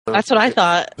That's what I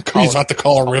thought. You thought the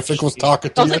callerific was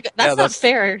talking to I was you? like, that's not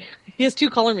fair. He has two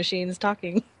caller machines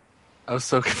talking. I was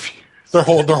so confused. They're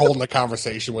holding a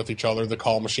conversation with each other, the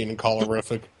call machine and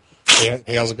callerific. Hey,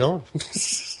 how's it going?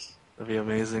 That'd be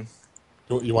amazing.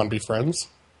 You want to be friends?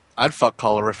 I'd fuck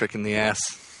callerific in the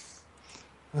ass.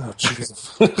 Oh,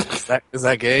 Jesus. Is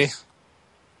that gay?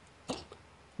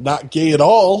 Not gay at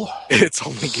all. It's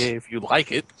only gay if you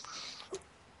like it.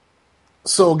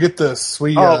 So get this.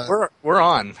 We're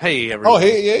on. Hey, everyone. Oh,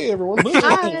 hey, everyone.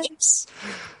 Hi.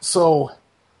 So,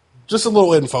 just a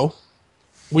little info.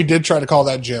 We did try to call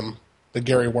that gym that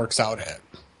Gary works out at.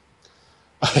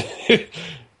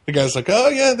 The guy's like, oh,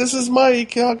 yeah, this is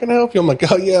Mike. How can I help you? I'm like,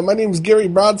 oh, yeah, my name's Gary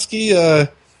Brodsky.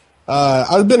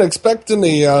 I've been expecting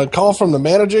a call from the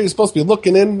manager. He's supposed to be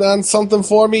looking in on something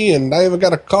for me, and I haven't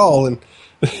got a call. And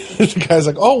the guy's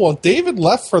like, oh, well, David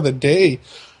left for the day.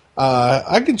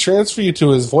 I can transfer you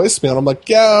to his voicemail. I'm like,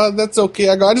 yeah, that's okay.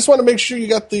 I go, I just want to make sure you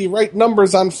got the right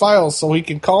numbers on file so he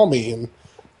can call me. And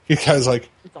the guy's like,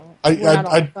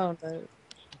 I'd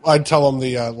tell him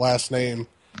the last name.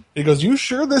 He goes, you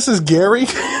sure this is Gary?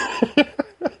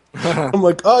 I'm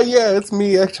like, oh, yeah, it's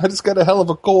me. I just got a hell of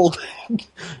a cold.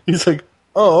 He's like,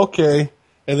 oh, okay.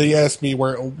 And then he asked me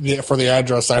for the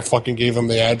address. I fucking gave him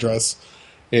the address.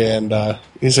 And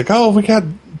he's like, oh, we got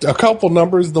a couple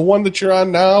numbers, the one that you're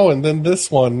on now and then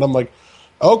this one. And I'm like,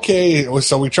 okay.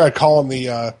 So we tried calling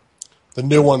the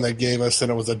new one they gave us,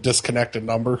 and it was a disconnected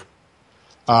number.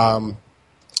 From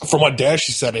what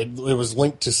Dashy said, it was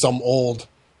linked to some old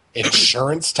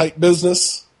insurance-type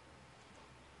business.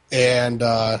 And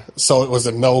so it was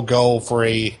a no-go for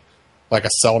a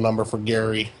cell number for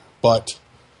Gary. But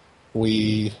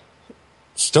we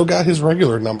still got his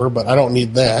regular number, but I don't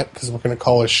need that because we're going to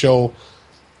call his show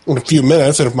in a few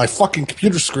minutes. And if my fucking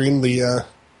computer screen, the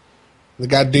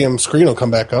goddamn screen will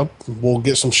come back up, we'll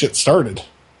get some shit started.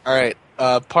 All right.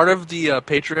 Part of the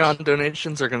Patreon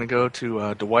donations are going to go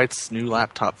to Dwight's new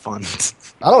laptop fund.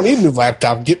 I don't need a new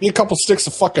laptop. Get me a couple sticks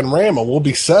of fucking RAM and we'll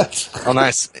be set. Oh,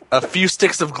 nice. A few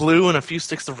sticks of glue and a few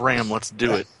sticks of RAM. Let's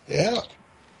do it. Yeah.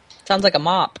 Sounds like a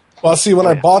mop. Well, see, when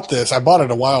I bought this, I bought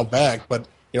it a while back, but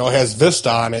it has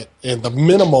Vista on it, and the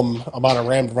minimum amount of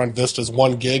RAM to run Vista is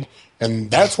 1 gig,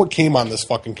 and that's what came on this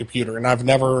fucking computer, and I've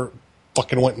never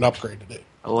fucking went and upgraded it.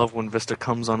 I love when Vista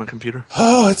comes on a computer.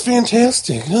 Oh, it's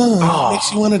fantastic. It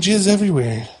makes you want to jizz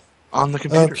everywhere. On the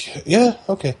computer. Okay. Yeah,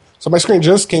 okay. So my screen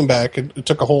just came back. It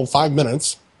took a whole 5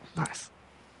 minutes. Nice.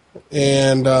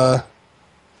 And,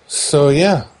 so,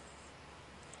 yeah.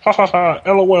 Ha ha ha,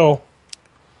 LOL.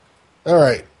 All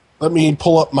right. Let me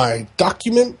pull up my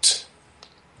document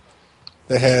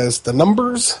that has the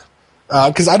numbers.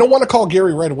 Because I don't want to call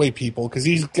Gary right away, people, because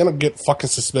he's going to get fucking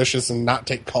suspicious and not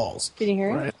take calls. Can you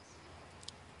hear it?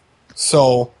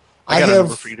 So I got a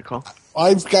number for you to call.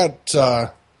 I've got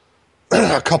a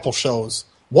couple shows.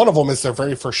 One of them is their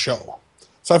very first show.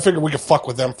 So I figured we could fuck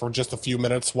with them for just a few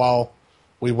minutes while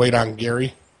we wait on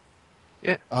Gary.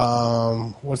 Yeah.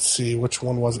 Let's see. Which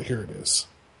one was it? Here it is.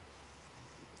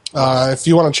 If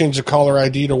you want to change the caller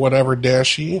ID to whatever,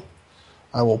 Dashy,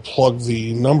 I will plug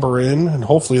the number in, and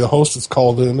hopefully the host is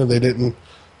called in and they didn't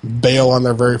bail on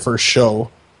their very first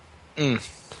show.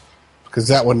 Because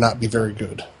that would not be very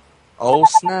good. Oh,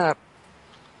 snap.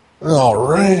 All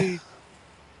right.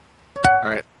 All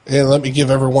right. And let me give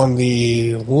everyone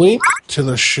the link to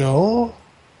the show.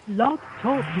 Blog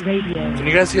Talk Radio. Can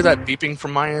you guys hear that beeping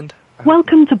from my end?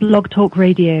 Welcome to Blog Talk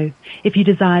Radio. If you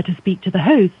desire to speak to the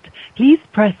host, please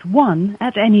press 1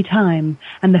 at any time,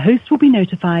 and the host will be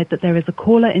notified that there is a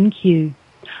caller in queue.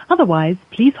 Otherwise,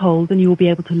 please hold and you will be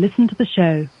able to listen to the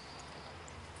show.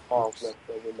 All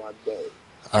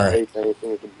right.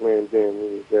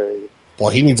 Well,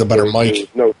 he needs a better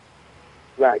mic. No,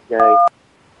 black gang.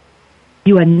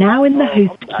 You are now in the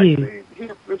host queue.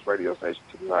 Here for this radio station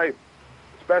tonight,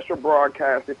 special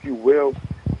broadcast, if you will,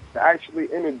 to actually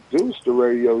introduce the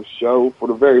radio show for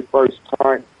the very first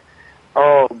time.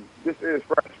 This is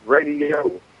Fresh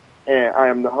Radio, and I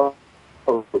am the host.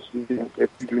 If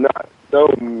you do not know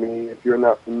me, if you're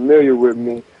not familiar with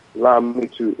me, allow me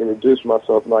to introduce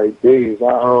myself like this.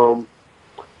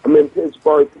 I'm in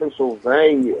Pittsburgh,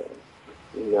 Pennsylvania.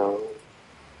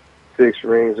 6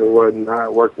 rings and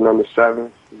whatnot, working number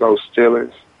 7, go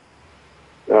Steelers.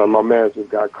 My man just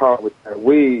got caught with that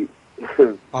weed.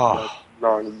 Oh.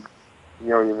 You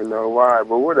don't even know why,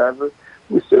 but whatever.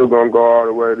 We still gonna go all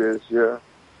the way this year.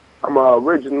 I'm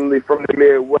originally from the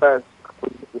Midwest,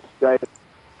 the state.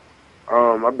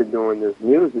 I've been doing this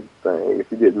music thing.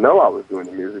 If you didn't know I was doing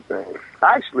the music thing.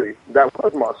 Actually, that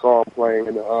was my song playing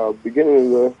in the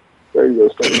beginning of the radio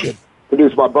station.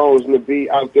 Produced by Bones and the Beat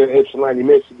out there in Ypsilanti,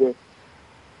 Michigan.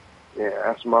 Yeah,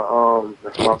 that's my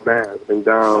man. It's been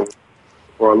down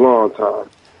for a long time.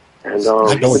 And I know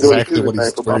been doing exactly the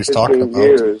music thing for what about he's talking 15 about.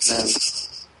 years, and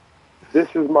this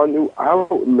is my new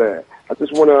outlet. I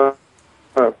just want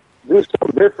to do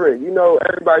something different. You know,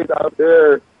 everybody's out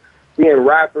there being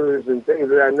rappers and things of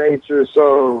that nature,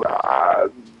 so I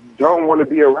don't want to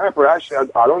be a rapper. Actually,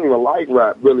 I don't even like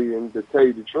rap, really, and to tell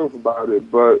you the truth about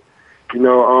it. But, you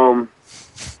know,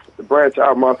 to branch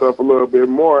out myself a little bit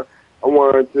more, I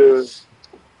wanted to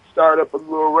start up a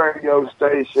little radio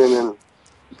station and,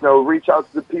 you know, reach out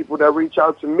to the people that reach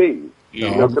out to me. You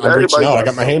know, because I'm reaching out. I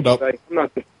got my something hand to up. say. I'm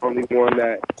not the only one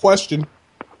that Question.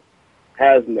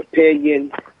 has an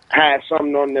opinion, has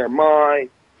something on their mind.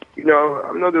 You know,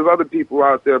 I know there's other people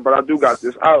out there, but I do got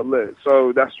this outlet,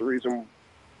 so that's the reason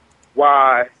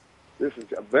why this is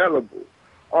available.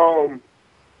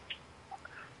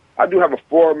 I do have a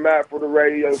format for the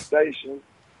radio station.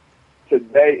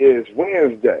 Today is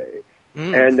Wednesday,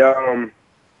 and I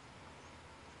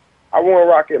want to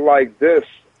rock it like this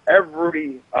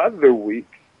every other week.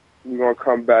 We're going to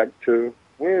come back to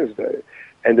Wednesday,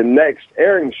 and the next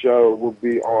airing show will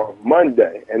be on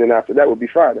Monday, and then after that will be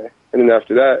Friday, and then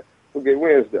after that we'll get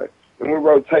Wednesday, and we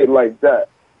rotate like that,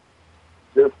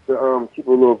 just to keep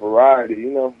a little variety,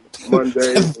 you know.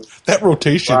 Monday, that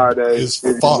rotation Friday, is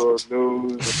give you a fucked. little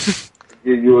news,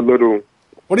 give you a little.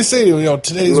 What do you say? You know,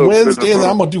 today's Wednesday, and then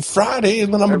I'm gonna do Friday,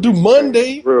 and then I'm gonna do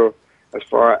Monday. Real, as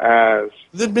far as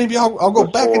then maybe I'll go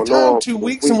back in time 2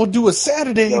 weeks, and we'll do a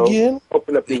Saturday again.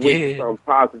 Open up your week with something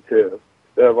positive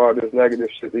instead of all this negative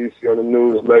shit that you see on the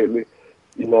news lately.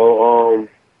 You know,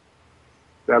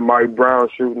 that Mike Brown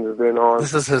shooting has been on.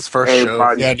 This is his first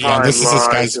show. Yeah, this is this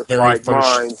guy's very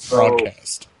first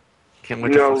broadcast. Can't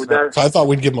wait to so I thought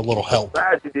we'd give him a little help.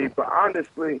 Tragedy, but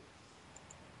honestly,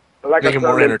 like Make it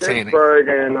more entertaining. Pittsburgh,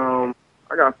 and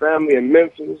I got family in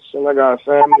Memphis, and I got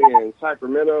family in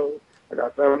Sacramento. I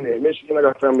got family in Michigan. I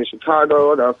got family in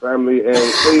Chicago. I got family in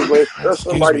Cleveland. There's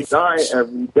somebody dying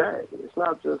every day. It's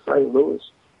not just St. Louis,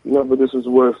 you know, but this is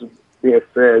what's being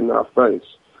fed in our face.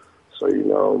 So, you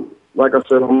know, like I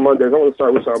said on Mondays, I want to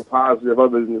start with something positive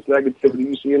other than this negativity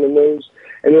you see in the news.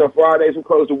 And then on Fridays, we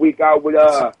close the week out with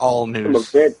all news.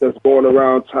 Some event that's going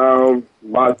around town,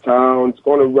 my town. It's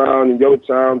going around in your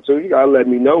town, too. You got to let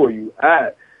me know where you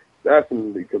at.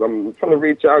 Definitely, because I'm trying to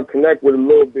reach out and connect with a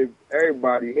little bit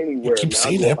everybody anywhere. You keep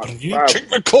saying that, but you take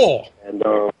my call. And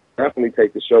definitely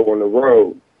take the show on the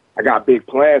road. I got big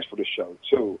plans for the show,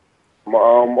 too.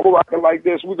 We're rocking like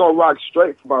this. We're going to rock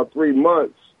straight for about 3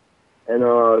 months. And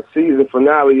season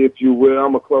finale, if you will,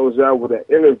 I'm going to close out with an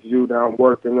interview that I'm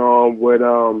working on with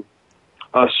a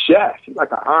chef. He's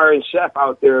like an iron chef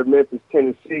out there in Memphis,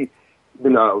 Tennessee. You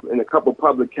know, in a couple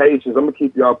publications. I'm going to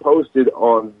keep y'all posted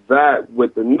on that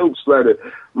with the newsletter.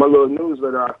 My little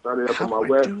newsletter I started up on my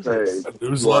webpage. If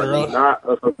you are not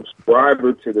a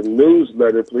subscriber to the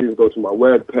newsletter, please go to my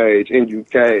webpage,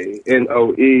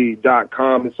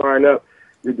 NUKNOE.com, and sign up.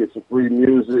 You'll get some free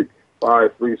music,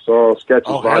 5 free songs, sketches,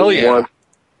 volume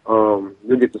 1.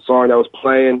 You'll get the song that was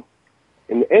playing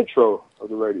in the intro of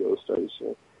the radio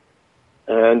station.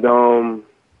 And,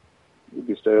 you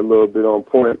can stay a little bit on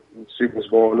point and see what's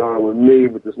going on with me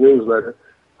with this newsletter.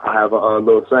 I have a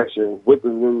little section with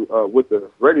the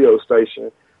radio station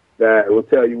that will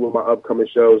tell you what my upcoming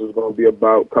shows is going to be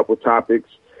about, a couple topics,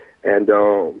 and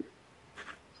at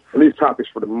least topics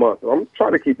for the month. I'm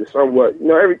trying to keep it somewhat, you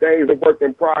know, everything is a work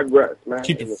in progress, man.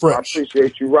 Keep it fresh. I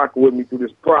appreciate you rocking with me through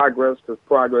this progress, because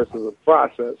progress is a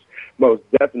process, most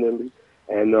definitely.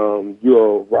 And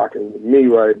you're rocking with me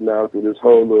right now through this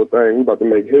whole little thing. We're about to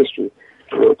make history.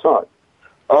 Real talk.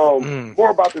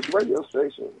 More about this radio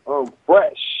station.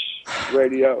 Fresh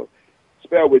Radio.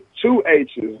 Spelled with 2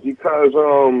 H's because,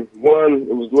 one,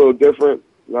 it was a little different.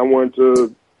 And I wanted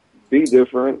to be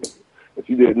different, if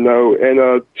you didn't know.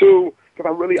 And 2, because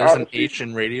I really There's an H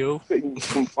in radio? couldn't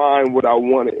combine what I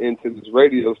wanted into this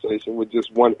radio station with just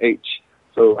 1 H.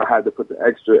 So I had to put the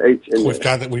extra H in there.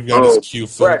 We've got this queue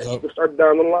filled up. Let's start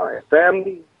down the line.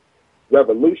 Family,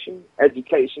 revolution,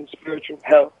 education, spiritual,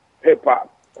 health, hip-hop.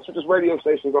 That's what this radio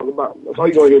station is all about. That's all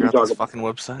you're going to hear me talk about.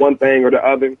 Website. One thing or the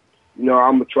other. You know,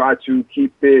 I'm going to try to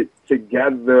keep it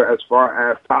together as far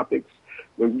as topics.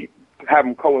 Have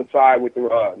them coincide with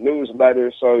the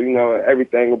newsletter. So, you know,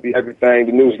 everything will be everything.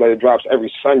 The newsletter drops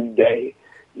every Sunday.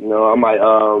 You know, I might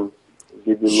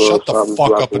give you a little Shut the something.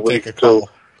 fuck up and take a call.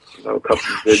 A couple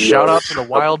videos, shout out to the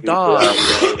Wild Dog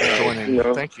joining. You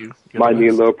know, Thank you. Might need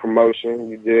a little promotion.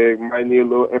 You dig? Might need a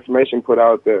little information put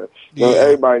out there. You know,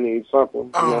 everybody needs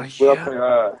something.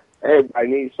 Everybody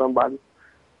needs somebody.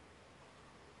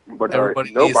 But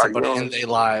everybody nobody, needs somebody in their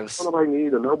lives. Nobody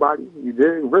needs a nobody. You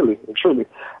dig? Really and truly.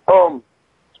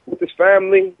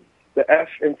 family, the F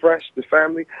in Fresh, the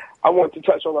family, I want to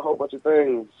touch on a whole bunch of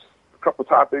things, a couple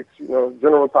topics,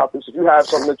 general topics. If you have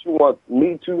something that you want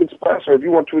me to express, or if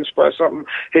you want to express something,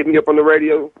 hit me up on the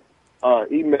radio.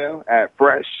 Email at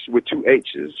fresh with 2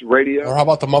 H's radio. Or how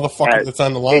about the motherfucker that's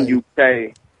on the line?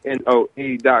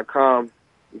 NUKNOE.com.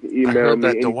 You can email me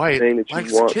anything that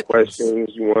you want, kittens. questions,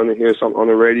 you want to hear something on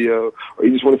the radio, or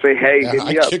you just want to say, hey, hit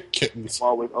me up. I kick kittens. I'm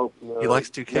always open. He likes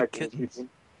to kick kittens.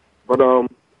 But,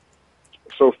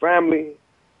 so family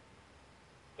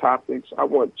topics, I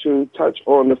want to touch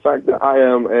on the fact that I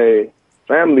am a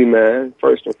family man,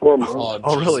 first and foremost.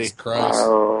 Oh really? Christ.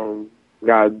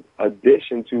 Got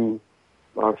addition to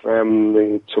my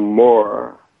family,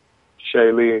 Tamora,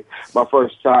 Shaylee, my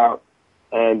first child,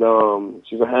 and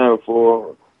she's a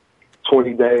handful,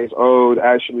 20 days old.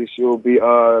 Actually, she'll be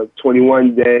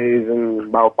 21 days and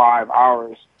about 5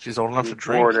 hours. She's old enough to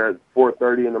drink. Born at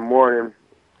 4:30 in the morning.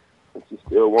 And she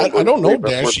still won't I don't know, go to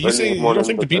sleep at Dash. You 4:30 say in the you morning, don't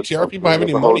think the but that's BTR people have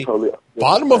any a whole money? totally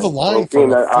Bottom of the line for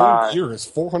that a full year is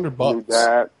 $400.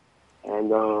 that,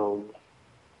 and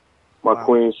my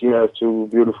queen, she has 2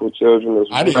 beautiful children as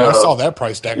well. I saw that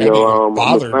price tag. I didn't even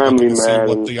bother family to see man,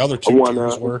 what the other 2 I want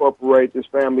tiers to were. incorporate this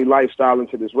family lifestyle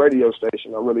into this radio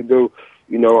station. I really do.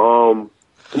 I'm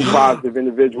a positive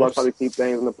individual. I try to keep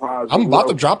things in the positive. I'm about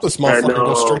to drop this motherfucker and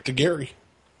go straight to Gary.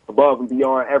 Above and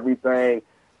beyond everything.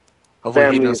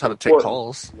 Hopefully he knows how to take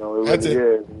calls. It really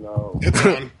is. It's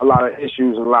on. A lot of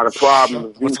issues and a lot of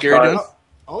problems. What's Gary doing?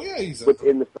 Oh yeah, he's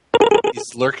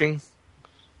lurking.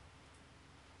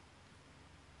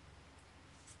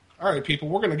 All right, people,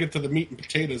 we're going to get to the meat and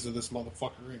potatoes of this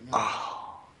motherfucker right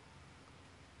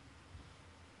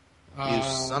now. You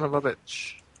son of a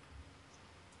bitch.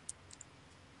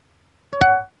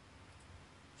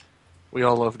 We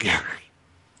all love Gary.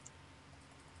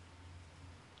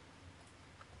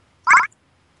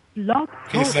 Blog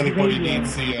In case Talk anybody Radio.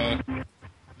 needs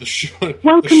the show.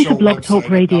 Welcome the show to Blog Talk website,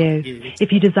 Radio. dude.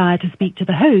 If you desire to speak to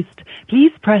the host,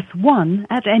 please press 1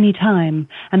 at any time,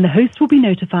 and the host will be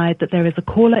notified that there is a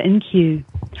caller in queue.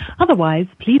 Otherwise,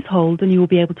 please hold and you will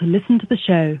be able to listen to the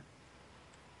show.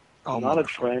 It's not a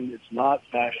trend. It's not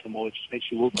fashionable. It just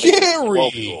makes you look like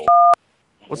Gary!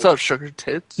 What's up, sugar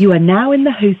tits? You are now in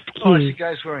the host Oh, I see queue.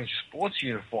 guys wearing sports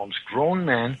uniforms, grown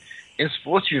men in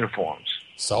sports uniforms.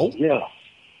 So? Yeah.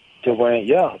 They're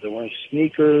wearing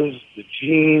sneakers, the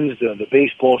jeans, the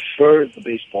baseball shirt, the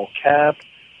baseball cap.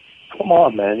 Come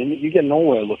on, man. You get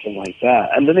nowhere looking like that.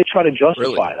 And then they try to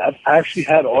justify it. I've actually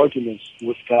had arguments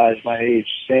with guys my age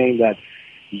saying that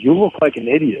you look like an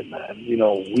idiot, man.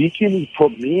 We can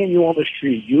put me and you on the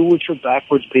street, you with your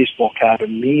backwards baseball cap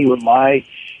and me with my,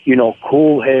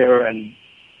 cool hair, and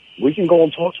we can go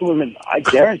and talk to him, and I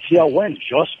guarantee I'll win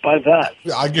just by that.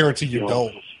 Yeah, I guarantee you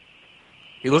don't.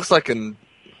 He looks like an...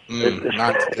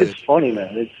 not good. It's funny,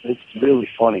 man. It's really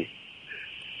funny.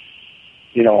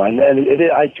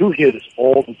 I do hear this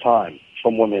all the time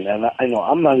from women, and I know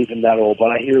I'm not even that old,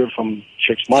 but I hear it from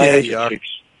chicks my age,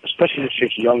 especially the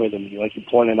chicks younger than me, like you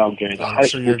pointed out, Gary. I'm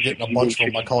sure you're getting a bunch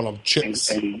from, I call them chicks.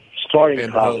 And starting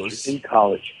in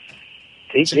college.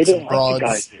 They don't like the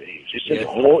guys their age. They're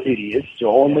all idiots. They're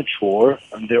all immature,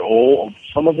 and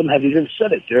some of them have even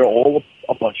said it. They're all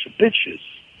a bunch of bitches.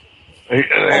 I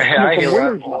hear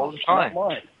that all the time.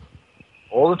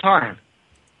 All the time.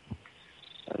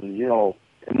 And,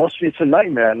 it's a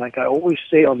nightmare. And like I always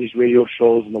say on these radio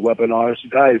shows and the webinars,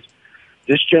 guys,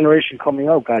 this generation coming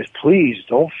out, guys, please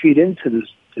don't feed into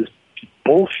this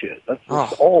bullshit.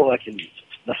 That's all I can...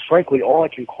 That's frankly all I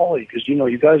can call it, because,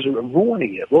 you guys are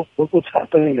ruining it. Look what's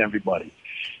happening to everybody.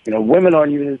 Women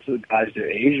aren't even into the guys their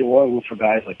age. They're all for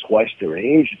guys like twice their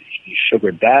age. These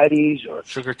sugar daddies or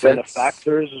sugar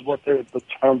benefactors is what the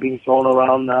term being thrown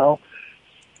around now.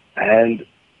 And,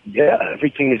 yeah,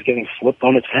 everything is getting flipped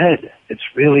on its head. It's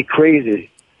really crazy.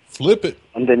 Flip it.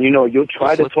 And then, you'll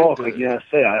try to talk. Like, I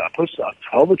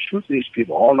tell the truth to these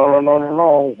people. Oh,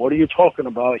 no. What are you talking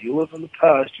about? You live in the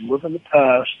past.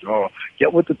 Or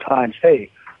get with the times. Hey,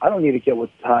 I don't need to get with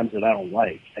the times that I don't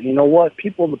like. And you know what?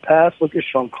 People in the past, look at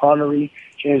Sean Connery,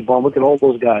 James Bond, look at all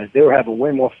those guys. They were having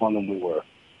way more fun than we were.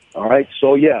 All right?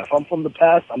 So, yeah, if I'm from the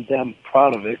past, I'm damn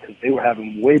proud of it, because they were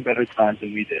having way better times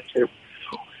than we did.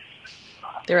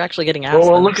 They're actually getting asked.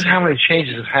 Well, look at how many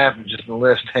changes have happened just in the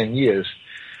last 10 years.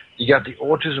 You got the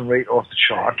autism rate off the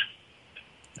chart,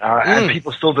 and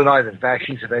people still deny that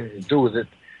vaccines have anything to do with it.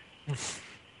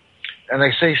 And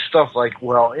they say stuff like,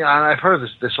 well, and I've heard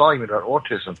this argument about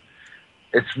autism.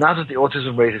 It's not that the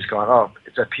autism rate has gone up,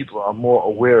 it's that people are more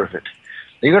aware of it.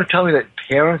 Are you going to tell me that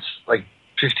parents, like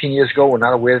 15 years ago, were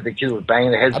not aware that the kids were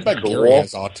banging their heads I bet into the Gary wall?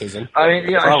 has autism. I mean,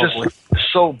 it's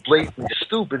just so blatantly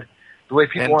stupid. the way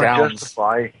people want to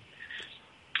justify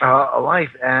a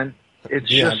life, and it's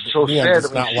just so sad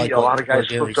that we see a lot of guys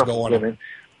hooked up with women.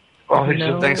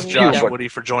 Thanks, Josh Woody,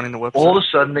 for joining the website. All of a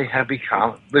sudden, they have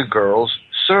become the girl's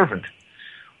servant,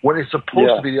 when it's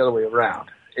supposed to be the other way around.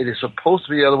 It is supposed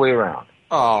to be the other way around.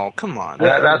 Oh, come on.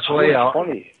 That's the way out.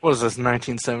 What is this,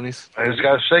 1970s? I just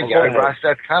got to say,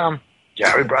 GaryBrotch.com.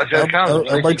 GaryBrotch.com.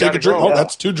 Everybody take a drink. Oh,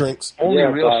 that's 2 drinks. Only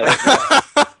real sex.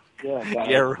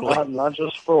 Yeah, not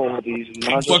just for oldies.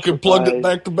 Not fucking plugged it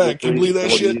back to back. Can you believe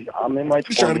that shit? I'm in my 20s.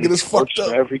 He's trying to get us fucked up.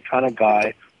 Works for every kind of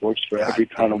guy. Works for every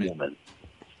kind of woman.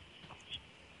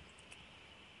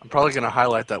 I'm probably going to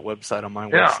highlight that website on my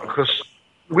website. Yeah, because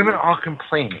women are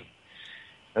complaining.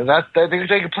 And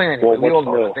they complain anyway. We all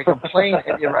know that. They complain,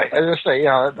 and you're right. As I say,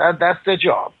 that's their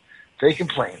job. They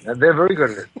complain. And they're very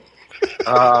good at it.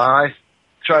 I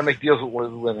try to make deals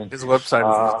with women. His website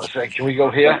is... say, can we go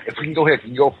here? If we can go here, can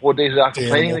you go 4 days without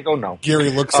complaining? They go, no. Gary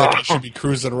looks like he should be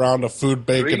cruising around a food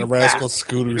bank in a rascal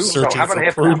scooter searching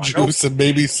for prune juice and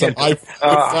maybe some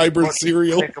high-fiber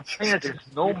cereal. They complain that there's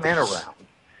no men around.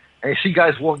 And you see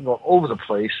guys walking all over the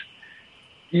place.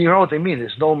 You know what they mean.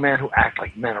 There's no men who act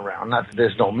like men around. Not that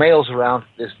there's no males around.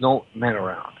 There's no men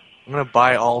around. I'm going to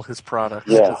buy all his products.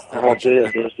 Yeah, there's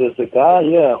the guy,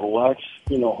 who acts,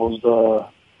 who's the,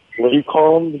 what do you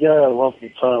call him? Yeah, I love the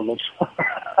term.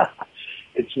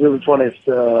 It's really funny. It's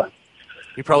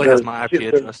he probably has my IP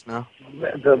address now.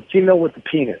 The female with the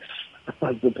penis.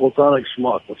 The platonic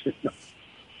schmuck.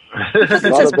 Because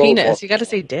it says penis. You got to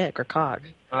say dick or cock.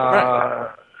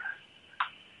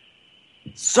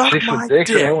 Suck my dick.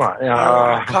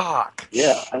 Cock.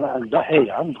 Yeah, and hey,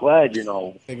 I'm glad,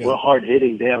 we're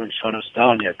hard-hitting. They haven't shut us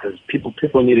down yet, because people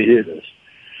need to hear this.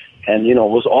 And, it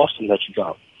was awesome that you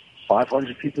got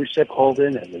 500 people, you said, called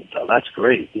in, and that's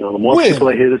great. The more people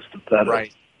that hear this, the better.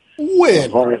 Right.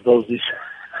 As long as these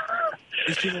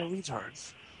people are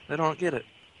retards. They don't get it.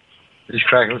 He's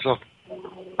cracking himself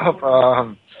up.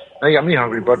 They got me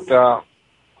hungry, but...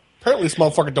 apparently this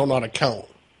motherfucker don't know how to count.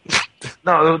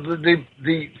 No, the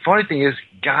funny thing is,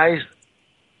 guys,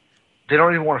 they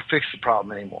don't even want to fix the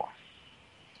problem anymore.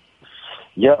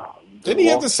 Yeah. Didn't he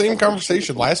have the same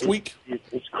conversation last week?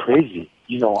 It's crazy.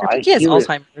 I think he has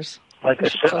Alzheimer's. Like I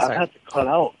said, I had to cut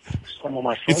out some of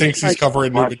my friends. He thinks he's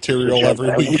covering new material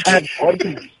every week. We've had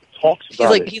arguments, talks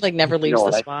about it. He never leaves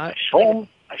the spot.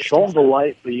 I show him the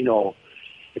light, but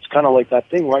it's kind of like that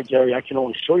thing, right, Gary? I can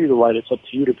only show you the light. It's up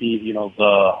to you to be,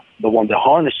 the one that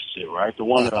harnesses it, right? The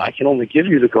one that I can only give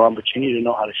you the gun, but you need to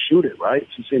know how to shoot it, right?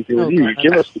 It's the same thing with you. You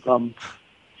give us the gun,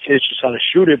 teach us how to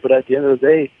shoot it, but at the end of the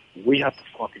day, we have to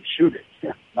fucking shoot it,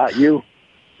 not you.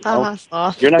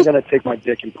 You're not going to take my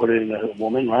dick and put it in a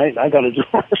woman, right? I got to do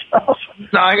it myself.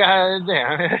 No, I got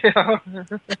it.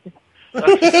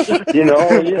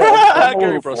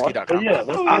 GaryBroski.com.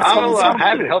 I'm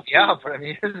happy to help you out, but I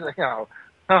mean,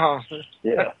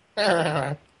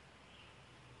 yeah.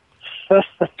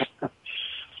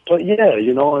 But yeah,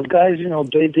 and guys,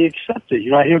 they accept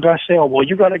it. I hear guys say, "Oh, well,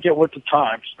 you got to get with the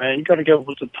times, man. You got to get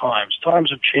with the times.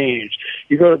 Times have changed.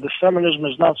 The feminism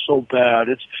is not so bad.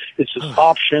 It's just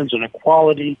options and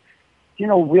equality."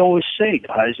 We always say,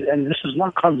 guys, and this is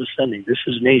not condescending. This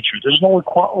is nature. There's no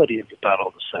equality in the battle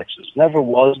of the sexes. Never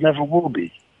was, never will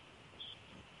be.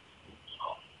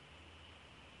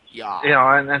 Yeah.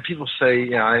 And people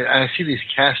say, I see these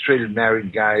castrated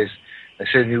married guys. They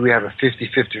say to me, we have a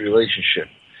 50-50 relationship.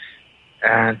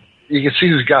 And you can see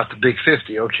who's got the big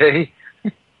 50, okay?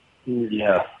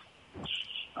 Yeah.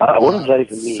 What does that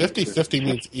even mean? 50-50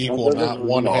 means equal, not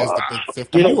one has the big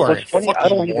 50. You are funny, I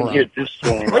don't even hear this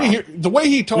one. Right here, the way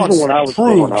he talks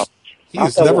proves he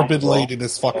has never been laid in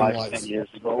his fucking life. 10 years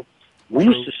ago. We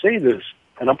used to say this,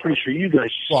 and I'm pretty sure you guys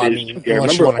used to say this too.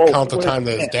 Unless you want to count the time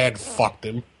that his dad fucked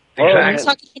him. Exactly. He's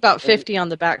talking about 50 on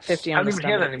the back, 50 on the stomach. I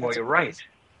don't even hear that anymore. You're right.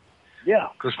 Yeah.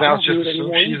 Because now it's just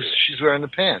she's wearing the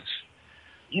pants.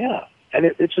 Yeah. And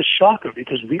it's a shocker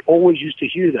because we always used to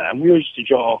hear that. And we always used to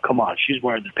joke, oh, come on, she's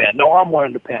wearing the pants. No, I'm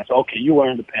wearing the pants. Okay, you're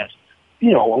wearing the pants.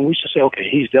 And we used to say, okay,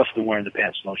 he's definitely wearing the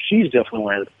pants. No, she's definitely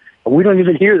wearing the pants. And we don't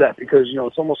even hear that because,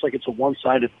 it's almost like it's a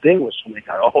one-sided thing with somebody.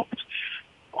 Oh,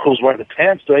 who's wearing the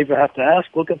pants? Do I even have to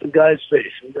ask? Look at the guy's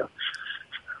face.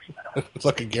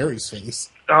 Look at Gary's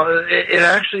face. It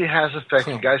actually has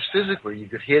affected guys physically. You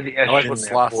could hear the estrogen in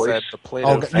their voice.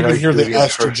 You can hear the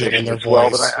estrogen in their voice. Well,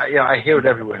 but I hear it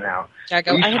everywhere now. Yeah,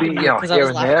 I used to be, here and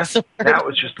there. Now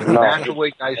it's just a natural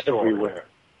way guys do everywhere.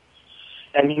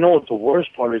 And what the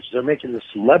worst part is? They're making the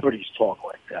celebrities talk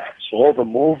like that. So all the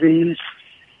movies,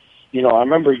 I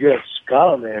remember you had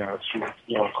Scott on there a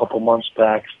couple months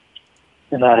back,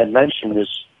 and I had mentioned this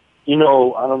You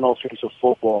know, I don't know if it's a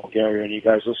football, Gary, and you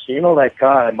guys listen. You know that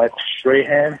guy, Michael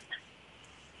Strahan?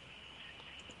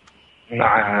 No,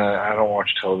 I don't watch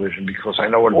television because I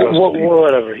know what it does to people.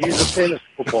 Whatever. He's a famous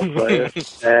football player,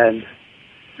 and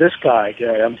this guy,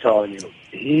 Gary, I'm telling you,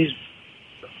 he's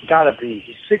 6'5",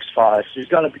 so he's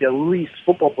got to be at least,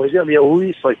 football player, he's got to be at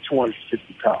least like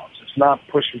 250 pounds. It's not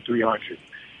pushing 300.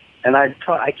 And I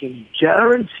can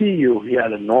guarantee you he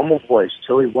had a normal voice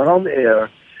till he went on the air,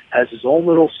 has his own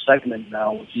little segment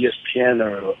now with ESPN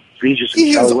or Regis.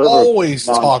 He has always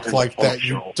talked like that,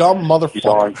 you dumb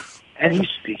motherfucker. And he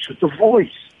speaks with the voice.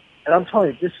 And I'm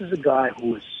telling you, this is a guy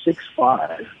who is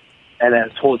 6'5", and I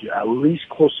told you, at least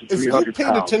close to 300 pounds. If you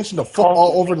paid attention to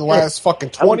football over the last fucking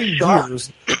 20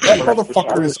 years, that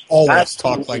motherfucker has always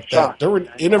talked like that. During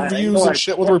interviews and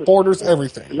shit with reporters,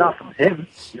 everything. Not from him,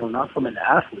 not from an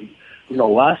athlete.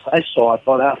 Last I saw, I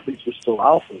thought athletes were still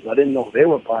alphas. I didn't know they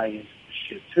were buying into this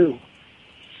shit, too.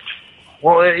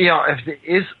 Well, if there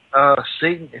is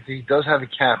Satan, if he does have a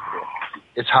capital,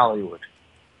 it's Hollywood.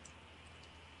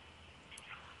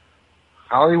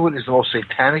 Hollywood is the most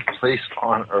satanic place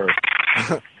on earth.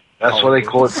 That's why they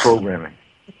call it programming.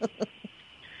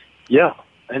 Yeah,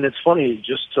 and it's funny,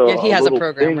 just he has a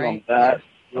program, right? On that.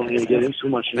 We don't need to get into too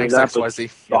much into Thanks, that, but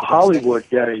the Hollywood,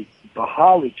 Gary, the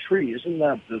holly tree, isn't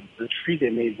that the tree they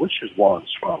made witches' wands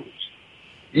from?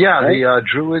 Yeah, right? The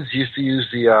Druids used to use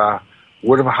the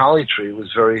wood of a holly tree. It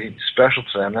was very special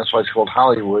to them. That's why it's called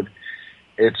Hollywood.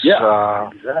 It's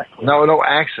exactly. No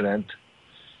accident.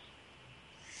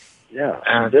 Yeah,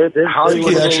 and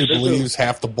Hollywood. He actually believes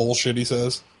half the bullshit he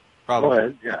says. Probably. Go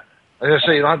ahead. Yeah. I was gonna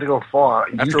say you don't have to go far.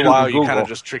 After a while, you kind of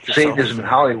just trick yourself. Satanism in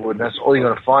Hollywood. And that's all you're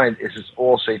gonna find is it's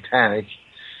all satanic.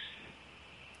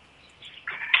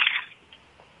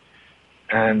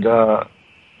 And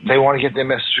they want to get their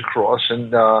message across.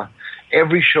 And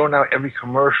every show now, every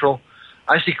commercial,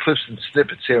 I see clips and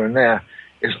snippets here and there,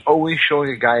 is always showing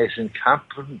a guy as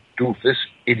incompetent doofus,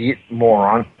 idiot,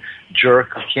 moron,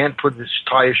 jerk, who can't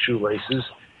tie his shoelaces.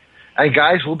 And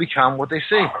guys will become what they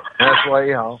see. And that's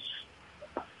why,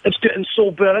 it's getting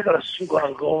so bad, I gotta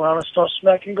go around and start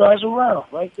smacking guys around,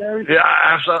 right, Gary? Yeah,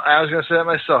 I was gonna say that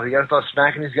myself. You gotta start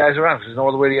smacking these guys around because there's no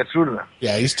other way to get through to them.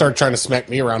 Yeah, you start trying to smack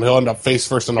me around, he'll end up face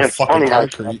first on the fucking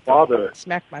concrete. My father,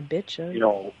 smack my bitch.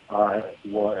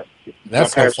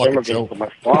 That's no fucking joke.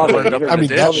 My father, I mean,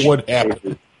 that would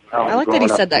happen. I like that he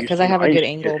said that because I have a good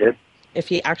angle. If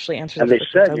he actually answers, and they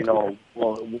said,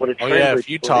 what it if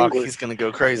you talk, he's going to go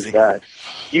crazy.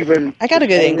 Even I got a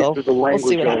good angle. We'll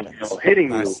see what happens.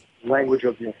 Hitting you, language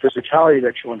of physicality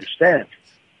that you understand.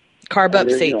 Carb up,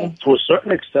 Satan. To a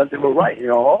certain extent, they were right.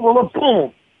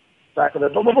 Boom, back of the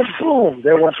boom.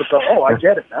 They went to the. Oh, I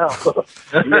get it now.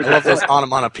 I love those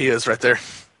onomatopoeias right there.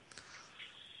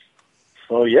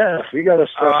 So yeah, if we got to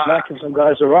start smacking some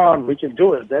guys around, we can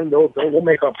do it. Then we'll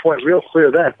make our point real clear.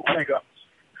 Then oh my God.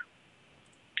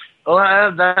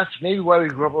 Well, that's maybe why we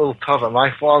grew up a little tougher. My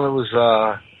father was,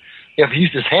 if he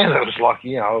used his hand, I was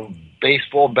lucky.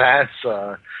 Baseball bats,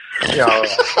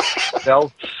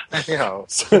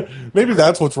 belts. Maybe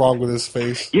that's what's wrong with his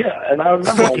face. Yeah, and I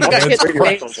remember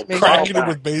cracking it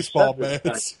with baseball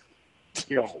bats.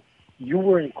 You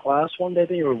were in class one day. I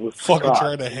think you were with fucking Scott.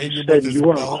 Trying to hang you with his You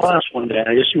were in class one day.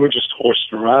 I guess you were just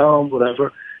horsing around,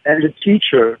 whatever. And the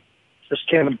teacher just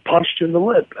came and punched you in the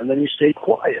lip, and then you stayed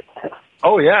quiet.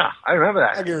 Oh, yeah. I remember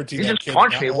that. I guarantee he that just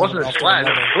punched me. It wasn't a slap.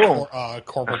 Boom.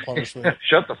 Corporal punishment.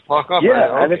 Shut the fuck up.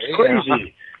 Yeah, and it's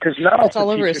crazy. Because now it's all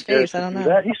over his face. I don't know.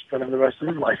 That, he's spending the rest of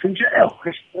his life in jail.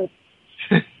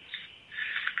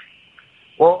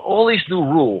 Well, all these new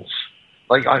rules,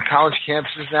 like on college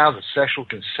campuses now, the sexual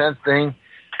consent thing,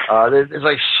 there's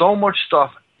like so much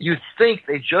stuff. You think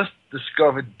they just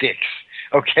discovered dicks,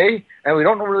 okay? And we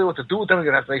don't know really what to do with them. We're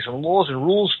going to have to make some laws and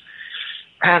rules.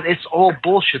 And it's all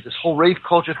bullshit. This whole rape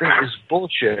culture thing is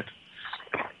bullshit.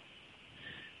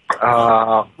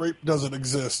 Rape doesn't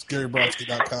exist.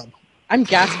 GaryBrodsky.com. I'm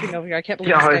gasping over here. I can't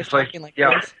believe this guy's talking like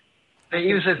this. They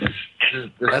use it.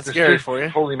 That's scary for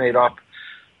you. Totally made up.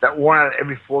 That 1 out of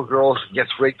every 4 girls gets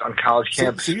raped on college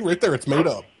campuses. See, right there, it's made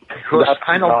up. Because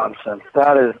that's nonsense.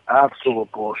 That is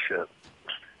absolute bullshit.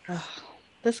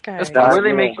 This guy. That's the way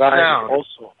they make it sound.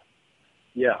 Also,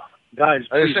 yeah, guys,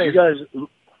 please, you guys.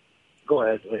 Go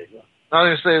ahead. I was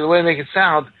going to say, the way they make it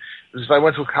sound is if I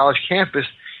went to a college campus,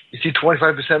 you see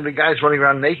 25% of the guys running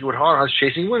around naked with hard-ons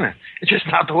chasing women. It's just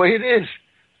not the way it is.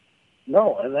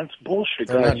 No, and that's bullshit,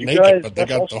 They're guys. not naked, but they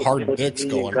got the hard dicks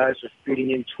going. Guys are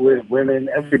feeding into it, women,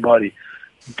 everybody.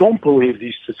 don't believe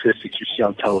these statistics you see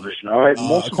on television, all right?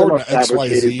 Most of them are according to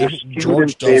fabricated. They're XYZ, skewed George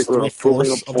in does favor of proving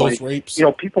 3/4 a of those point. rapes. You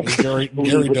know, people And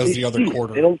believe Gary what does they the other see.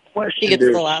 quarter. They don't He question gets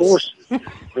their the last. sources.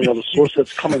 The source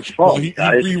that's coming from. Well, he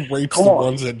guys. re-rapes Come the on.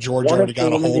 ones that George One already of got a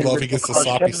the women hold of. get He gets the ripped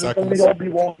apart, sloppy then seconds. we'd all be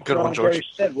walking Good one, around, George. Gary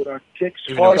said, with our dicks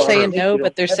Even though hard it's They're on our saying dick, no, you know,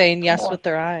 but they're saying come yes on. with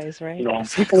their eyes, right? You know,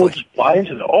 Exactly. people would just buy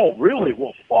into it. Oh, really?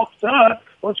 Well, fuck that.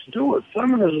 Let's do it.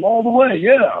 Feminism all the way.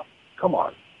 Yeah. Come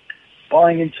on.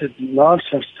 Buying into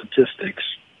nonsense statistics.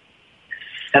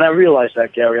 And I realize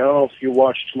that, Gary. I don't know if you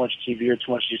watch too much TV or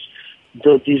too much.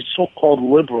 These so-called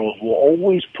liberals will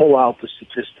always pull out the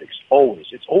statistics. Always.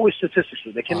 It's always statistics.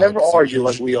 They can never argue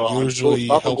like we are. Usually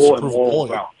helps philosophical and prove a moral point.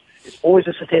 ground. It's always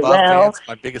a statistic. Bob Well, Vance,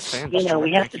 my biggest fan. you know,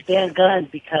 we have to ban guns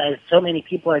because so many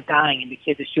people are dying and the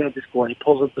kids are shooting at the school, and He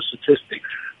pulls up the statistic.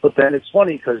 But then it's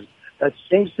funny because that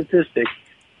same statistic,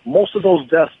 most of those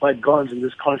deaths by guns in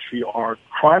this country are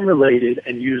crime-related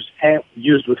and used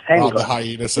with handguns. The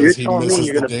hyena So you're says he telling me misses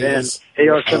you're the going to ban days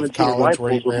AR-17 of college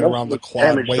where he rifles with ran most around of the the quad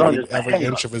damage done weighing is the every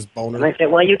handgun. inch of his And boner. they say,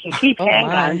 well, you can keep Oh,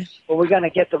 handguns, my. but we're going to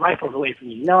get the rifles away from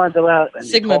you. No, they're out. And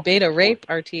Sigma Beta rape,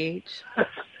 RTH.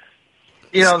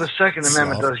 You know, the Second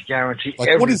Amendment So, does guarantee Like,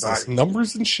 everybody what is this?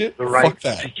 Numbers and shit? the right Fuck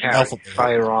that. to carry Alphabet.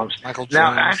 firearms. Michael Now,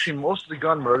 Jones. actually, most of the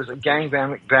gun murders are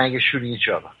gangbangers shooting each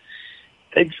other.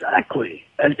 Exactly.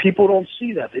 And people don't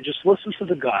see that. They just listen to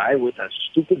the guy with that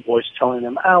stupid voice telling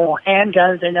them, oh, well,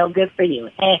 handguns are no good for you.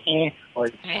 Like,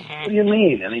 what do you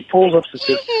mean? And he pulls up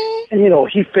statistics. And, you know,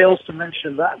 he fails to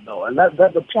mention that, though. And that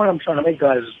the point I'm trying to make,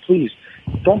 guys, is please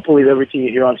don't believe everything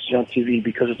you hear on TV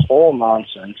because it's all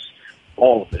nonsense,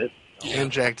 all of it.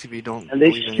 And Jag TV don't And they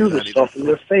believe any skew of this that stuff either. in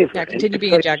their favor. Yeah, continue And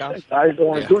being a it's like jagoff. you said, guys don't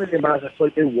want to do anything about it. I feel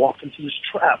like they walk into this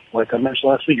trap. Like I mentioned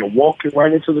last week, you're walking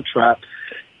right into the trap,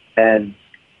 and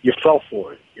you fell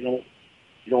for it. You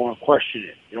don't want to question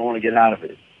it. You don't want to get out of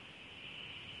it.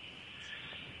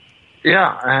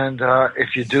 Yeah, and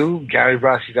if you do,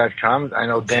 GaryBrodsky.com. I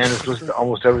know Dan has listened to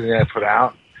almost everything I put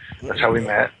out. That's how we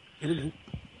met.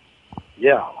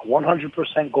 Yeah,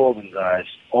 100% golden, guys.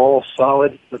 All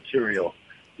solid material.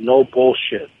 No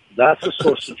bullshit. That's a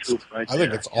source of truth right there. I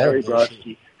think it's all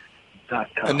bullshit.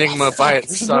 GaryBrodsky.com. Enigma by it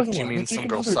There's sucked. another You one. mean some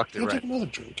girl sucked it, Take right? another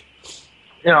drink.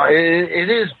 You know, it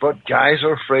is, but guys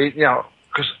are afraid, you know,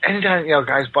 because anytime, you know,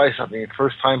 guys buy something,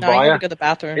 first-time No, I buyer, gotta go to the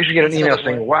bathroom. they should get an It's email another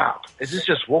saying, word. wow, this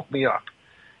just woke me up.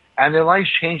 And their lives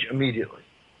change immediately.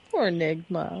 Poor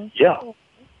Enigma. Yeah.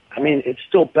 I mean, it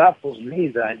still baffles me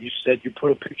that you said you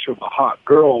put a picture of a hot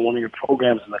girl on one of your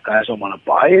programs and the guys don't want to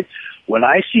buy it. When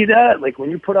I see that, like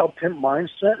when you put out Pimp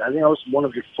Mindset, I think that was one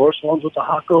of your first ones with the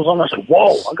hot girls on. I said,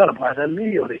 whoa, I got to buy that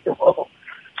immediately. Whoa.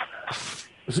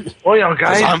 Well, you know,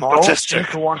 guys I'm don't autistic. seem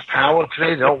to want power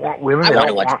today. They don't want women. I They want to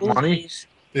don't watch want money. movies.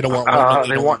 They don't want women.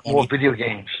 They don't want more money. video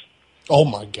games. Oh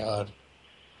my god.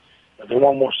 They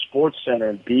want more Sports Center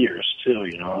and beers, too,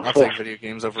 you know. I'll take video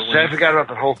games over See, I women. forgot about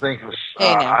the whole thing because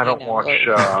Hey, now, I don't hey,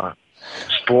 now. watch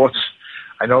sports.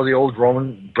 I know the old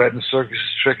Roman bread and circus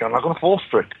trick. I'm not going to fall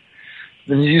for it.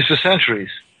 Been used for centuries.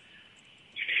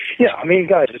 Yeah, I mean,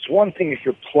 guys, it's one thing if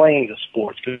you're playing the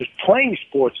sports, because playing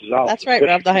sports is out. That's right,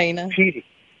 Rob the Hyena. Competing.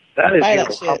 That is Buy your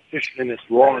that shit. competition in its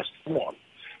rawest form.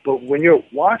 But when you're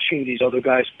watching these other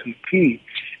guys compete,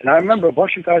 and I remember a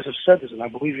bunch of guys have said this, and I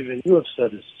believe even you have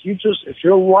said this, if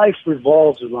your life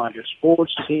revolves around your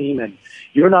sports team and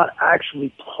you're not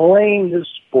actually playing this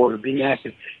sport or being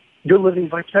active, you're living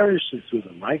vicariously through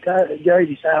them, right, Gary?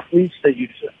 These athletes that you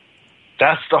said.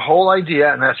 That's the whole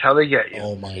idea, and that's how they get you.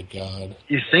 Oh my god.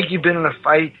 You think you've been in a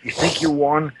fight, you think you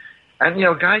won, and, you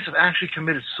know, guys have actually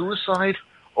committed suicide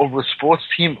over a sports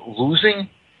team losing.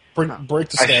 Break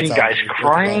the stats I've seen out, guys man.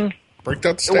 crying. Break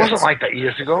down the stats. It wasn't like that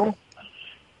years ago.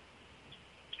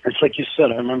 It's like you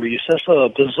said, I remember you said a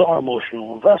bizarre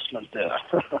emotional investment there.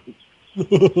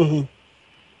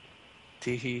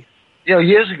 Teehee. You know,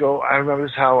 years ago, I remember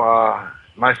this how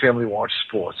my family watched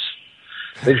sports.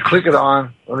 They'd click it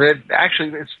on. Actually,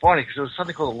 it's funny because there was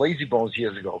something called a Lazy Bones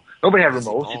years ago. Nobody had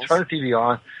remotes. You turn the TV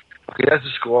on. Okay, that's the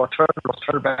score. Turn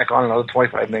it back on another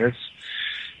 25 minutes.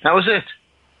 That was it.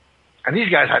 And these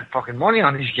guys had fucking money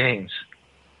on these games.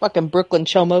 Fucking Brooklyn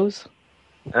Chomos.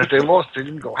 And if they lost, they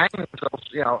didn't go hang themselves,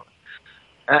 you know.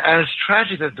 And it's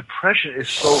tragic that depression is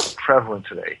so prevalent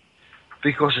today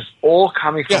because it's all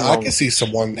coming from Yeah, I can see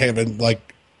someone having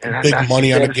like and big that's money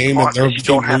the on a saddest game part, and their is you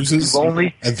don't team have to be loses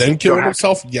lonely. and then You killing don't have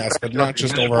himself. to- Yes, but not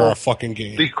just miserable. over a fucking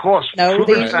game. Because No, prove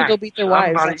they it a usually fact, go beat their wives.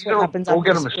 somebody- That's you what go- happens Go on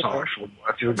get a Super Bowl. massage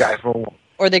if you're a guy from a woman.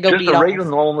 Or they go Just beat a off. regular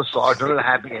normal massage, none of the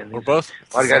happy endings. Or both.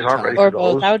 A lot of guys aren't ready Or for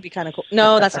both. those. That would be kind of cool.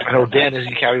 No, that's not I know Dan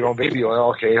doesn't carry your own baby oil.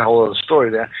 Okay, a whole other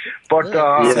story there. But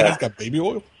See, he's got baby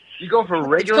oil. You go for a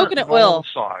regular coconut oil.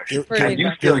 massage.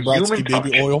 Gary Brodsky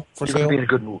baby oil for you're sale. going to be in a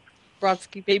good mood.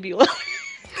 Brodsky baby oil.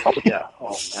 Oh, yeah.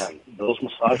 Oh, man. Those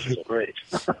massages are great.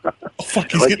 Oh,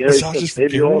 fuck, he's like getting Gary massages said, for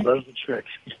baby oil Gary? does the trick.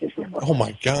 Oh,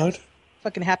 my God.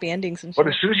 Fucking happy endings and shit.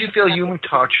 But as soon as you feel human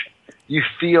touch, you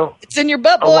feel It's in your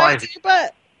butt, boy. alive. It's in your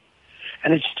butt.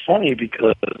 And it's funny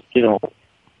because, you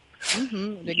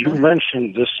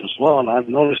mentioned this as well, and I've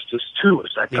noticed this too,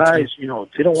 is that guys, they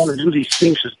don't want to do these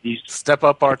things as these Step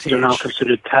up RTH. they're now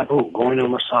considered taboo. Going to a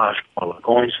massage parlor,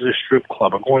 going to the strip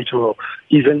club, or going to a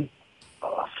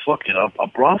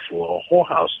brothel or a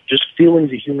whorehouse, just feeling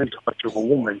the human touch of a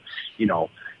woman,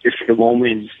 if you're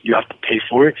lonely, you have to pay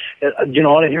for it. I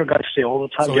hear guys say all the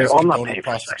time, So I'm not paying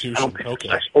for sex. I don't pay for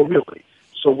sex. Oh, really?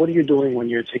 So what are you doing when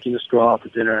you're taking this girl out to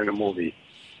dinner and a movie?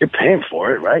 You're paying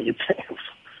for it, right? You're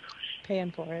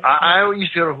paying for it. I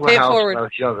used to go to a house when I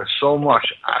was younger so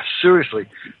much. Seriously,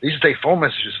 they used to take phone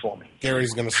messages for me.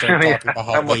 Gary's going to start talking about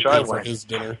how they pay for his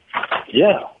dinner.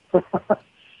 Yeah.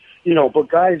 But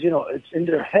guys, it's in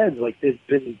their heads, like they've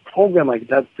been programmed like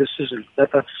that.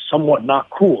 That's somewhat not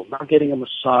cool. Not getting a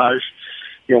massage,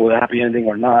 with a happy ending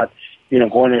or not,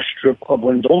 going to a strip club.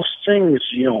 When those things,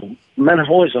 men have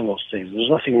always done those things. There's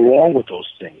nothing wrong with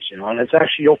those things, and it's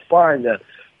actually, you'll find that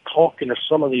talking to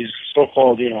some of these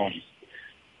so-called,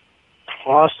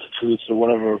 prostitutes or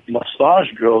whatever,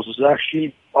 massage girls is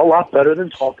actually a lot better than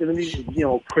talking to these,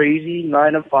 crazy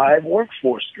 9-to-5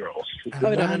 workforce girls. I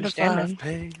don't understand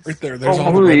them. Right there, there's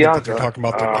all the women that they're talking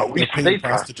about. We They're paying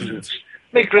prostitutes.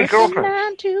 Make great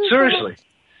girlfriends. Seriously.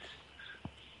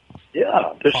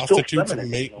 Yeah, there's Prostitutes still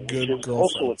make good which is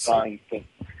girlfriends. also a dying thing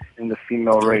in the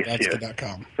female race here.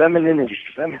 That's Femininity.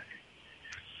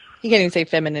 You can't even say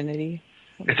femininity.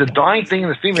 It's a dying thing in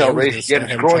the female race, yet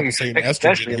it's growing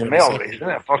exponentially in the male race. Isn't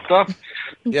that fucked up?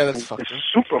 Yeah, that's fucked up. It's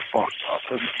super fucked up.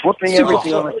 It's flipping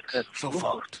everything on its head. So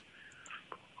fucked.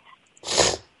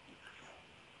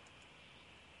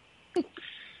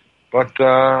 But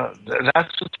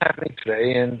that's what's happening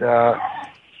today, and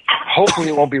hopefully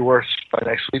it won't be worse by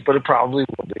next week, but it probably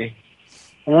will be.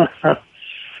 Well,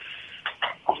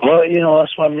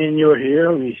 that's why me and you are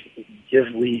here. We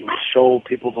show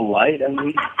people the light, and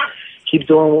we keep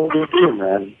doing what we do,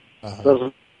 man.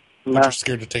 Doesn't matter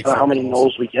scared to take how many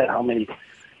no's we get, how many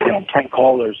prank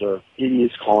callers or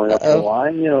idiots calling up the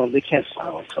line. They can't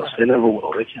silence us. They never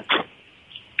will. They can't.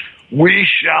 We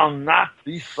shall not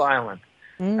be silent.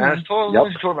 And as long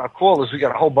as you talk about callers, we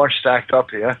got a whole bunch stacked up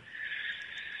here.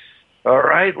 All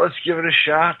right, let's give it a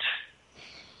shot.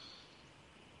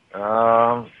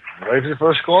 Ready for the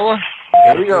first caller?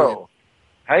 Here we go.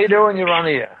 How you doing? You're on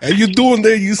the air. How you doing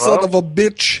there, you son of a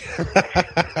bitch?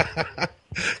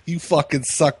 You fucking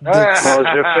suck dick. What was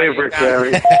your favorite,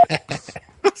 Gary? I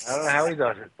don't know how he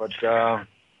does it, but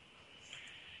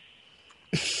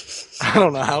I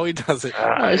don't know how he does it.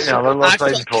 let's not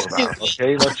even talk about it.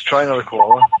 Okay, let's try another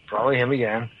caller. Probably him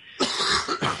again.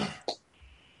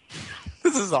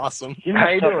 This is awesome. How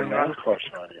you doing, man?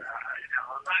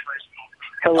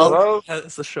 Hello.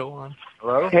 That's the show on.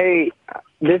 Hello? Hey,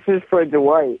 this is for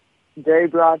Dwight.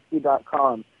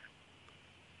 GaryBrodsky.com.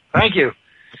 Thank you.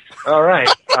 All right.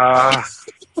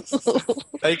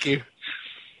 Thank you.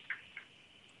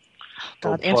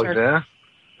 God, plug there.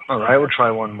 All right, we'll try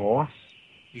one more.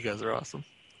 You guys are awesome.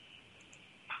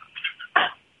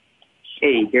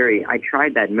 Hey, Gary, I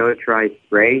tried that militarized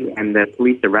spray, and the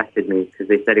police arrested me because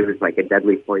they said it was like a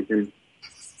deadly poison.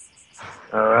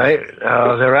 All right.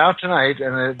 They're out tonight,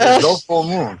 and there's no full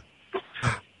moon.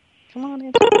 Come on,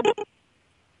 in.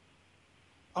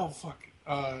 Oh, fuck.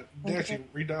 Dashy,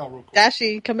 redial real quick.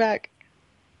 Dashy, come back.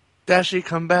 Dashy,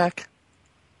 come back.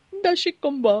 Dashy,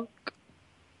 come back.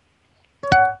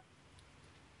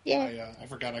 Yeah. I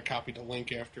forgot I copied the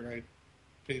link after I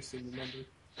pasted the number.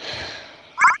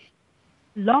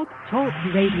 Blog Talk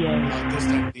Radio. This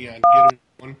time, Dion, get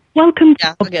one. Welcome to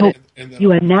I'll Blog get Talk. it.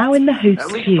 You are now in the host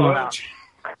At least queue. start out.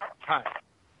 Hi.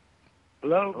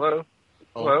 Hello? Hello?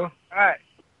 Hello? Hi.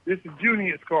 This is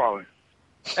Junius calling.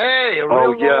 Hey, a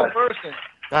real normal person.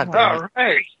 God All damn it.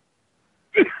 right.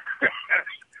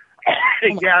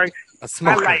 Hey, Gary, A I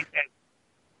smoker. like that.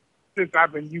 Since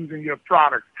I've been using your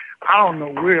products, I don't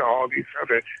know where all these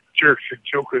other jerks and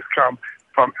jokers come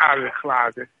from out of the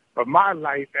closet, but my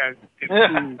life has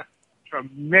improved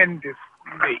tremendously.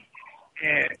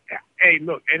 And, hey,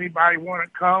 look, anybody want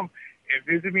to come and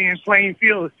visit me in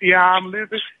Plainfield and see how I'm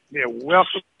living, they're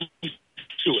welcome to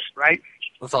it, right?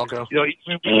 Let's all go.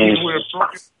 Even when we're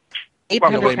broken,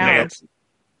 800 pounds.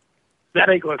 that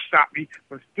ain't going to stop me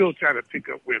from still trying to pick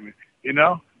up women,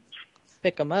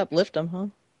 Pick them up, lift them, huh?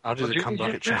 I'll do the cum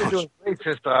bucket You've been challenge. doing great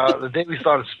since the day we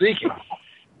started speaking.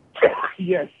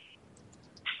 Yes.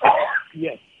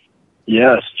 Yes.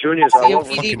 Yes, Junior's COPD, all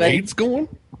Fucking buddy. AIDS going?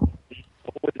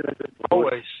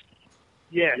 Always.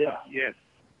 Yes. Yeah. Yes.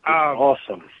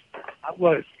 Awesome. I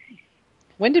was.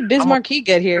 When did Biz Marquee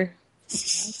get here?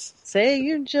 Say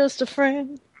you're just a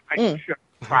friend. I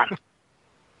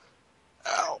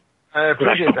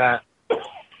appreciate that.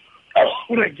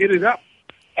 When I get it up,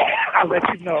 I'll let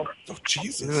you know. Oh,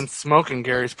 Jesus. He's been smoking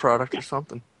Gary's product or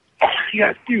something.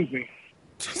 Yeah, excuse me.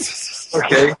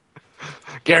 Okay.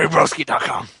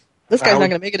 GaryBroski.com. This guy's not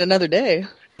going to make it another day.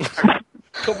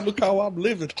 Come look how I'm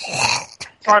living.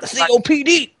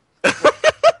 COPD.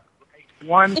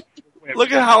 One.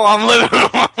 Look at how I'm living.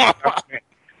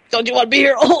 Don't you want to be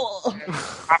here? Oh.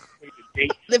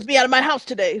 Lift me out of my house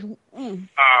today.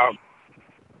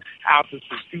 How to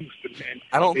seduce the men.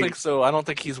 I don't think so. I don't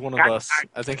think he's one of us.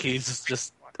 I think he's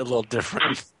just a little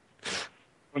different.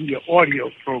 From your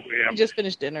audio program. You just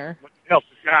finished dinner. Help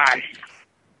the guy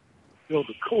build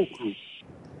a co-group.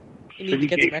 You need to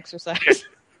get some exercise.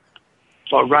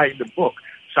 For writing the book.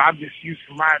 So I'm just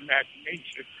using my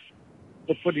imagination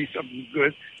for putting something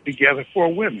good together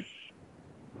for women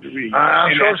to read.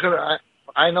 I'm sure it's gonna.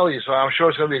 I know you, so I'm sure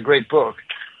it's gonna be a great book.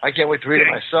 I can't wait to read it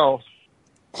myself.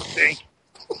 Thank you.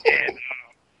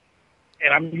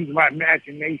 And I'm using my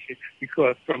imagination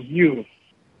because from you,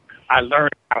 I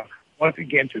learned how, once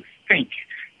again, to think,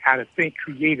 how to think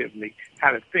creatively,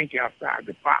 how to think outside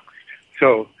the box.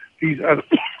 So these other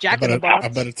I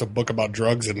bet it's a book about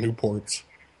drugs and Newports.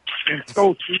 And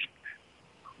so true.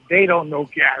 They don't know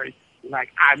Gary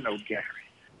like I know Gary.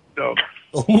 So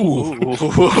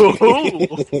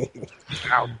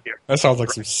out there. That sounds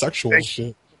like some sexual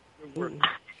shit.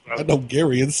 I know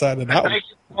Gary inside and out. Thank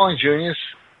you for calling, Junius.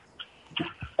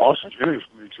 Awesome Junior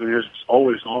for me. Junior's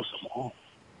always awesome.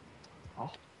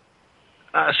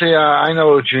 I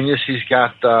know Junius. He's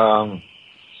got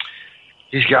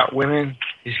women.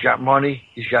 He's got money.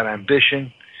 He's got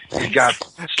ambition. He's got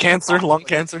cancer, lung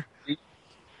cancer.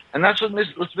 And that's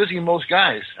what's missing most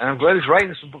guys. And I'm glad he's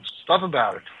writing some stuff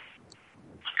about it.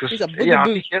 Because, he cares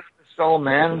for his fellow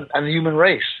man and the human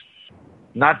race.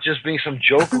 Not just being some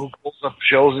joke who pulls up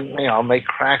shows and, make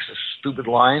cracks a stupid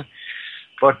line.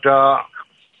 But,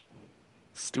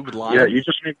 stupid line. Yeah, you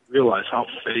just made me realize how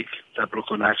fake that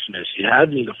Brooklyn accent is. He had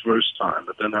me the first time,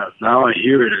 but then now I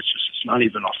hear it, it's not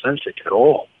even authentic at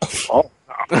all.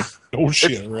 Oh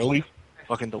shit, really?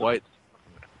 Fucking Dwight.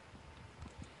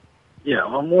 Yeah,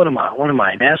 what am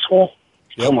I, an asshole?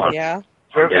 Yep. Come on. Yeah.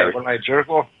 When I jerk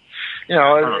off,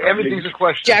 everything's a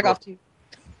question. Jack off to you.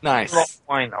 Nice.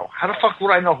 I know. How the fuck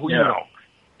would I know who you know?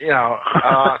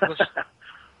 'Cause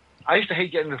I used to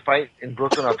hate getting in a fight in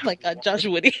Brooklyn. Oh my God, Josh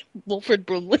Woody, Wilfred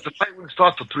Brumley. The fight wouldn't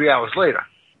start till 3 hours later.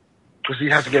 Because you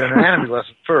have to get an anatomy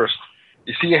lesson first.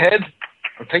 You see your head?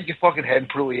 I'll take your fucking head and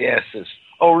put it where your ass is.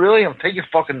 Oh, really? I'll take your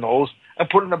fucking nose and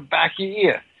put it in the back of your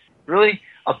ear. Really?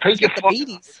 I'll take your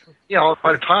fucking...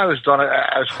 by the time I was done,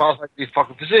 I was qualified to be a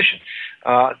fucking physician.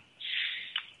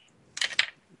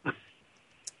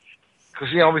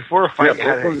 Because, before a fight, you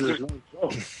had to...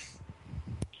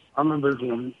 I remember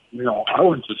when, I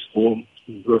went to school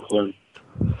in Brooklyn.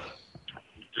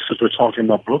 Just as we're talking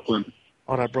about Brooklyn.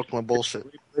 Oh, that Brooklyn bullshit.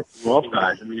 Rough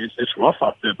guys. I mean, it's rough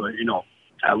out there, but,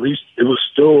 at least it was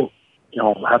still,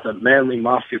 have that manly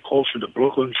mafia culture, the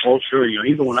Brooklyn culture.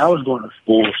 Even when I was going to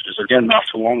school, just again, not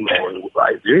so long ago,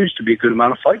 there used to be a good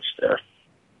amount of fights there.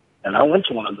 And I went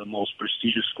to one of the most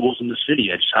prestigious schools in the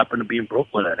city. I just happened to be in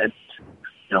Brooklyn, and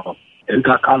it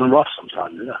got kind of rough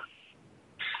sometimes, yeah.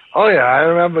 Oh, yeah, I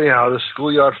remember, the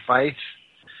schoolyard fights,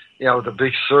 with the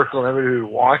big circle and everybody would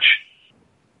watch.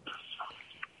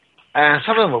 And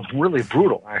some of them were really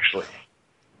brutal, actually.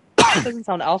 That doesn't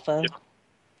sound alpha.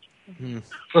 Because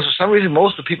for some reason,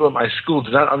 most of the people at my school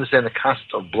did not understand the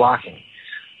concept of blocking.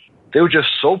 They were just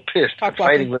so pissed at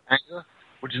fighting with anger,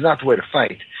 which is not the way to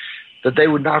fight, that they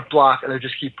would not block and they'd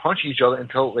just keep punching each other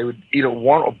until they would either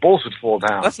one or both would fall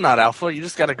down. That's not alpha. You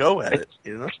just got to go at it.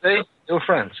 They were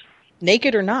friends.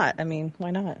 Naked or not? I mean, why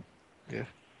not? Yeah.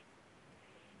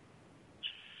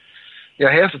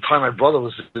 Yeah, half the time my brother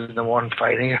was the one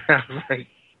fighting.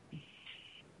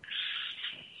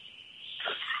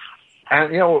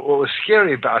 And, what was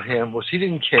scary about him was he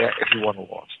didn't care if he won or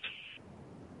lost.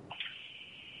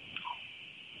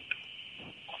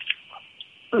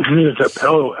 He needed that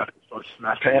pillow after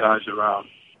smashing guys around.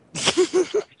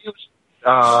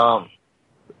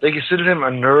 They considered him a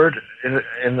nerd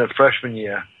in the freshman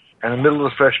year. And in the middle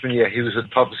of the freshman year, he was the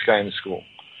toughest guy in the school.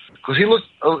 Because he looks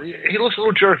a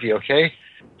little jerky, okay?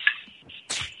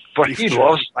 But he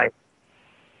loves fighting.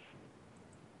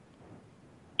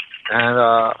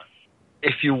 And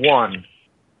if you won,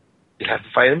 you'd have to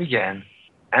fight him again,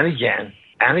 and again,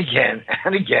 and again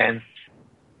and again.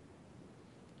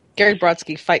 Gary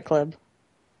Brodsky, Fight Club.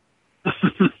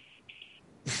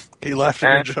 He laughed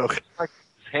at your joke. His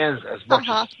hands as much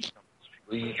as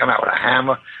you come out with a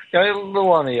hammer. A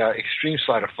little on the extreme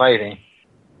side of fighting.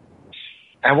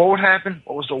 And what would happen?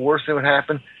 What was the worst thing that would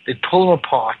happen? They'd pull them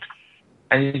apart,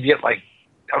 and you'd get like,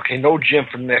 okay, no gym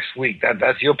for next week.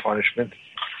 That's your punishment.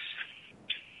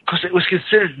 Because it was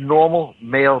considered normal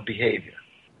male behavior,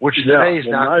 which today is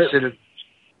not considered.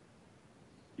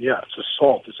 Yeah, it's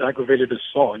assault. It's aggravated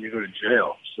assault, and you go to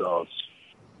jail. So.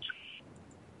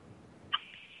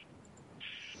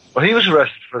 Well, he was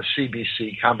arrested for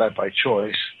CBC, combat by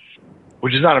choice,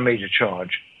 which is not a major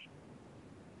charge.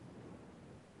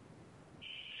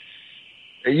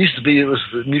 It used to be it was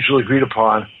mutually agreed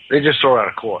upon. They just throw it out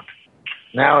of court.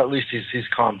 Now at least he's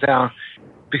calmed down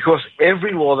because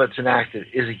every law that's enacted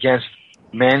is against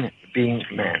men being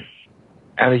men.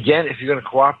 And again, if you're going to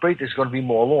cooperate, there's going to be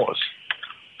more laws.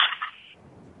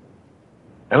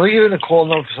 And we're giving a call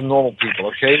number for some normal people,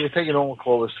 okay? We'll take a normal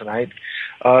call this tonight.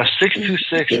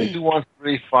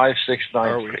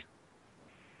 626-213-5693.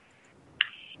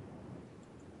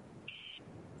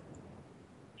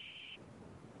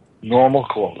 Normal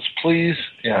callers, please.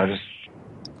 Yeah, just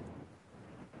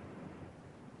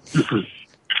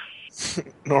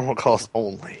normal calls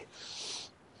only.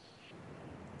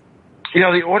 The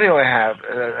audio I have,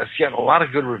 it's getting a lot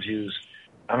of good reviews.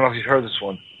 I don't know if you've heard this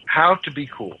one. How to be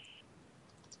cool.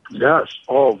 Yes.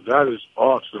 Oh, that is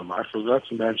awesome. I forgot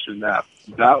to mention that.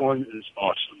 That one is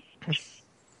awesome.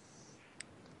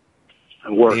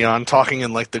 Leon talking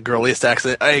in like the girliest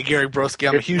accent. Hey, Gary Brodsky,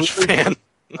 I'm a huge fan.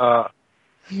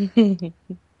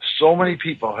 So many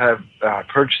people have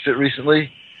purchased it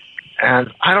recently,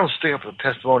 and I don't stick up with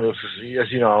testimonials because,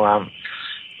 as you know, I'm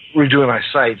redoing my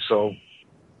site, so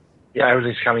yeah,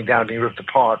 everything's coming down, being ripped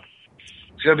apart.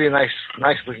 It's going to be a nice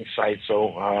looking site,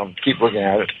 so keep looking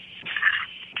at it.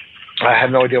 I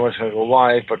have no idea when it's going to go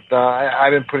live, but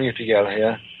I've been putting it together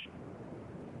here.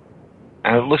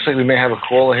 And it looks like we may have a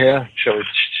caller here. Shall we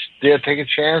dare take a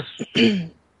chance?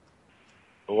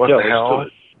 What the hell?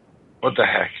 What the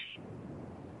heck?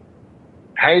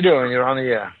 How you doing? You're on the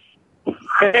air.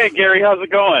 Hey, Gary, how's it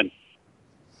going?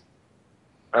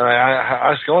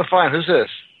 It's going fine. Who's this?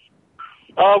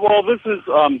 Well, this is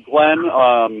Glenn.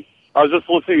 I was just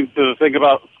listening to the thing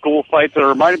about school fights. It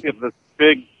reminded me of this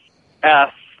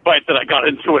big-ass fight that I got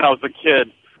into when I was a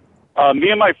kid.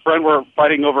 Me and my friend were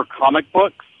fighting over comic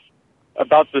books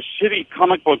about the shitty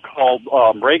comic book called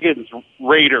Reagan's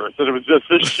Raiders. And it was just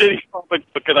this shitty comic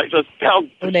book, and I just found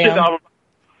the shit out of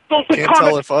it. Can't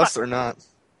tell if us or not.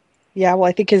 Yeah, well,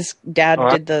 I think his dad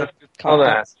did the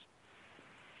comics.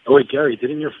 Oh, wait, Gary,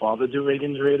 didn't your father do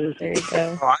Reagan's Raiders? There you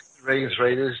go. I did Reagan's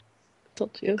Raiders.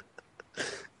 Told you.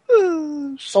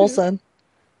 Soul Son.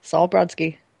 Saul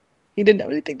Brodsky. He didn't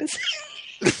have anything to say.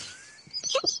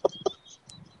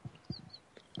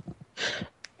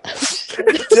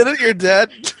 Didn't your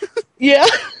dad? Yeah.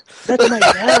 That's my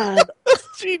dad.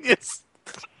 Genius.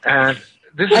 And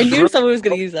this is I knew someone was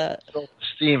going to use that.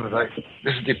 Self-esteem. Like,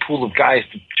 this is the pool of guys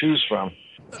to choose from.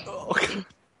 Okay.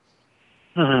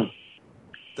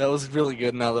 That was really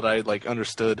good now that I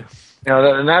understood.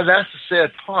 And that's the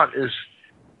sad part is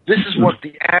this is what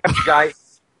the average guy.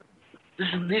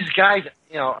 These guys,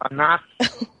 are not a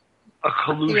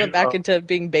collusion. He went back into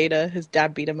being beta. His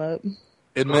dad beat him up.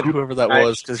 Admit whoever that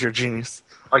was, because you're a genius.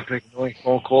 Like making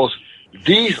phone calls.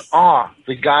 These are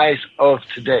the guys of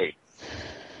today.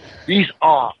 These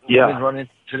are what we've been running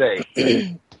today.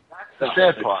 That's the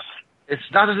sad part. It's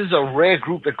not that there's a rare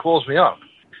group that calls me up.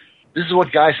 This is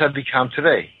what guys have become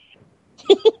today.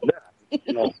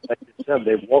 Like you said,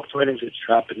 they walked right into the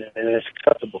trap, and it's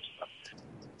acceptable to them.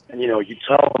 And, you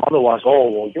tell them otherwise,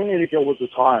 well, you need to get with the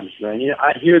times, man.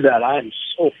 I hear that. I am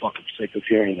so fucking sick of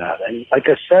hearing that. And like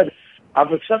I said,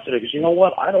 I've accepted it because, you know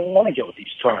what? I don't want to get with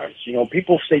these terms.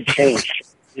 People say change.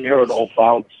 You hear it all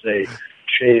about say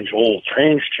change,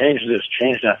 change this,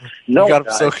 change that. No, you got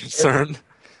guys, so concerned.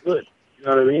 Good. You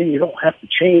know what I mean? You don't have to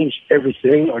change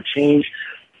everything or change,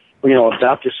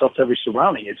 adapt yourself to every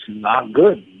surrounding. It's not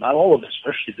good. Not all of it,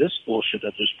 especially this bullshit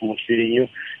that they're spoon feeding you.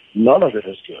 None of it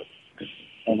is good.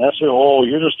 And that's it. Oh,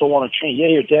 you just don't want to change. Yeah,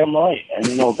 you're damn right.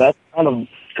 And, that's kind of,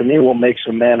 to me, what makes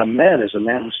a man is a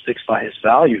man who sticks by his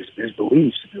values, his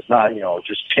beliefs. Does not,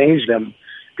 just change them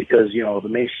because, the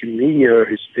mainstream media or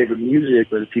his favorite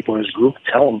music or the people in his group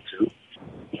tell him to.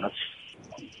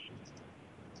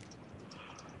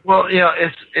 Well,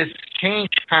 it's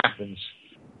change happens.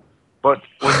 But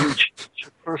when you change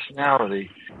your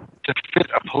personality to fit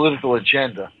a political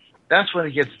agenda, that's when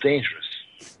it gets dangerous.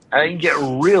 And it can get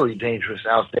really dangerous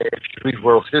out there if you read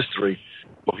world history.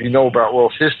 If you know about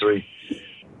world history.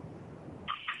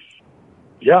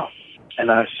 Yeah. And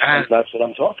that's what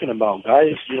I'm talking about.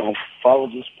 Guys, follow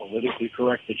this politically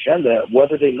correct agenda,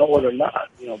 whether they know it or not.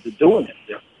 They're doing it.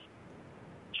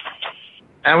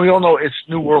 And we all know it's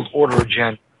New World Order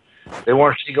agenda. They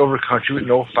want to take over a country with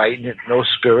no fight in it, no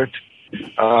spirit.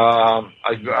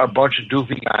 A bunch of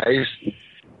doofy guys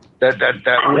that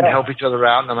wouldn't help each other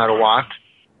out no matter what.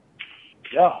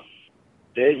 Yeah.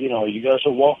 You guys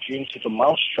are walking into the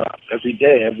mousetrap every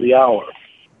day, every hour.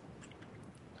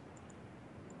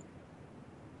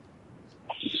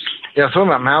 Yeah, talking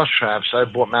about mousetraps, I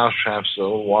bought mousetraps a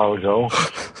little while ago.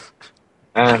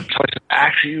 And so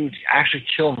I said, you actually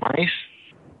kill mice?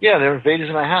 Yeah, they're invaders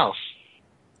in my house.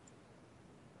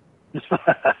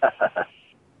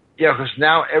 Yeah, because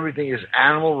now everything is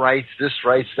animal rights, this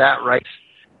rights, that rights.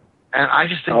 And I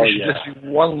just think there should just be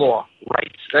one law,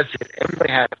 rights. That's it.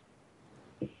 Everybody has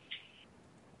it.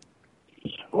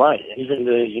 Right. Even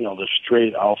the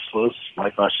straight alphas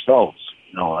like ourselves.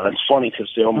 And it's funny because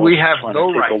they almost we have trying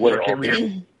no to take rights. away Okay, all we this.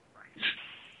 have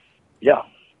Yeah.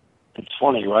 It's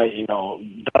funny, right?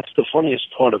 That's the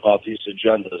funniest part about these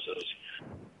agendas is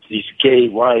these gay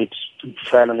rights,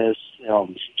 feminists,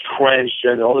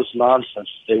 transgender, all this nonsense.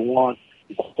 They want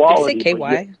equality. Did you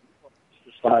say KY?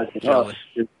 Deciding us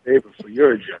in favor for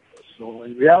your agenda. So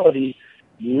in reality,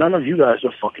 none of you guys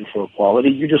are fucking for equality.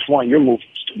 You just want your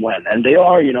movements to win. And they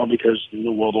are, because the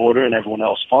New World Order and everyone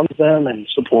else funds them and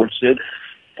supports it.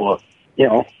 But,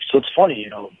 so it's funny,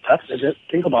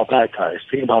 think about that, guys.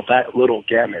 Think about that little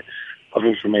gamut of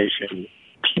information.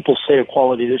 People say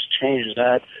equality, this changes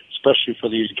that, especially for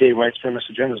these gay rights,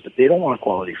 feminist agendas, but they don't want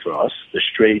equality for us, the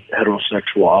straight,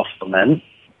 heterosexual alpha men.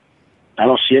 I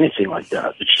don't see anything like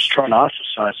that. They're just trying to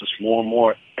ostracize us more and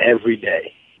more every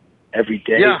day. Every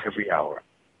day, every hour.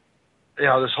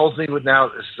 This whole thing with now,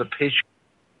 this is a Patreon.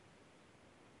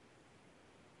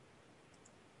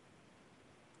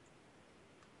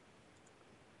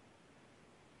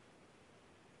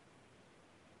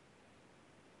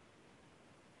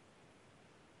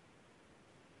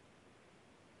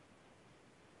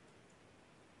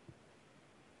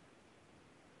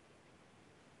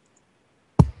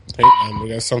 Hey, man, we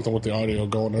got something with the audio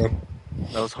going on.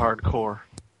 That was hardcore.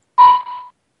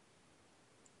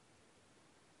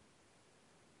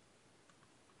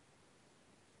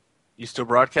 You still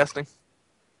broadcasting?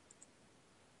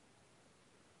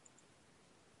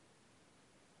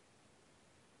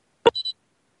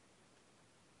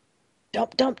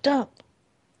 Dump.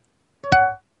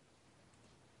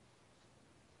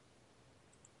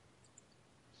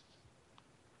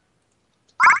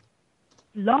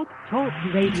 Blog Talk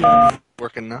Radio.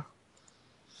 Working now?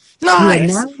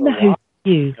 Nice!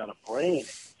 You got a brain.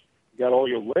 You got all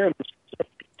your limbs. A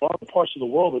lot of parts of the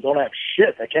world that don't have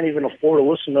shit. I can't even afford to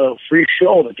listen to a free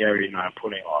show that Gary and I are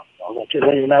putting on. They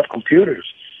don't even have computers.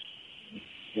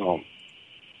 No,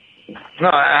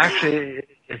 actually,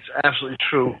 it's absolutely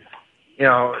true.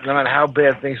 No matter how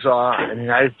bad things are in the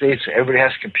United States, everybody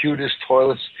has computers,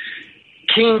 toilets.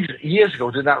 Kings years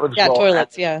ago did not live as well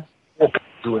toilets, as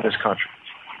do in this country.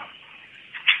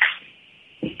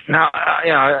 Now,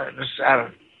 just out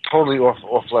of totally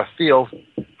off left field,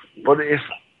 but if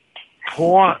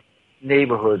poor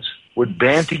neighborhoods would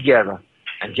band together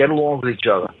and get along with each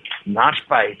other, not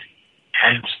fight,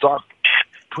 and start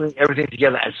putting everything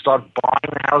together and start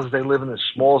buying the houses they live in, as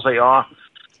small as they are,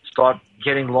 start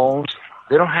getting loans,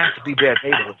 they don't have to be bad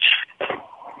neighborhoods.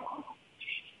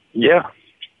 Yeah.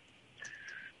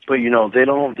 But they don't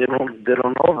know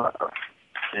that.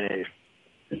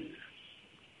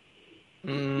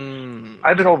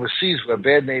 I've been overseas where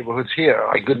bad neighborhoods here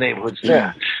are like good neighborhoods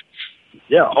there.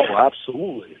 Yeah,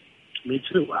 absolutely. Me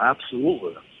too,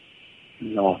 absolutely.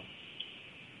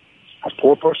 A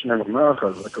poor person in America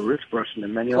is like a rich person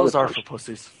in many Clothes other are countries. for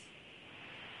pussies.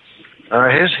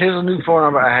 Here's a new phone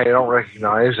number I don't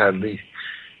recognize. I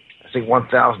think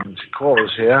 1,000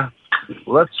 callers here.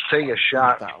 Let's take a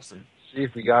shot. 1,000. See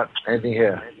if we got anything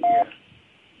here.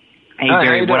 Hey,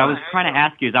 Gary, what I was trying to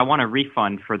ask you is I want a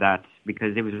refund for that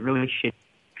because it was really shit.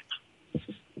 This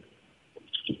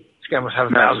guy must have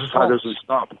 1,000 phones. Doesn't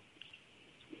stop.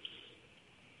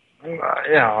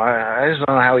 I just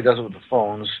don't know how he does it with the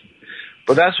phones.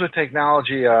 But that's what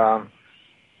technology... I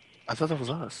thought that was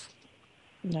us.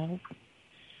 No.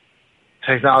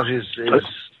 Technology is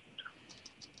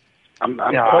I'm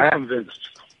quite convinced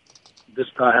this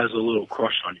guy has a little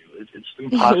crush on you. It's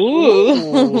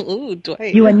impossible. Ooh,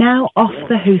 Dwight. You are now off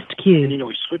the host queue. And,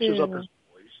 he switches up his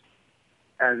voice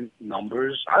and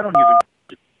numbers. I don't even...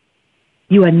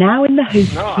 You are now in the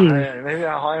host queue. Maybe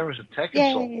I'll hire him as a tech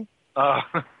consultant. Yeah.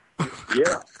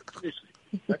 Seriously.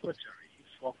 Secretary.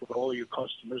 fuck with all your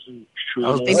customers and shoot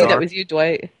was them Maybe away. that was you,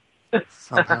 Dwight.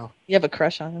 Somehow. You have a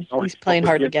crush on him. Oh, He's playing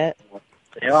hard to get.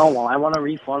 Yeah, well, I want a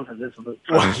refund for this. $1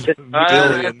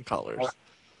 billion.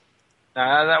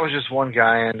 That was just one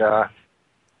guy, and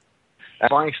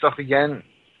buying stuff again.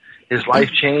 His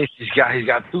life changed. He's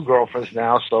got 2 girlfriends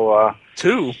now. So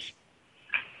 2.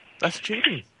 That's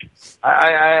cheating.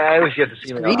 I always get to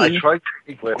see him. I tried to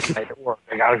speak with at work.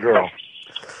 I got a girl.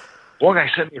 One guy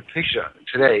sent me a picture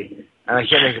today, and I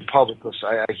can't make it public because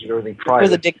I keep everything private. It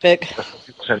was a dick pic.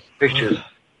 People send pictures.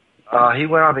 He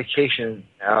went on vacation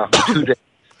for 2 days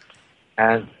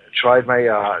and tried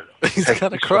my. He's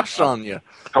got a crush on you.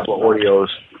 A couple of audios.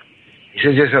 He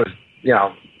said, just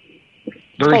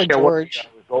doesn't care what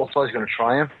results are. He's going to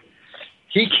try him.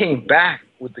 He came back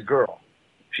with the girl.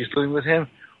 She's living with him.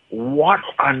 What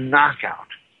a knockout!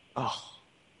 Oh,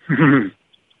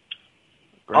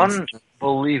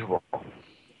 unbelievable.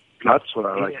 That's what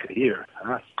I like to hear.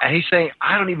 Huh? And he's saying,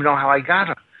 I don't even know how I got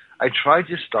her. I tried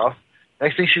this stuff.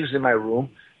 Next thing, she was in my room.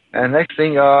 And next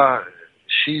thing,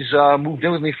 she's moved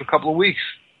in with me for a couple of weeks.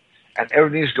 And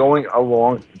everything's going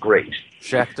along great.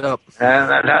 Shacked up.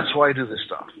 And that's why I do this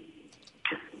stuff.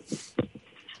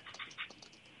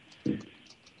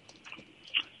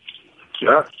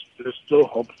 Yes, there's still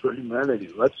hope for humanity.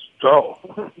 Let's go.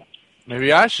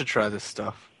 Maybe I should try this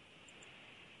stuff.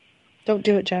 Don't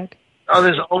do it, Jack. Oh,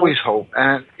 there's always hope.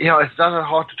 And, it's not that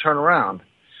hard to turn around.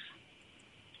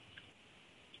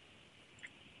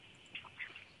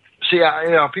 See,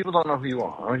 people don't know who you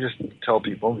are. I'll just tell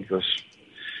people because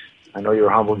I know you're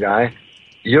a humble guy.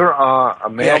 You're a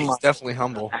male. Yeah, he's definitely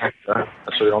humble. Actor,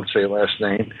 so you don't say your last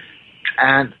name.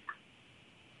 And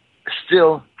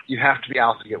still, you have to be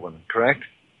out to get women, correct?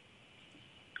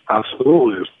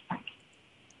 Absolutely.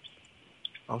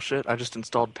 Oh, shit. I just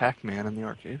installed Pac-Man in the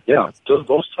arcade. Yeah,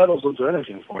 those titles don't do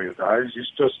anything for you guys.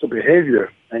 It's just the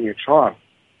behavior and your charm.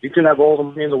 You can have all the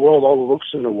money in the world, all the looks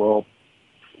in the world.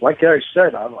 Like Gary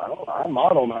said, I'm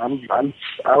model, man.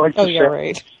 I like to say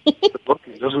right.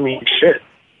 looking doesn't mean shit.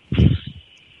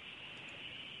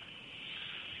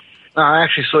 No, I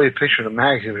actually saw your picture in a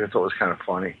magazine, which I thought was kind of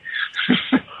funny.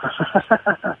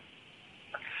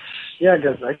 Yeah,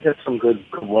 I get some good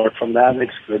work from that.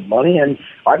 Makes good money, and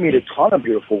I meet a ton of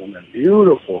beautiful women.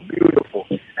 Beautiful.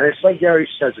 And it's like Gary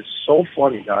says, it's so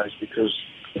funny, guys, because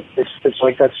it's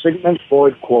like that Sigmund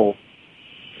Freud quote,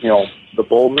 the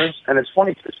boldness. And it's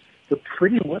funny because the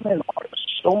pretty women are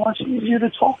so much easier to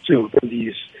talk to than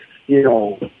these,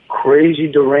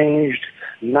 crazy, deranged,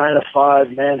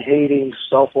 9-to-5, man-hating,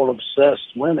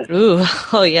 cell-phone-obsessed women. Ooh,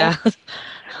 oh yeah.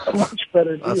 A much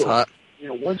better deal. That's hot.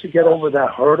 Once you get over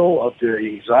that hurdle of the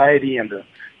anxiety and the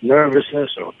nervousness,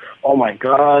 or oh my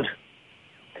God,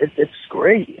 it's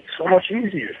great. It's so much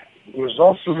easier. The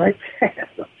results are right there.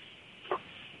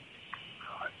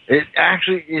 It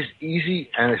actually is easy,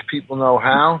 and if people know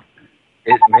how,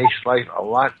 it makes life a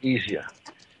lot easier.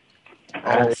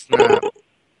 Oh, snap.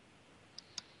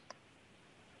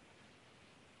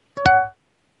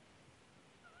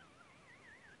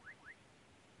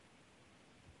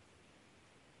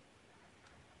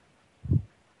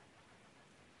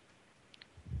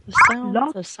 The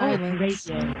sounds of silence.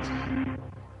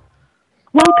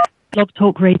 Welcome to Blog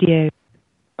Talk Radio.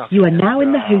 You are now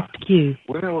in the host queue.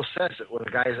 Women will sense it when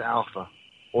a guy is alpha.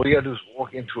 All you gotta do is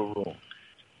walk into a room.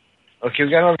 Okay,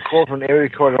 we got another call from an area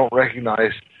code I don't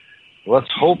recognize.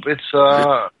 Let's hope it's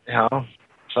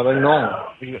something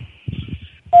normal.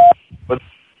 But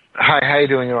hi, how you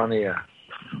doing? You're on the air.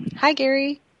 Hi,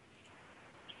 Gary.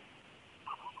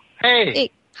 Hey.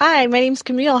 Hi, my name's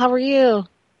Camille. How are you?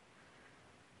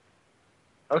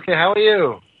 Okay, how are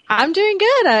you? I'm doing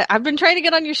good. I've been trying to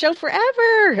get on your show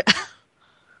forever.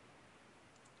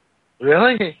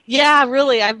 Really? Yeah,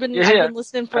 really. I've been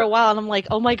listening for a while, and I'm like,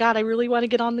 oh my God, I really want to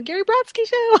get on the Gary Brodsky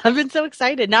show. I've been so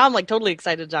excited. Now I'm like totally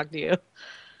excited to talk to you.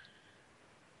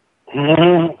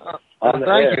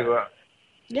 Thank you.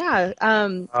 Yeah.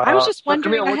 I was just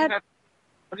wondering. Camille,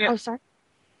 Oh, sorry.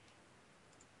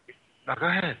 No, go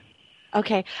ahead.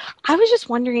 Okay. I was just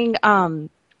wondering. I've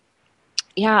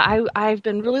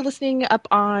been really listening up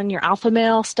on your alpha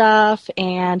male stuff,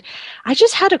 and I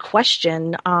just had a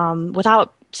question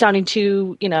without sounding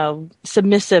too,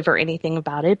 submissive or anything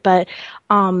about it. But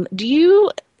do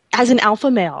you, as an alpha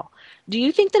male, do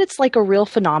you think that it's like a real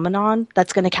phenomenon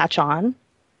that's going to catch on?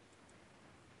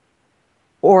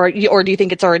 Or do you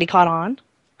think it's already caught on?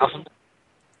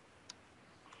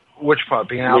 Which part?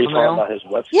 Being an alpha male? About his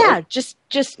website? Yeah, just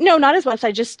no, not his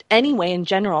website, just anyway in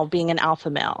general, being an alpha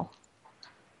male.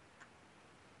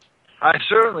 I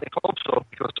certainly hope so,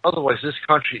 because otherwise this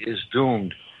country is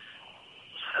doomed.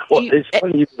 Well, it's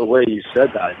funny the way you said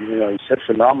that. You said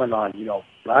phenomenon.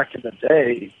 Back in the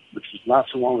day, which is not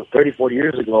so long, 30, 40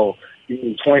 years ago,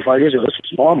 even 25 years ago, this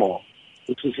was normal.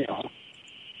 This was,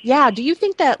 Yeah. Do you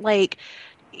think that, like,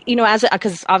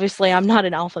 because obviously I'm not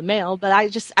an alpha male, but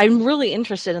I'm really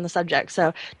interested in the subject.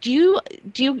 So do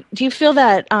you feel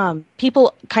that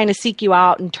people kind of seek you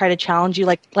out and try to challenge you,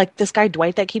 like this guy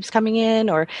Dwight that keeps coming in,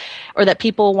 or that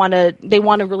people want to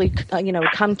really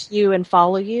come to you and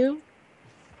follow you?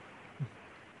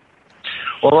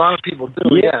 Well, a lot of people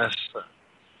do, yes.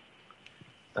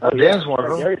 Dan's one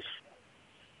of them.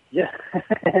 Yeah,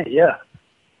 yeah.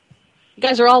 You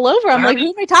guys are all over. I'm like, who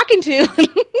am I talking to?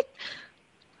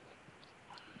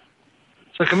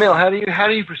 So, Camille, how do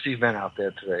you perceive men out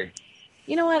there today?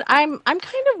 You know what? I'm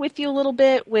kind of with you a little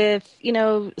bit with,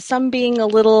 some being a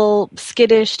little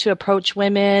skittish to approach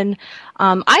women.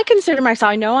 I consider myself,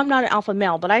 I know I'm not an alpha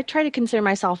male, but I try to consider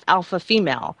myself alpha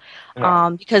female. Yeah.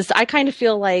 Because I kind of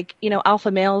feel like,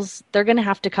 alpha males, they're going to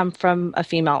have to come from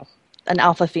an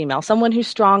alpha female, someone who's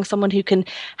strong, someone who can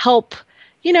help,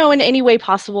 in any way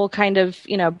possible, kind of,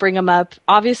 bring them up.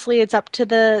 Obviously, it's up to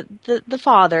the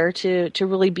father to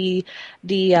really be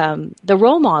the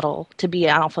role model to be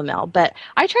an alpha male. But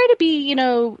I try to be,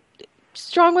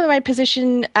 strong with my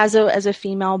position as a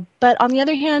female. But on the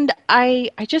other hand, I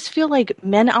just feel like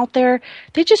men out there,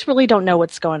 they just really don't know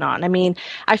what's going on. I mean,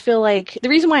 I feel like the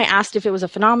reason why I asked if it was a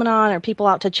phenomenon or people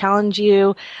out to challenge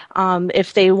you,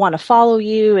 if they want to follow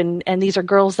you, and these are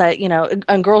girls that,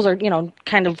 and girls are,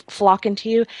 kind of flocking to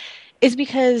you, is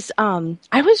because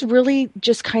I was really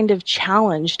just kind of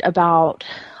challenged about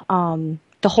the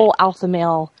whole alpha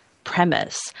male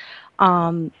premise.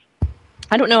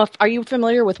 I don't know are you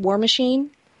familiar with War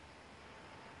Machine?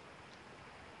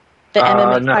 The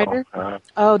MMA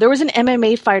fighter? There was an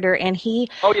MMA fighter, and he...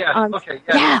 Oh, yeah. Okay.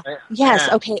 Yeah. Yes.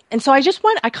 Okay. And so I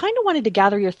kind of wanted to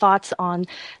gather your thoughts on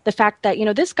the fact that,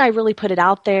 this guy really put it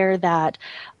out there that,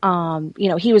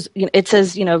 he was, it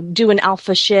says, doing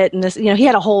alpha shit, and this, he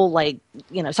had a whole,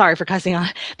 sorry for cussing on,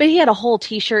 but he had a whole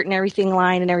t-shirt and everything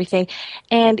line and everything.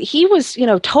 And he was,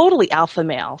 totally alpha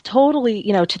male, totally,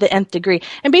 to the nth degree.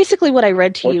 And basically what I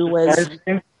read to you was,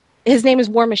 his name is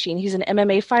War Machine. He's an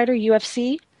MMA fighter,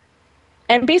 UFC.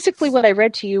 And basically what I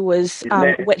read to you was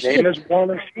his name is War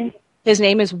Machine? His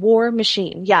name is War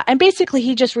Machine, yeah. And basically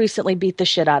he just recently beat the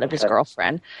shit out of his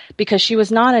girlfriend because she was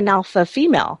not an alpha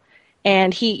female.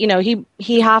 And he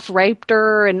half raped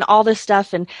her and all this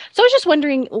stuff. And so I was just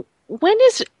wondering, when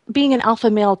is being an alpha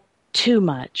male too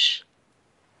much?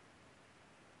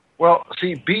 Well,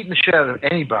 see, beating the shit out of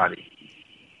anybody,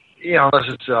 unless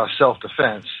it's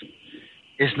self-defense,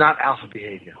 is not alpha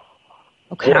behavior.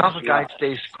 Okay. An alpha guy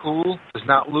stays cool, does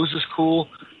not lose his cool,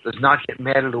 does not get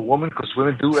mad at a woman, because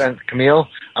women do, and Camille,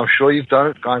 I'm sure you've done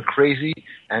it, gone crazy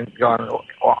and gone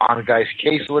on a guy's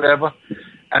case or whatever.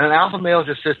 And an alpha male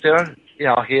just sits there,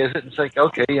 hears it and it's like,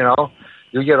 okay,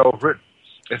 you'll get over it.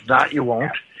 If not, you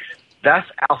won't. That's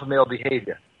alpha male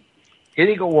behavior.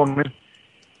 Hitting a woman,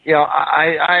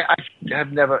 I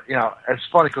have never, it's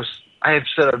funny because I have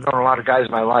said I've known a lot of guys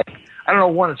in my life. I don't know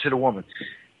one that's hit a woman.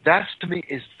 That, to me,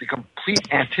 is the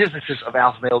complete antithesis of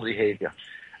alpha male behavior.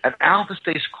 An alpha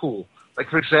stays cool. Like,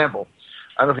 for example,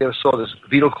 I don't know if you ever saw this,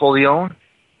 Vito Corleone.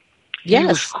 Yes. He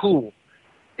was cool.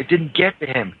 It didn't get to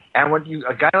him. And when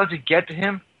a guy lets it get to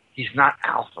him, he's not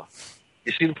alpha.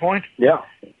 You see the point? Yeah.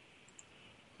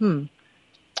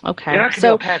 Okay. You're not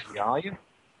Camille Paglia, are you?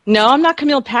 No, I'm not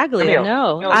Camille Paglia.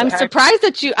 No, I'm surprised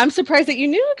that you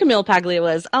knew who Camille Paglia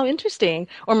was. Oh, interesting.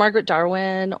 Or Margaret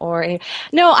Darwin,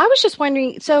 no. I was just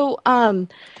wondering. So,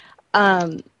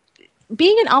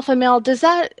 being an alpha male, does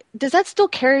that still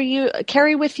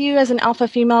carry with you as an alpha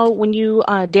female when you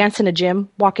dance in a gym,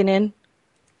 walking in,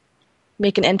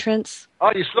 make an entrance?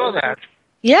 Oh, you saw that?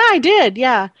 Yeah, I did.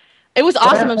 Yeah, it was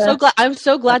awesome. I'm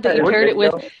so glad that you paired it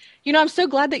with. I'm so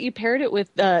glad that you paired it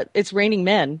with It's Raining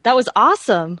Men. That was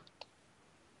awesome.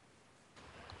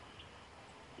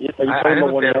 Yeah, are you talking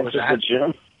about when I was at the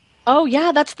gym? Oh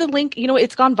yeah, that's the link.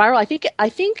 It's gone viral. I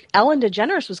think Ellen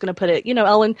DeGeneres was going to put it.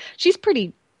 Ellen, she's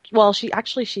pretty. Well,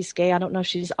 she's gay. I don't know if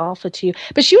she's alpha to you,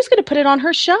 but she was going to put it on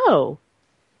her show.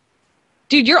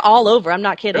 Dude, you're all over. I'm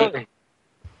not kidding. Really?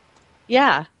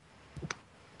 Yeah.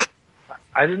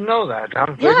 I didn't know that.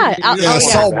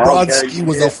 Saul Brodsky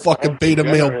was a fucking beta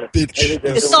male bitch.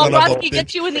 Did Saul Brodsky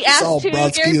get you in the ass Saul too,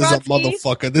 Brodsky Gary is Brodsky? a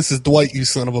motherfucker. This is Dwight, you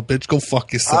son of a bitch. Go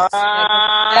fuck yourself.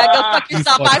 Yeah, go fuck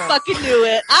yourself. I fucking knew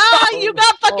it. You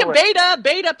got fucking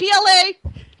beta,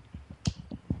 PLA.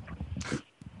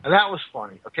 And that was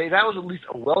funny. Okay, that was at least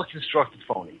a well-constructed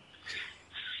phony.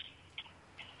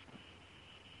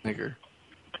 Nigger.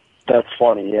 That's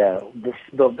funny, yeah. The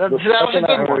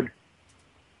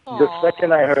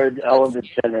second I heard Ellen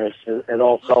DeGeneres, it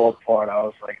all fell apart. I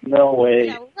was like, no way.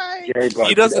 Yeah, right. Gary Brodsky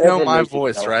He doesn't know my make it,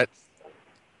 voice, right?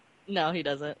 No, he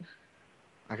doesn't.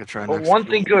 I could try But next. one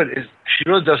thing good is she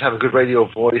really does have a good radio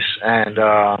voice, and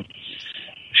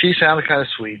she sounded kind of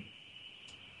sweet.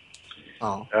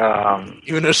 Oh.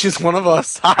 Even though she's one of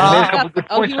us. He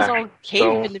was all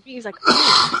caving into me. He's like,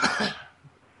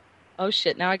 oh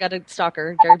shit, now I got a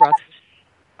stalker, Gary Brodsky.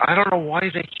 I don't know why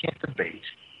they can't debate.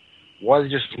 Why they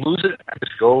just lose it and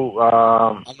just go...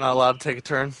 I'm not allowed to take a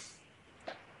turn?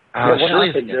 What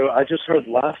happened there? I just heard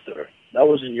laughter. That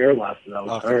wasn't your laughter. That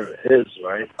was his,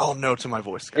 right? Oh, no, to my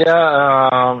voice, guys.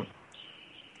 Yeah,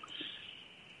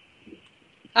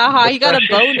 you got a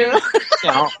boner.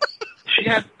 She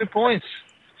had good points.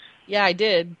 Yeah, I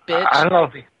did, bitch. I don't know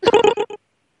if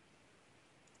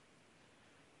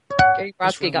Gary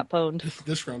Brodsky got pwned.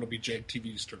 This round will be Jake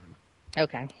TV's turn.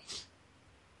 Okay.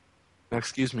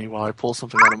 Excuse me while I pull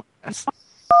something out of my ass.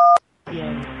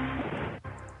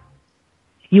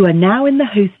 You are now in the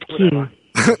host queue.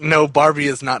 No, Barbie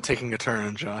is not taking a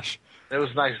turn, Josh. It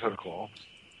was nice of her to call.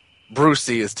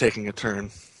 Brucey is taking a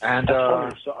turn. And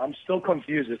so I'm still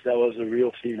confused if that was a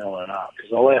real female or not,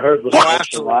 because all I heard was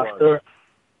laughter.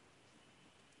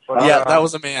 But, yeah, that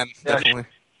was a man, definitely.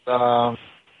 I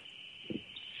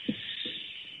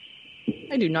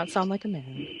do not sound like a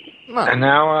man. No. And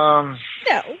now,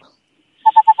 No.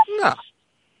 No.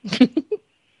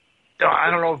 I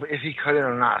don't know if he cut in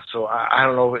or not, so I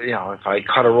don't know, if I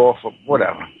cut her off or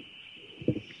whatever.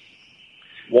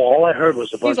 Well, all I heard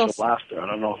was a bunch of laughter. I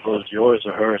don't know if it was yours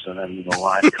or hers, and then the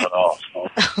line cut off. So.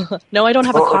 No, I don't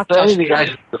have a cock. Any of the guys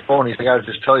on the phone, I got to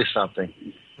just tell you something.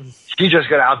 She just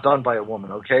got outdone by a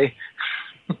woman, okay?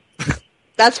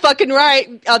 That's fucking right.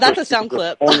 Oh, that's a sound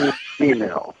clip. Only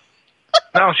female.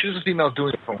 No, she was a female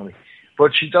doing it phony.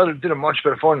 But she did a much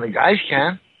better phone than the guys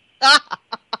can.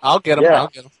 I'll get him. Yeah. I'll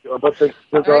get him. But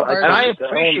I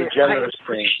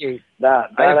appreciate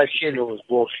that. I feel was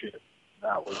bullshit.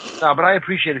 No, but I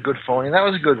appreciate a good phone, and that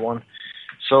was a good one.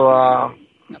 So,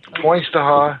 points to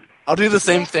her. I'll do the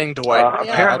same thing, Dwight.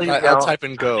 Apparently, I'll type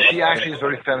in go. She actually is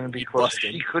very feminine because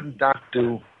she could not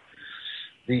do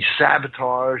the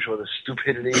sabotage or the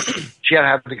stupidity. She had to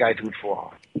have the guy do it for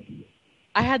her.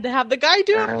 I had to have the guy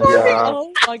do it for me.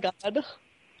 Oh, my God.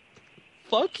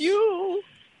 Fuck you.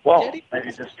 Well,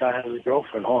 maybe this guy has a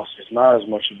girlfriend. Oh, she's not as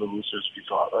much of a loser as we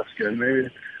thought. That's good,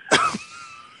 maybe.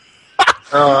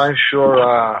 I'm sure.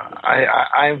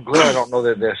 I'm glad I don't know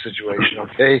their situation,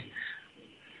 okay?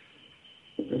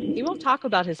 He won't talk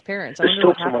about his parents. There's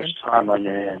still too much time on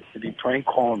your hands to be prank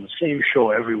calling the same show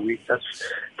every week.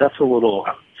 That's a little...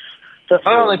 They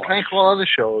prank call other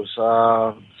shows.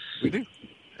 We do.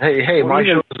 Hey, my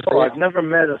show... I've never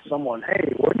met someone,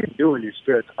 hey, what do you do in your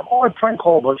spirits? I prank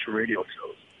call a bunch of radio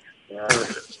shows. Yeah,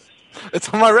 it's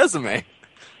on my resume.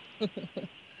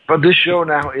 But this show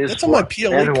now is that's on my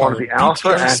PLA and want to be alpha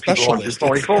PTR and people want to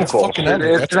phony phone calls.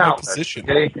 It's an outlet,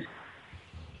 okay?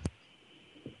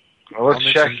 Well, let's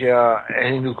check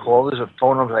any new callers or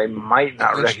phone numbers I might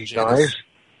not recognize.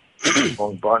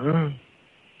 Phone button.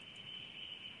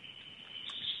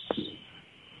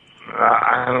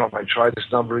 I don't know if I tried this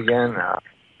number again.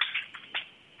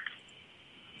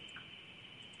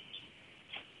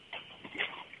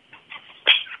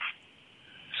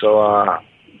 So,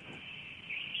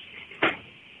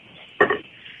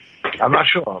 I'm not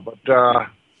sure, but,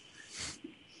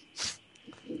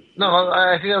 no,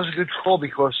 I think that was a good call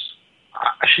because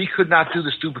she could not do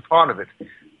the stupid part of it. And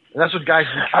that's what guys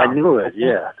do. I knew it,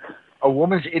 yeah. A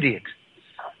woman's idiot.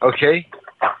 Okay?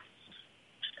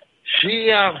 She,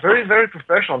 very, very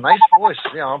professional, nice voice.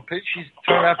 She's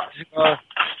turned out to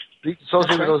be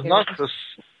associated with those nuts because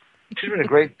she's been a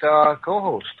great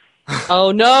co-host.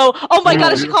 Oh, no. Oh, my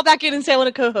God, I should call back in and say I want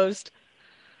to co-host.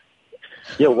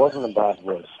 Yeah, it wasn't a bad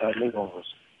voice. I think it was.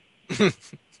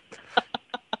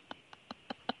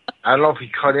 I don't know if he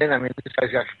cut in. I mean, this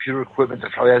guy's got computer equipment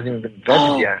that probably hasn't even been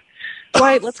invented yet.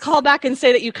 Right, let's call back and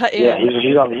say that you cut in. Yeah,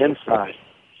 he's on the inside.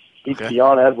 He's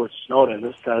beyond Edward Snowden.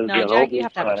 This guy's no, Jack, you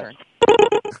have to have a turn.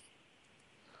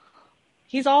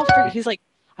 He's all free. He's like,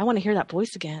 I want to hear that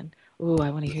voice again. Ooh, I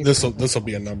want to hear this. This will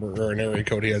be a number or an area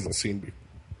code he hasn't seen before.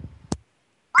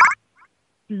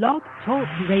 Blog Talk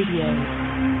Radio.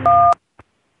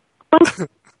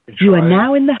 You are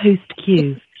now in the host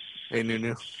queue. Hey,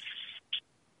 Nunu.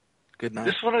 Good night.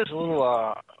 This one is a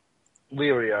little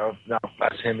leery of. No,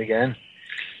 that's him again.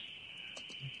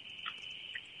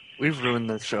 We've ruined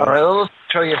the show. All right, let's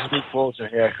try to get some new quotes in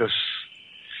here because.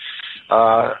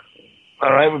 All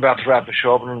right, we're about to wrap the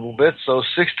show up in a little bit. So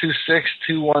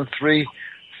 626-213-4010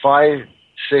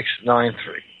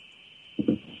 5693.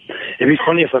 It'd be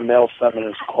funny if a male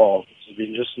feminist called. It'd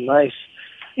be just nice,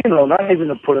 not even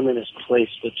to put him in his place,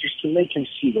 but just to make him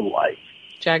see the light.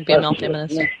 Jag, be a male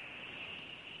feminist.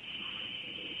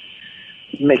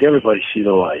 Make everybody see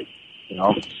the light,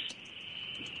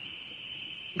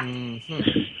 Mm-hmm.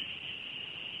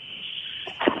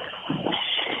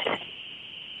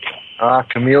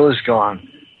 Camille is gone.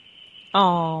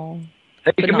 Oh.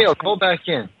 Hey, Camille, call back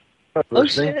in. Oh,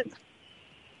 shit.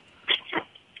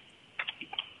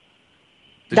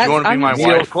 Did you want to be my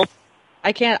wife?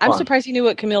 I can't. I'm surprised you knew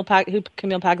who Camille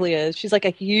Paglia is. She's like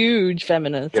a huge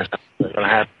feminist. Yes, that's going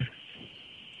to happen.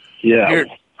 Yeah. Here,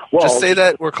 well, just say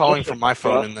that we're calling from my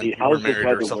phone and then the we're married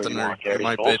or something, or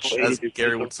my bitch, as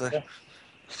Gary would say.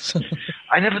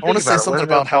 I want to say something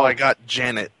about how I got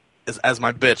Janet as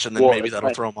my bitch, and then maybe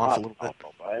that'll throw him off a little bit.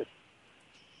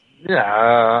 Yeah,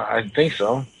 I think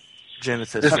so. Janet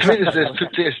says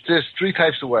there's three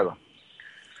types of weather.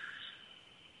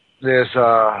 There's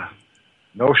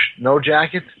no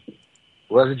jacket,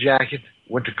 leather jacket,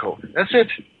 winter coat. That's it.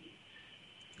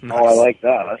 Nice. Oh, I like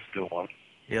that. That's a good one.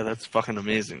 Yeah, that's fucking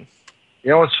amazing.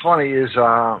 You know what's funny is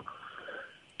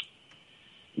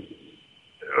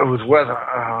with weather,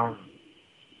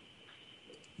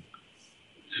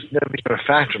 it's never been a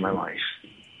factor in my life.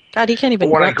 God, he can't even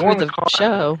when I go go through the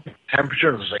show.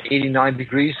 Temperature is like 89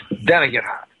 degrees, then I get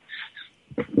hot.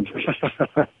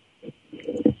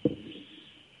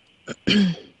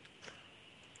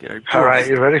 All right,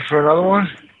 you ready for another one?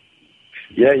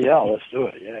 Yeah, let's do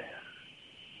it. Yeah.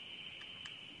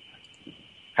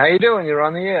 How you doing? You're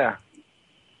on the air.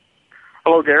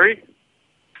 Hello, Gary.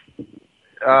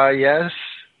 Yes.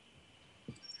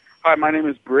 Hi, my name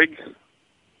is Briggs.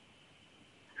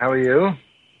 How are you?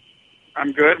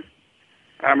 I'm good.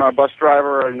 I'm a bus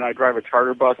driver, and I drive a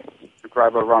charter bus. I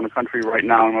drive around the country right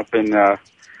now. I'm up in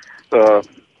the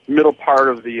middle part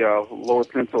of the lower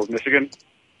peninsula of Michigan.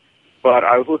 But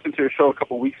I was listening to your show a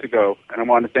couple of weeks ago, and I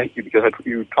wanted to thank you because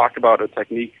you talked about a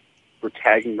technique for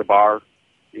tagging the bar.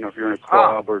 If you're in a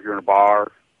club or if you're in a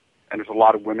bar, and there's a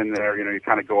lot of women there, you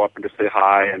kind of go up and just say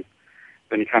hi, and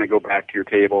then you kind of go back to your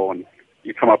table, and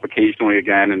you come up occasionally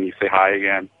again, and you say hi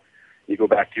again. You go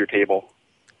back to your table.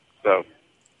 So,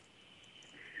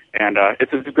 and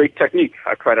it's a great technique.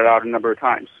 I've tried it out a number of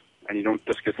times, and you don't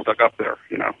just get stuck up there,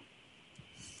 It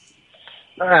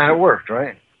worked,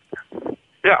 right?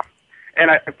 Yeah. And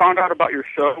I found out about your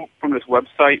show from this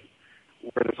website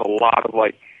where there's a lot of,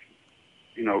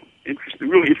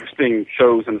 really interesting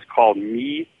shows, and it's called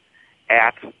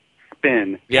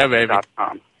me@spin.com. Yeah, baby.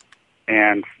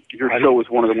 And your show was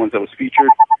one of the ones that was featured.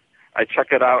 I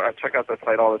check it out. I check out that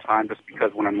site all the time just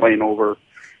because when I'm laying over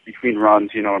between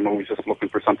runs, I'm always just looking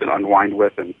for something to unwind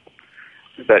with, and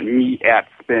that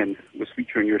me@spin was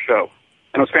featuring your show.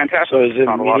 And it was fantastic. So is it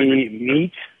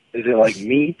meat? Is it like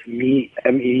meat,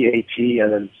 M-E-A-T,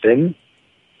 and then spin?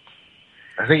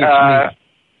 I think it's meat.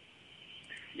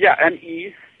 Yeah,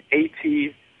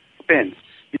 M-E-A-T, spin.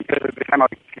 Because they kind of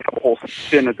have a whole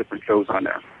spin of different shows on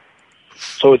there.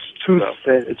 So it's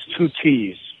it's two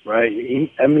T's, right?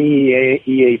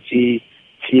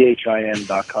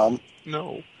 MEATTHIN.com?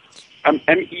 No.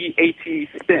 MEAT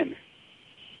spin.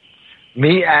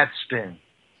 Me@spin.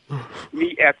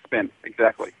 Me@spin,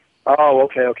 exactly. Oh,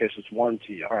 okay, so it's one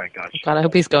T. All right, gotcha. God, I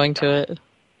hope he's going to it.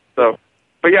 So,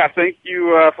 but yeah, thank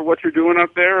you for what you're doing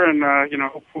up there, and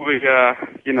hopefully,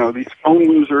 these phone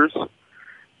losers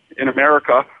in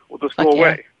America will just go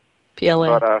away.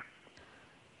 PLA. But,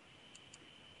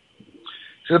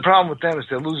 See, the problem with them is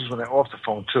they're losers when they're off the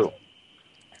phone too.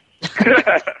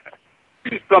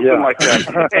 Something like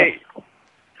that. Hey,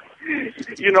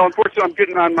 unfortunately, I'm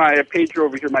getting on my pager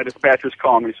over here. My dispatcher's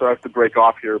calling me, so I have to break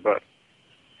off here. But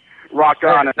rock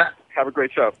on and have a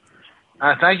great show.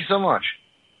 Thank you so much.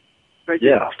 Thank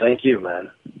you. Yeah, thank you,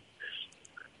 man.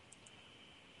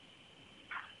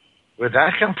 Where'd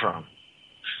that come from?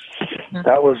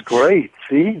 That was great.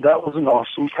 See, that was an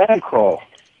awesome prank call.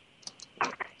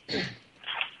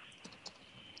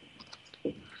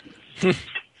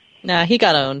 Nah, he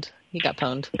got owned. He got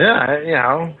pwned.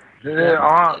 Yeah, there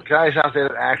are guys out there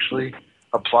that actually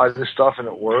apply this stuff and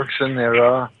it works, and there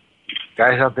are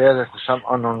guys out there that for some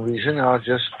unknown reason are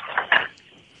just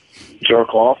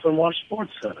jerk off and watch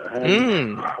Sports Center.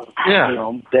 And,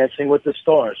 Dancing with the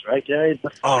Stars, right, Gary?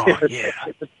 Oh, yeah.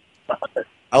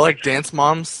 I like Dance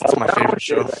Moms. That's my favorite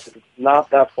show. It's not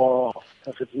that far off.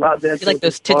 If it's not Dancing you like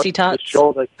those Tootsie Tots?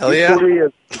 Show that Hell yeah.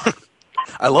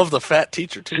 I love the fat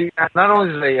teacher, too. See, not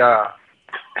only do they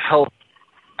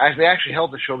they actually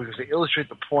held the show because they illustrate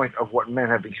the point of what men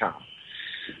have become.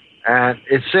 And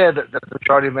it's said that the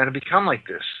majority of men have become like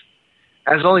this.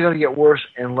 And it's only going to get worse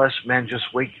unless men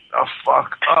just wake the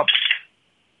fuck up.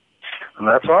 And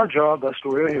that's our job. That's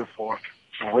what we're here for.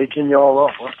 Waking y'all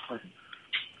up.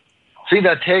 See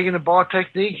that tagging the bar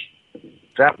technique?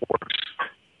 That works.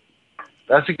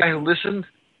 That's the guy who listened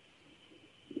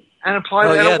and applied it.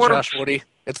 Oh, yeah, it works. Josh Woody.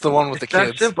 It's the one with the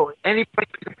That's kids. simple. Anybody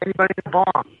in the bar.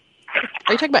 Are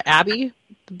you talking about Abby?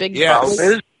 The big Yes.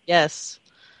 Is? Yes.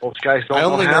 Most guys don't I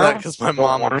only know know how. that because my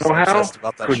mom Don't was know how. obsessed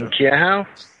about that Couldn't show. care how.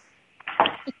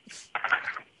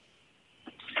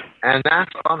 And that's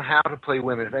on how to play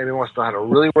women. If anybody wants to know how to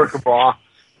really work a bar,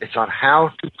 it's on how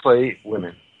to play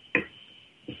women.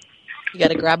 You got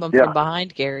to grab them Yeah. from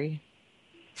behind, Gary.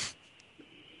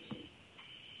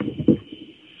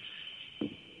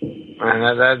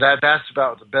 And that's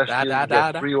about the best. You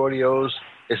get 3 audios.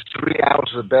 It's 3 hours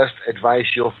of the best advice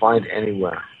you'll find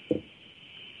anywhere.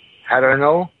 How do I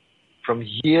know? From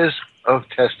years of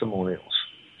testimonials.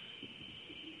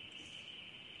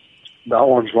 That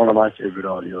one's one of my favorite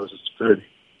audios. It's good.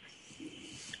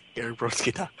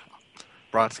 GaryBrodsky.com.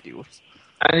 Brodsky, whoops.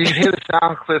 And you can hear the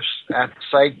sound clips at the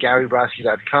site,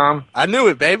 GaryBrodsky.com. I knew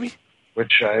it, baby.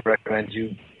 Which I recommend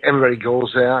you. Everybody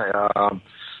goes there.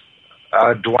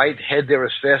 Dwight, head there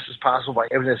as fast as possible by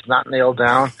everything that's not nailed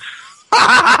down.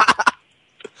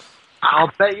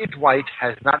 I'll bet you Dwight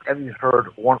has not ever heard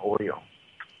one audio.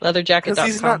 Leatherjacket.com. Because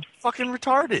he's not fucking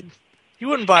retarded. He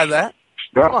wouldn't buy that.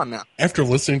 Come on now. After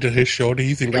listening to his show, do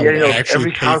you think I Yeah, would he knows actually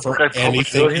every pay comic for book I've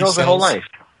published. anything He he knows the whole sells? life.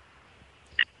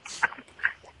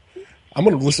 I'm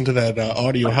going to listen to that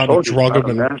audio, how to drug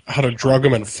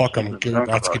him and fuck him,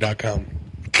 GaryBrodsky.com.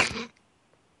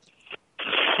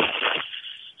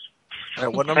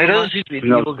 What He doesn't seem to be an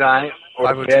evil guy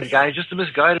or a bad guy, just a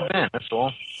misguided man, that's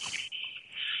all.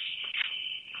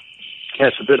 Yeah,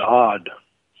 it's a bit odd.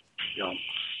 You know.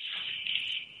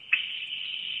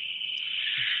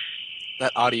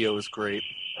 That audio is great.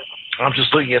 I'm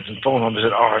just looking at the phone numbers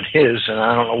that aren't his, and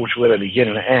I don't know which way to begin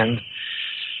and end.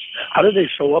 How do they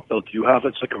show up, though? Do you have,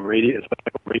 it's like a radio, show,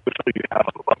 you have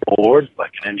a board,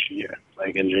 like an engineer,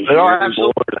 They are,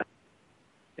 absolutely. board?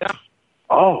 Yeah.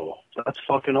 Oh, that's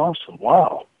fucking awesome.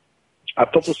 Wow. I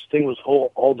thought this thing was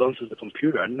all done through the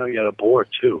computer. I didn't know you had a board,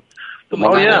 too.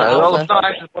 Oh, yeah. Well, it's not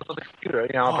actually supposed to the computer.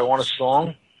 You know, if I want a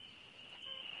song.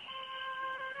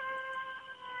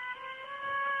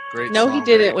 Great No, song, he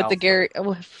did great it with the album. Gary.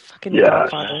 Oh, fucking Yeah,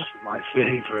 Godfather. my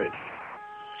favorite.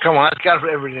 Come on, it's got to put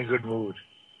everybody in a good mood.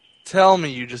 Tell me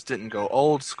you just didn't go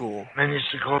old school. Men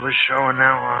used to call the show, and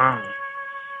now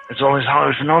it's always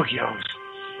Hollywood Pinocchios.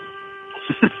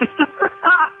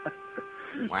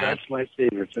 That's my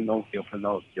favorite, Pinocchio.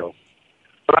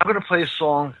 But I'm going to play a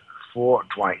song for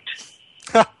Dwight,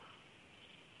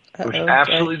 which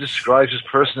absolutely describes his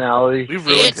personality. We've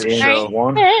ruined his show.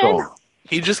 One song.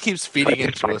 He just keeps feeding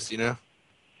into us, you know?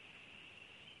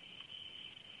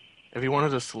 If he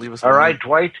wanted us to leave us All alone. right,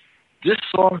 Dwight, this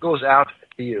song goes out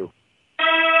to you.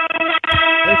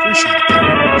 I appreciate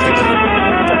it.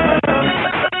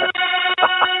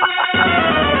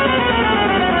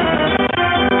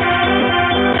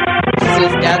 This is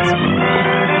his dad's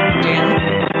jam.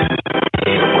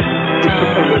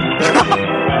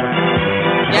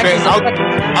 Okay,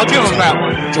 I'll give him that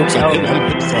one. Joke's on him.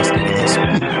 I'm hip thrusting to this.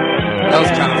 That was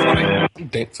kind of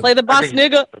funny. Play the boss,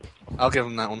 nigga. I'll give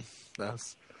him that one.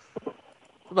 That's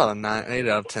about a 8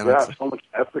 out of 10. Yeah, so much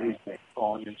effort he's made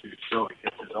falling into the show. He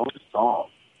gets his own song.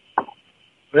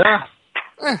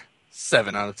 Yeah.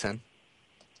 7 out of 10.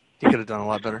 He could have done a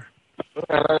lot better.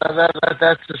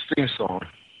 That's his theme song.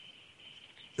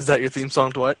 Is that your theme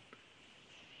song, Dwight?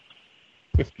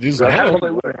 I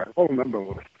don't remember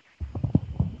what.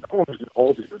 That one was an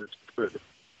oldie, but it's good.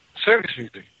 Circus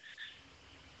music.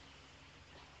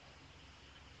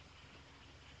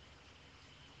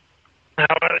 Now,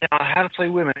 how to play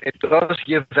women. It does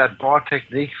give that bar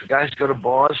technique. For guys who go to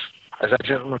bars, as that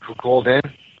gentleman who called in,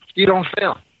 you don't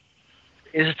fail.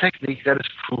 It is a technique that is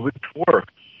proven to work.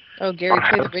 Oh, Gary,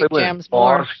 play the big women. jams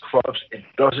more. Bars, clubs, it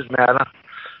doesn't matter.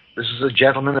 This is a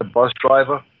gentleman, a bus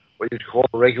driver, what you'd call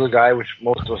a regular guy, which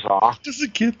most of us are. Just a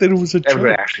kid that it was a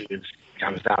Everybody joke. actually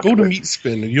comes down Go to it. Meat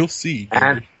Spin and you'll see.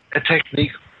 And a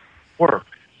technique work.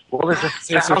 Well, there's a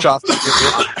Switch off.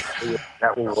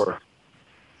 that will work.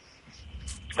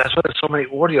 That's why there's so many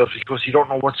audios, because you don't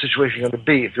know what situation you're going to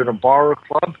be. If you're in a bar or a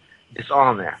club, it's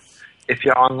on there. If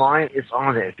you're online, it's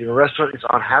on there. If you're in a restaurant, it's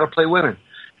on how to play women.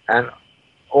 And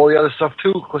all the other stuff,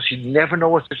 too, because you never know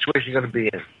what situation you're going to be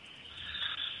in.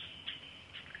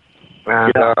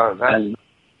 And,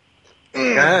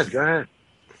 Go ahead.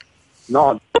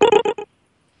 No.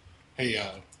 Hey,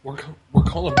 we're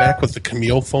calling back with the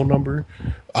Camille phone number.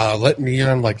 Let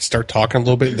Neon start talking a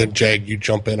little bit, and then Jag, you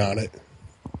jump in on it.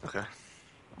 Okay.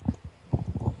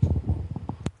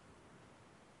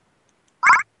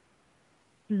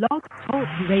 Blog Talk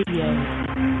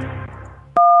Radio.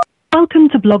 Welcome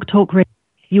to Blog Talk Radio.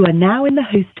 You are now in the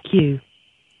host queue.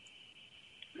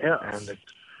 Yeah, and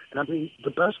I mean, the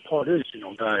best part is,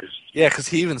 guys. Yeah, because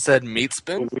he even said meat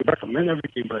spin. We recommend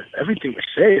everything, but everything we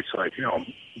say, it's like,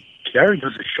 Gary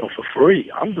does the show for free.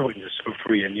 I'm doing this for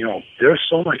free, and there's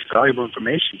so much valuable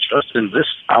information just in this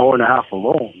hour and a half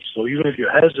alone. So even if you're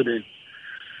hesitant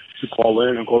to call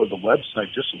in and go to the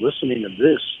website, just listening to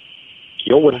this,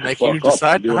 you'll make you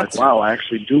decide be like, wow, I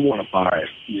actually do want to buy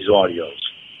these audios.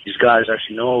 These guys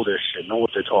actually know their shit, know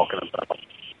what they're talking about.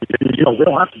 We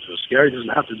don't have to do this. Gary doesn't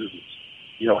have to do this.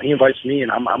 He invites me,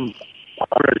 and I'm honored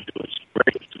to do it. It's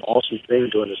great. It's an awesome thing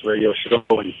doing this radio show,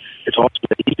 and it's awesome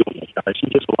that he's doing it, guys. He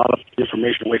gives a lot of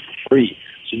information away for free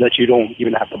so that you don't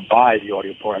even have to buy the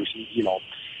audio programs. He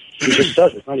just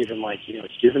does it. It's not even like,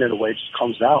 it's giving it away. It just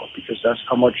comes out because that's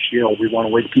how much, we want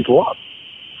to wake people up.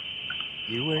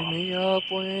 You wake me up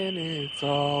when it's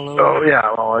all over. Oh,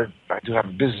 yeah, well, I do have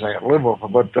a business I got to live over,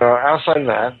 but outside of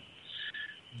that,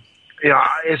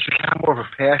 it's become more of a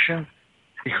passion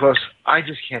because I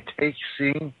just can't take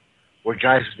seeing what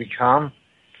guys have become.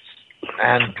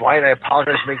 And Dwight, I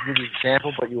apologize for making you the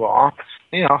example, but you are.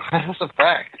 That's a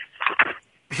fact.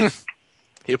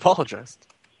 He apologized.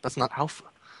 That's not alpha.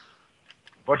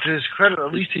 But to his credit,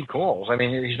 at least he calls. I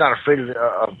mean, he's not afraid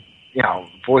of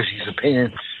voicing his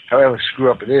opinion, however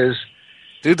screw up it is.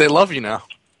 Dude, they love you now.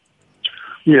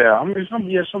 Yeah, I mean,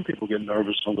 some people get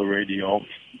nervous on the radio.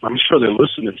 I'm sure they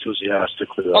listen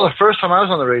enthusiastically. Well, the first time I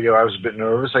was on the radio, I was a bit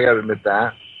nervous. I got to admit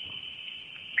that.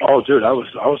 Oh, dude, I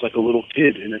was like a little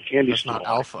kid in a candy store. That's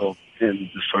not alpha. In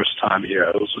the first time here,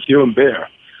 it was with you and Bear.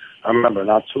 I remember,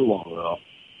 not too long ago.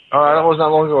 That was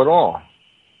not long ago at all.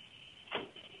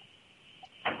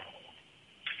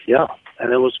 Yeah,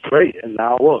 and it was great. And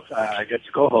now look, I get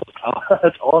to co-host.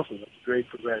 That's awesome. That's a great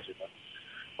progression.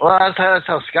 Well, that's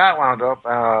how Scott wound up,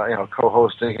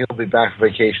 co-hosting. He'll be back from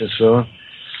vacation soon.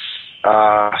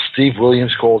 Steve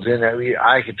Williams called in.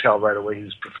 I could tell right away he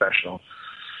was professional.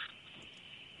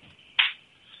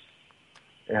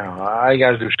 I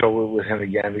got to do a show with him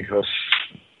again because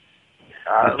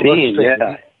Dean,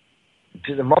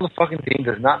 the motherfucking Dean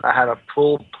does not know how to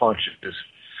pull punches.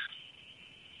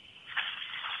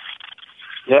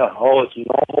 Yeah, it's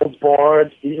no holds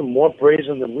barred, even more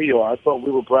brazen than we are. I thought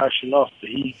we were brash enough, but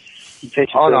he takes it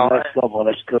to the next level, and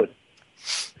that's good.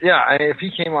 Yeah, if he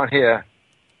came on here,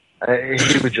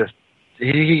 he would just,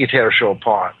 he could tear a show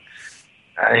apart.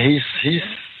 I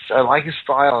like his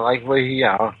style, I like the way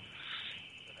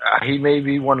he may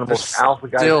be one of the most alpha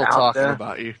guys still out talking there.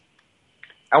 About you.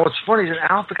 And what's funny is an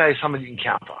alpha guy is somebody you can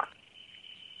count on.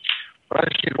 When I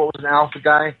was a kid, what was an alpha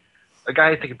guy? A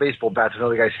guy who'd take a baseball bat to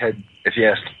another guy's head if you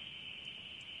asked him.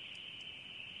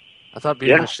 I thought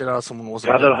beating the shit out of someone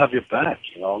wasn't a guy that'll have your back,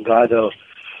 a guy that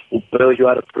will bail you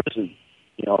out of prison,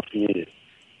 if you need it.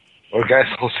 Or a guy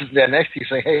will sit there next to you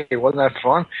saying, hey, wasn't that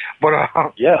fun? But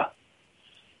yeah,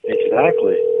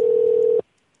 exactly.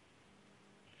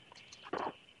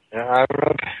 I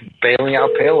remember bailing out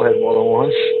Palehead more than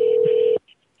once.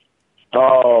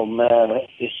 Oh, man.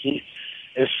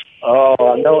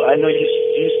 I know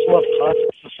you still have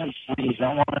conflicts with some things. I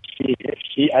want to see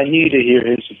it. I need to hear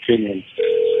his opinion.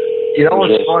 You know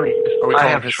what's funny? I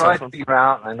have tried to figure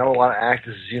out, and I know a lot of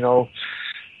actors,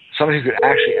 somebody who could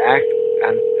actually act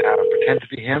and pretend to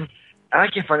be him, and I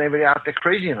can't find anybody out there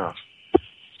crazy enough.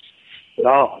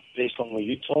 No, based on what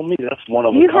you told me, that's one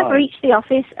of a kind. You have reached the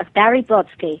office of Gary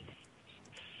Brodsky.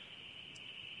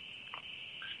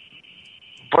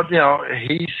 But,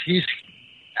 he's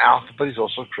alpha, but he's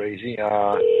also crazy.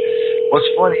 What's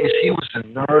funny is he was the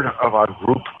nerd of our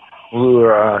group. We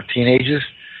were teenagers,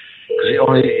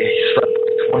 because he slept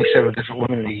with 27 different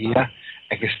women in a year.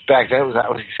 I guess back then, that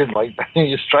was he said, like,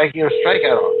 you're a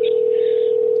strikeout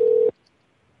artist.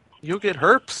 You'll get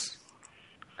herpes.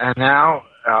 And now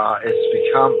it's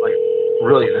become, like,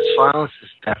 really, the silence is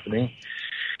deafening.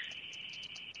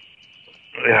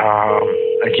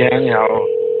 Again,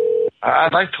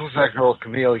 I'd like to talk to that girl,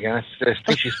 Camille, again. I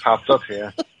think she's popped up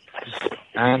here.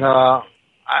 And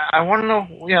I want to know,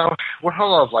 what her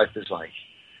love life is like.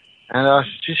 And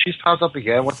she's popped up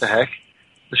again. What the heck?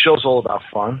 The show's all about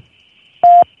fun.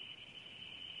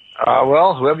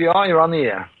 Well, whoever you are, you're on the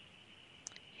air.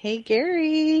 Hey,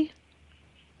 Gary.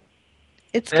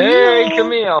 It's Camille. Hey,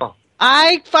 Camille.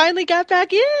 I finally got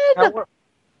back in.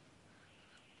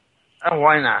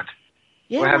 Why not?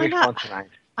 Yeah, we're having why not? fun tonight.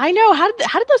 I know. How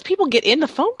did those people get in the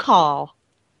phone call?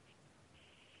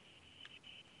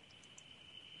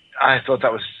 I thought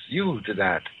that was you who did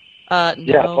that. No.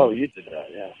 Yeah, probably you did that,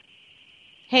 yeah.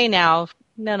 Hey, now.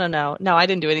 No, I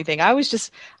didn't do anything. I was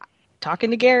just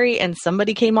talking to Gary, and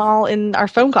somebody came all in our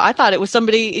phone call. I thought it was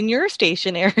somebody in your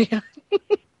station area.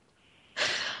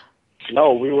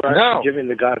 No, we were actually giving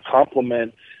the guy a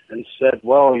compliment and said,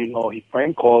 well, he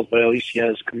prank calls, but at least he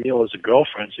has Camille as a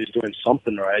girlfriend, so he's doing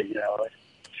something right,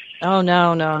 Oh,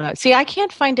 no. See, I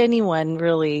can't find anyone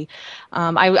really.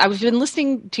 I was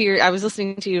listening to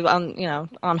you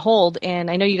on hold,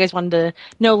 and I know you guys wanted to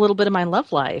know a little bit of my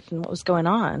love life and what was going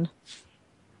on.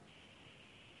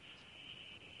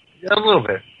 Yeah, a little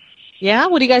bit. Yeah?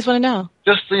 What do you guys want to know?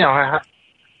 Just,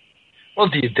 well,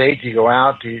 do you date? Do you go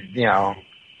out? Do you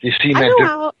see men?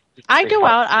 I go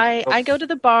out. I go to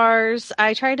the bars.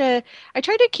 I try to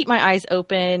keep my eyes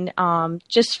open.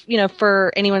 Just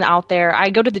for anyone out there,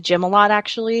 I go to the gym a lot.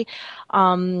 Actually,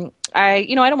 I don't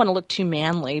want to look too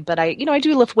manly, but I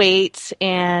do lift weights,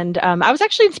 and I was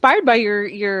actually inspired by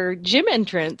your gym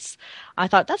entrance. I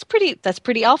thought that's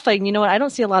pretty alpha. And you know what? I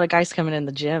don't see a lot of guys coming in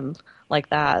the gym like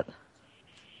that.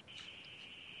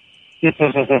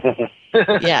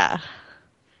 Yeah.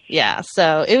 Yeah,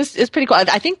 so it was pretty cool.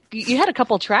 I think you had a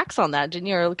couple tracks on that, didn't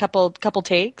you? Or a couple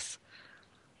takes?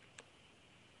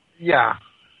 Yeah,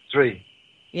 3.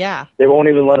 Yeah. They won't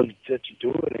even let him do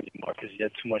it anymore because he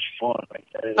had too much fun.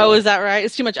 Oh, is that right?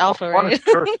 It's too much alpha, right?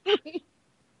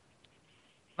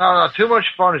 No, too much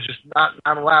fun is just not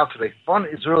allowed today. Fun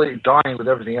is really dying with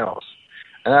everything else,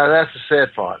 and that's the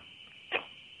sad part.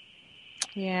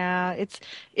 Yeah, it's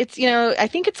I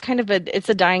think it's kind of it's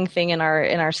a dying thing in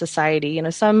our society.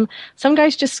 Some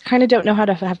guys just kind of don't know how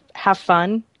to have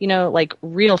fun, like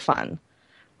real fun.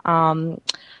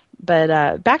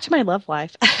 But back to my love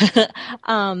life.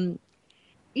 Yeah,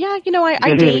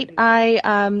 I date.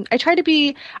 I try to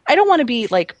be. I don't want to be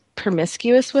like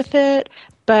promiscuous with it,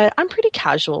 but I'm pretty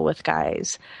casual with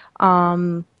guys.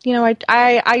 I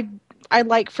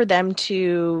like for them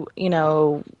to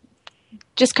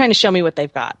just kind of show me what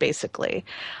they've got, basically,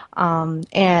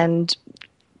 and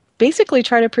basically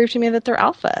try to prove to me that they're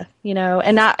alpha,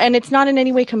 and it's not in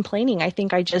any way complaining. I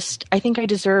think I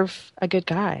deserve a good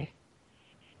guy.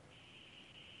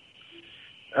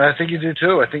 I think you do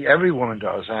too. I think every woman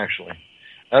does, actually.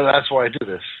 That's why I do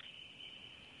this.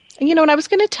 And I was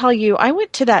going to tell you, I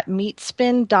went to that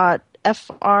meatspin.fr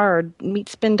or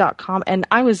meatspin.com, and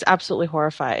I was absolutely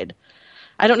horrified.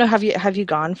 I don't know. Have you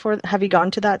gone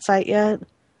to that site yet?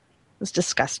 It's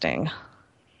disgusting.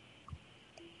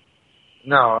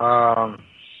 No.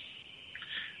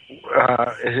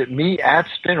 Is it me at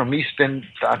spin or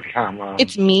mespin.com?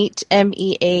 It's meat,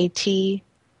 MEAT,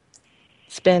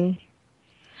 spin.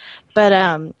 But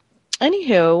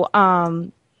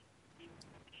anywho,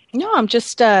 no, I'm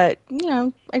just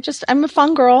I'm a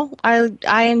fun girl.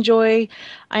 I enjoy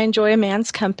a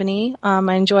man's company.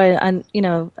 I enjoy a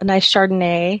nice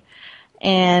Chardonnay,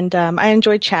 and I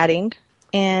enjoy chatting.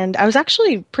 And I was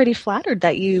actually pretty flattered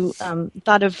that you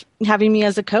thought of having me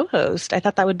as a co-host. I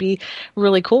thought that would be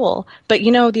really cool. But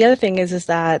the other thing is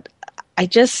that I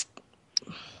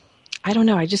don't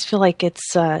know. I just feel like it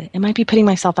might be putting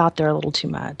myself out there a little too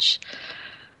much.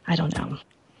 I don't know.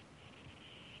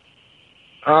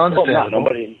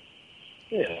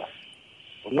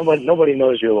 Nobody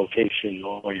knows your location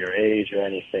or your age or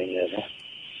anything.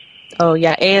 Oh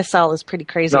yeah, ASL is pretty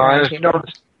crazy.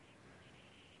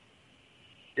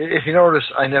 If you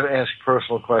notice, I never ask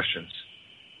personal questions.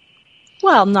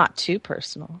 Well, not too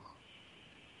personal.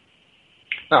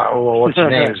 No, well, what's your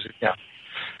name? Yeah.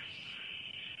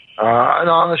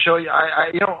 On the show,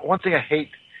 one thing I hate,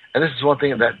 and this is one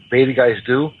thing that beta guys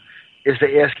do, is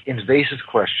they ask invasive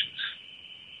questions.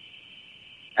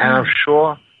 And I'm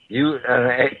sure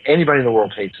anybody in the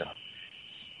world hates them.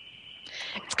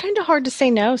 It's kind of hard to say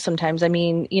no sometimes. I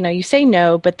mean, you say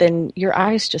no, but then your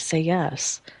eyes just say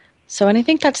yes. So, and I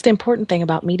think that's the important thing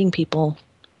about meeting people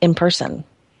in person.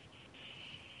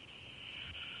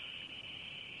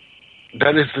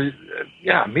 That is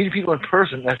meeting people in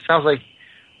person. That sounds like,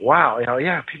 wow,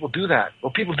 people do that.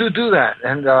 Well, people do that,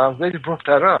 and I'm glad you brought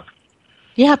that up.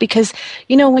 Yeah, because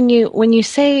when you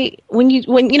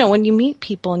meet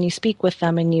people and you speak with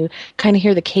them and you kind of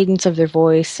hear the cadence of their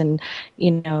voice and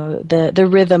the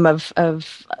rhythm of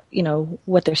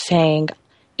what they're saying,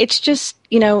 it's just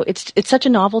it's such a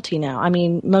novelty now. I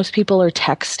mean, most people are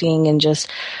texting and just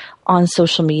on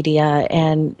social media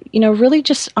and really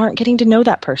just aren't getting to know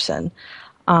that person.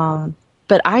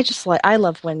 But I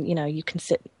love when you can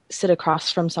sit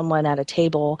across from someone at a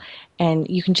table and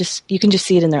you can just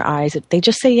see it in their eyes. They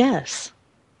just say yes.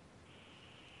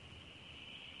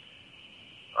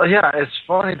 Oh yeah, it's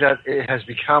funny that it has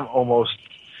become almost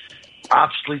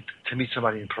obsolete to meet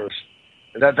somebody in person.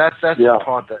 That's the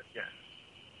part that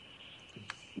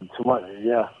Too much,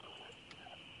 yeah.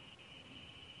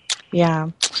 Yeah.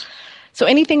 So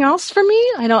anything else for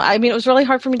me? I mean, it was really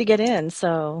hard for me to get in,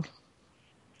 so.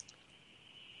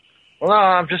 Well, no,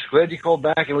 I'm just glad you called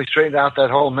back and we straightened out that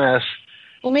whole mess.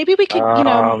 Well, maybe we could,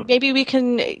 maybe we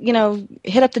can,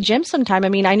 hit up the gym sometime. I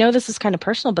mean, I know this is kind of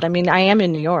personal, but I mean, I am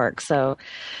in New York, so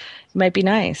it might be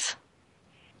nice.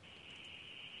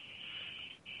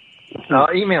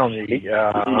 Email me.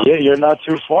 Yeah, you're not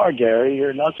too far, Gary.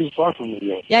 You're not too far from New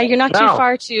York. Yeah, you're not too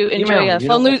far to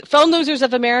enjoy Phone Losers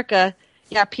of America.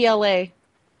 Yeah, PLA.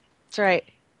 That's right.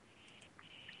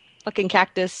 Fucking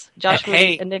Cactus. Joshua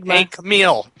Enigma. Hey,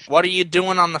 Camille, what are you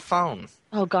doing on the phone?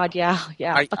 Oh God, yeah.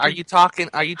 Are you talking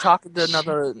to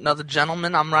another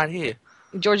gentleman? I'm right here.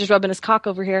 George is rubbing his cock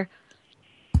over here.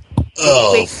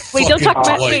 Oh, wait, don't talk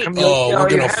about Dwight. We're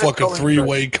gonna fucking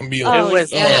three-way Camille.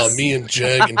 Yes. Me and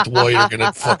Jag and Dwight are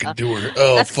gonna fucking do her.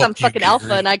 Oh, that's because I'm fucking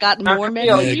alpha and I got more men.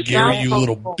 Yeah, Gary, you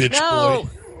little bitch boy.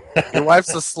 Your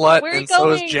wife's a slut, and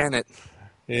so is Janet.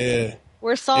 Yeah.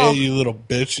 Where's Saul? Yeah, you little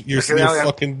bitch. Your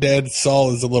fucking dad,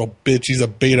 Saul, is a little bitch. He's a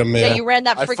beta man. Yeah, you ran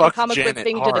that freaking comic book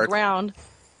thing to the ground.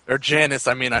 Or Janice,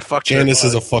 I fucked her. Janice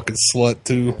is a fucking slut,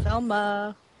 too.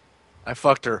 Selma. I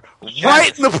fucked her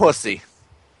right in the pussy.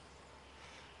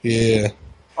 Yeah.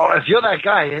 Oh, if you're that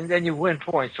guy, and then you win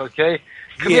points, okay?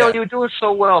 Camille, you're doing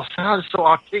so well, sounded so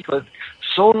articulate,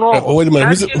 so normal. Wait a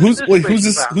minute, who's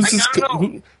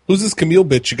this Camille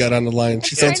bitch you got on the line?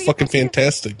 She sounds fucking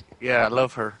fantastic. Yeah, I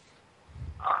love her.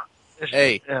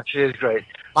 Hey, yeah, she is great.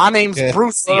 My name's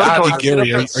Brucey. Hey,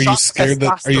 Gary, are you scared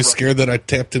that I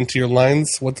tapped into your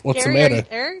lines? What's Gary, the matter? Are you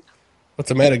there? What's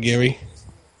the matter, Gary?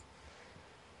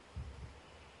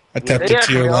 I tapped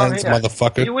into your lines,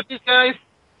 motherfucker. You with these guys?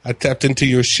 I tapped into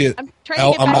your shit. I'm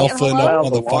alphaing up,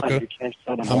 motherfucker.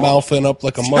 I'm alphaing up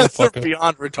like a motherfucker. They're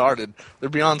beyond retarded. They're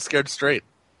beyond scared straight.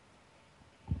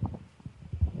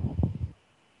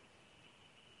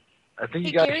 I think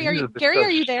you got Gary, are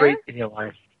you there? In your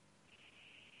life.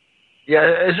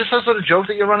 Yeah, is this some sort of joke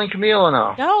that you're running, Camille, or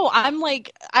no? No, I'm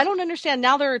like, I don't understand.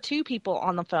 Now there are two people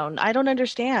on the phone. I don't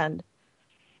understand.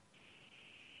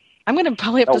 I'm going to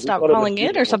probably have to stop calling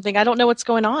in or something. I don't know what's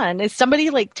going on. Is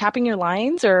somebody like tapping your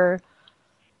lines or?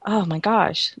 Oh my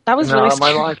gosh, that was really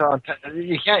scary. My lines aren't.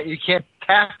 You can't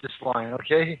tap this line,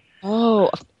 okay?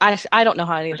 Oh, I don't know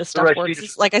how any of this stuff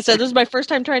works. Like I said, this is my first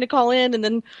time trying to call in and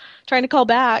then trying to call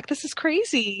back. This is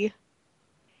crazy.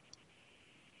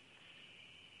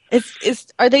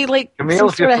 Are they like Camille?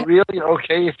 If you're really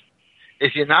okay,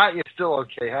 if you're not, you're still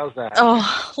okay. How's that?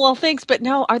 Oh well, thanks, but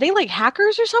no, are they like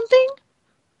hackers or something?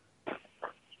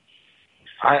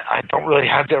 I don't really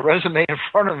have their resume in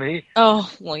front of me.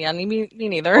 Oh well, yeah, me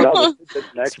neither. Well, it's an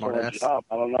excellent job.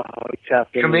 I don't know how he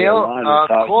tapped into Camille, your line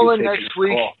call in next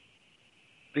week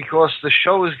because the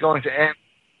show is going to end.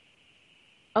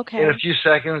 Okay. In a few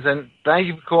seconds, and thank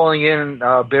you for calling in and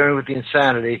bearing with the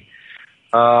insanity.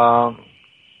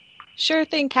 Sure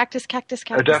thing, Cactus. I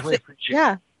definitely appreciate it.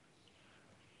 Yeah.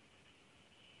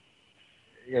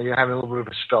 Yeah, you're having a little bit of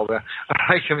a spell there. All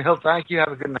right, Camille, thank you.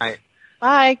 Have a good night.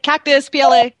 Bye. Cactus,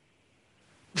 PLA.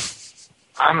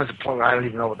 I'm at the point where I don't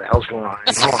even know what the hell's going on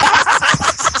anymore.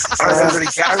 All right, everybody,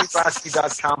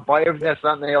 GaryBrodsky.com. Buy everything that's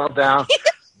not nailed down.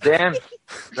 Dan,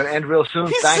 going to end real soon.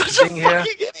 Thanks for being here.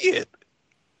 Idiot.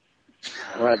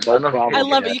 All right, no problem. I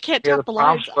love it. You can't tap the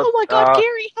lines. Oh my God,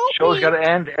 Gary, help show's me. got to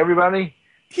end. Everybody.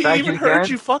 He even heard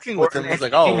you fucking with him. He's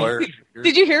like, oh,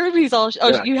 Did you hear him? He's all,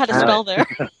 you had a spell there.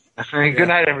 Good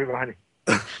night, everybody.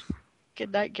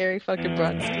 Good night, Gary fucking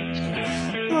Brodsky.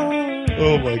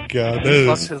 Oh my God, that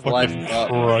is fucking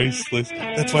priceless.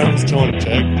 That's why I was telling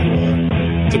Jack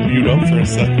to mute up for a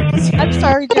second. I'm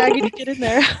sorry, Jag, you get in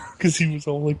there. Because he was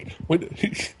all like,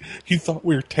 he thought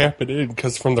we were tapping in,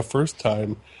 because from the first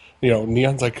time,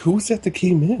 Neon's like, who was that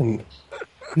came in?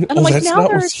 And I'm like, that's now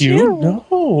not there's you? two. No.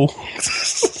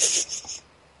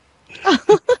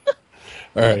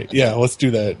 All right, yeah, let's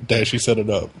do that. Dashy set it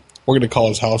up. We're going to call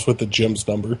his house with the Jim's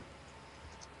number.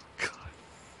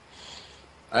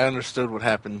 I understood what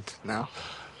happened now.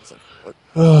 Like,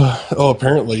 what?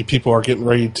 Apparently people are getting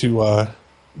ready to...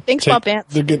 Thanks, Bob Vance.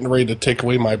 They're getting ready to take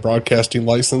away my broadcasting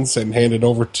license and hand it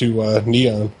over to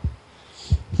Neon.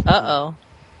 Uh-oh.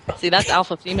 See, that's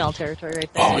alpha female territory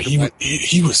right there.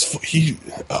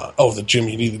 Oh, the Jim,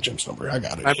 you need the Jim's number. I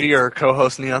got it. Might be your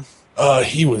co-host, Neon.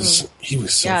 He was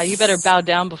so... Yeah, you better bow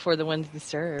down before the wind's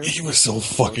disturbed. He was so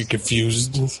fucking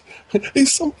confused.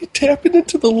 Is somebody tapping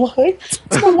into the line?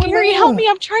 Gary, help me.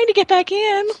 I'm trying to get back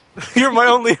in. You're my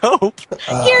only hope.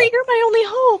 Gary, you're my only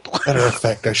hope. Matter of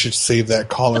fact, I should save that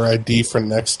caller ID for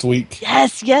next week.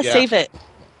 Yes, save it.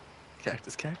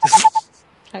 Cactus.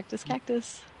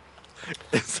 Cactus.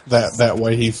 That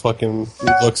way he fucking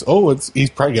looks. Oh, he's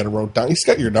probably got it wrote down. He's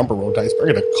got your number wrote down. He's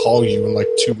probably gonna call you in like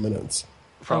 2 minutes.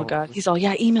 Probably. Oh God, he's all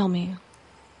email me.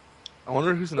 I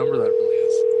wonder whose number that really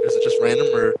is. Is it just random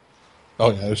or?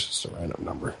 Oh yeah, it's just a random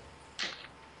number.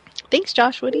 Thanks,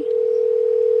 Josh Woody.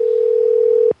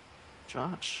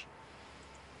 Josh.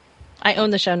 I own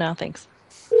the show now. Thanks.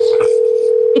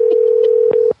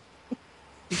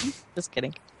 Just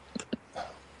kidding.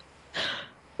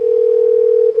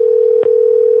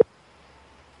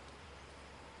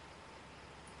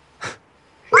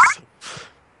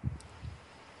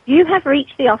 You have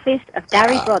reached the office of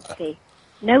Gary Brodsky.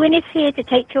 No one is here to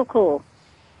take your call.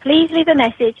 Please leave a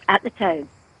message at the tone.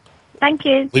 Thank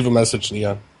you. Leave a message,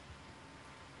 Neon.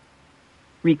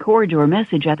 Record your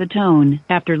message at the tone.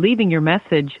 After leaving your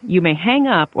message, you may hang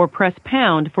up or press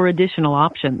pound for additional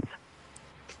options.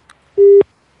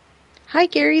 Hi,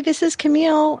 Gary. This is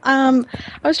Camille. I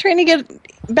was trying to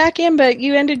get back in, but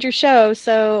you ended your show.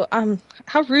 So,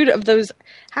 how rude of those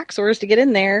hacksaws to get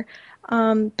in there.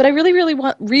 But I really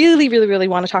want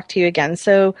to talk to you again.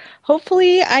 So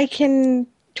hopefully I can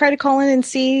try to call in and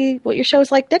see what your show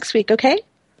is like next week. Okay.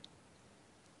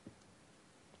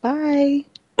 Bye.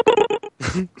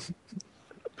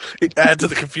 Add to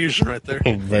the confusion right there.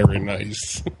 Very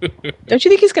nice. Don't you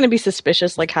think he's going to be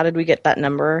suspicious? Like, how did we get that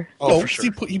number? Oh, for sure.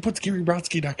 He puts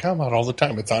GaryBrodsky.com out all the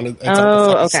time. It's on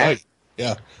the okay. site.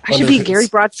 Yeah. I should be Gary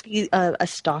Brodsky, a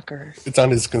stalker. It's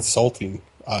on his consulting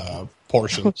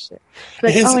portion. Oh, shit.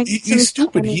 Like, he's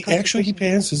stupid. He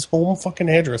has his home fucking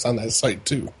address on that site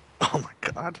too. Oh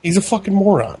my God. He's a fucking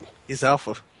moron. He's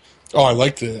alpha. Oh, I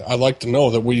like to know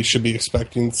that we should be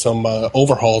expecting some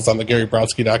overhauls on the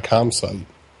GaryBrodsky.com site.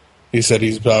 He said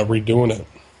he's redoing it.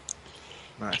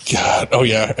 Nice. God. Oh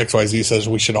yeah. XYZ says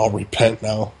we should all repent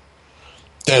now.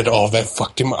 That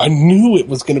fucked him. I knew it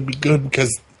was going to be good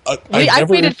because I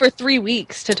waited for 3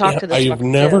 weeks to talk to this. I've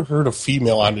never heard a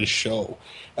female on his show,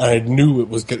 and I knew it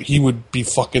was good. He would be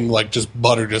fucking like just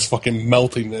butter, just fucking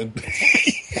melting it.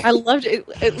 I loved it.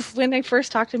 When I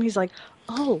first talked to him. He's like,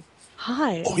 "Oh,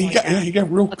 hi." Oh, he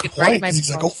got real quiet because he's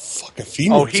like, "Oh fuck, a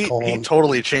female." Oh, he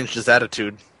totally changed his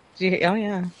attitude. Oh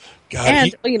yeah. God,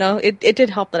 and it did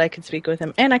help that I could speak with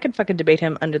him, and I could fucking debate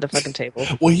him under the fucking table.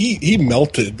 Well, he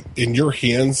melted in your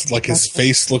hands, like his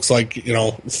face looks like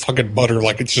fucking butter,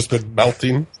 like it's just been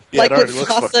melting. Yeah, like what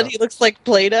Floss said, he looks like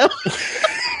Play-Doh.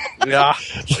 Yeah.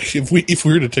 Like if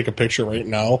we were to take a picture right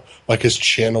now, like his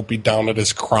chin will be down at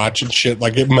his crotch and shit.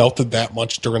 Like it melted that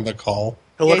much during the call.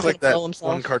 He'll look like that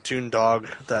one cartoon dog,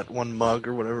 that one mug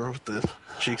or whatever with the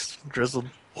cheeks drizzled.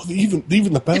 Well, even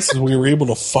the best is we were able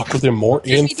to fuck with him more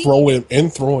and throw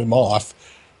him off,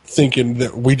 thinking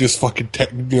that we just fucking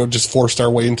just forced our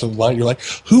way into the line. You're like,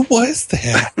 who was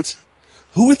that?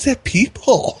 Who was that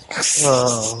people?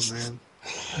 Oh man,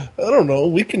 I don't know.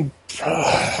 We can.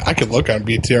 I could look on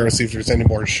BTR and see if there's any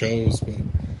more shows, but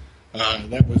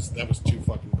that was too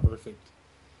fucking perfect.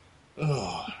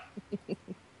 Oh,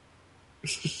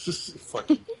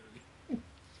 fucking.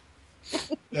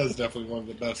 That was definitely one of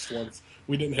the best ones.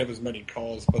 We didn't have as many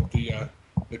calls, but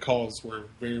the calls were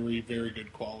very, very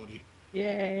good quality.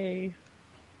 Yay!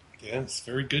 Yes,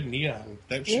 very good Neon.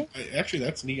 Actually,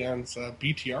 that's Neon's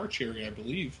BTR cherry, I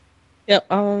believe. Yep.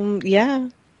 Yeah.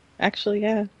 Actually,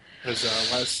 yeah. Because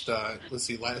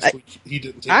last week he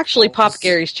didn't take actually calls. popped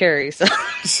Gary's cherry. So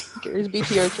Gary's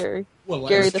BTR cherry. Well,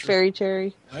 Gary the fairy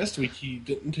cherry. Last week he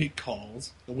didn't take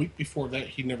calls. The week before that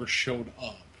he never showed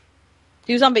up.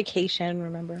 He was on vacation,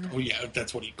 remember? Oh, yeah,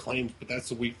 that's what he claimed, but that's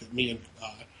the week that me and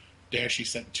Dashy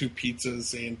sent 2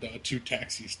 pizzas and 2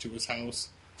 taxis to his house.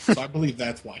 So I believe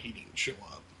that's why he didn't show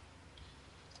up.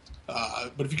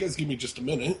 But if you guys give me just a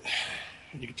minute,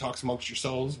 you can talk amongst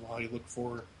yourselves while you look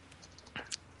for...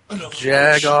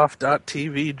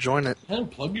 Jagoff.tv, join it. Yeah,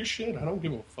 plug your shit. I don't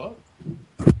give a fuck.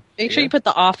 Make sure you put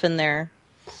the off in there.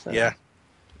 So. Yeah.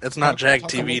 It's not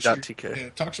jagtv.tk. Yeah,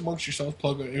 talk amongst yourselves,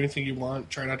 plug anything you want.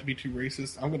 Try not to be too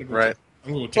racist. I'm going to go. Right.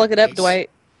 I'm going to plug it up,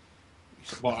 Dwight.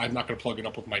 Well, I'm not going to plug it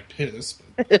up with my piss.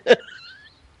 But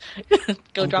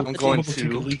Go drop the going to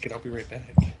take a leak and I'll be right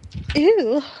back.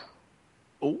 Ew.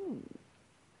 Ooh. All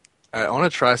right, I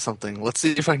want to try something. Let's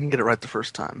see if I can get it right the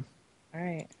first time. All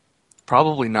right.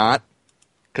 Probably not,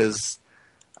 because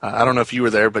I don't know if you were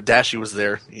there, but Dashy was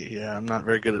there. Yeah, I'm not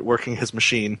very good at working his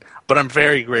machine, but I'm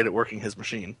very great at working his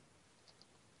machine.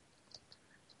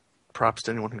 Props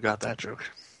to anyone who got that joke.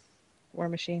 War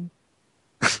Machine.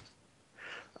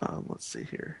 Let's see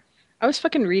here. I was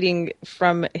fucking reading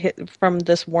from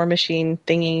this War Machine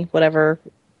thingy, whatever,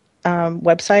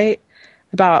 website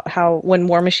about how when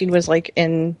War Machine was like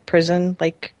in prison,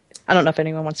 like I don't know if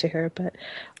anyone wants to hear it, but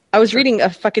I was reading a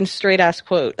fucking straight-ass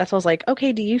quote. That's why I was like,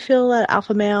 okay, do you feel that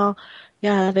alpha male,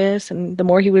 yeah, this? And the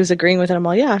more he was agreeing with it, I'm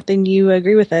all, yeah, then you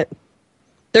agree with it.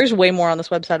 There's way more on this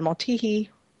website. I'm all, tee-hee.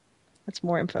 That's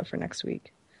more info for next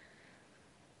week.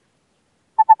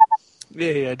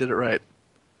 Yeah, I did it right.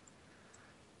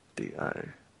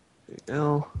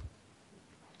 D-I-A-L.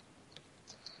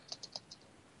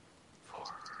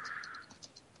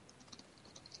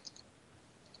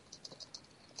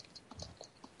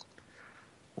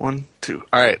 1, 2.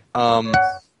 All right.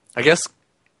 I guess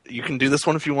you can do this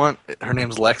one if you want. Her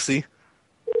name's Lexi.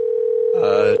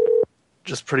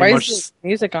 Just pretty Why much. Is the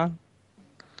music on?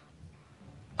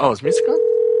 Oh, is music on?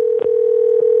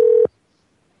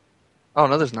 Oh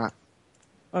no, there's not.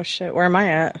 Oh shit, where am I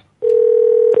at?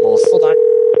 Well, hold on.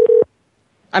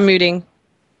 I'm muting.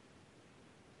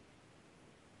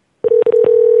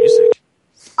 Music.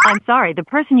 I'm sorry, the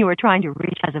person you are trying to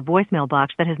reach has a voicemail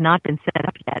box that has not been set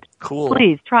up yet. Cool.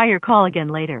 Please try your call again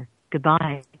later.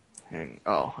 Goodbye.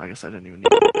 Oh, I guess I didn't even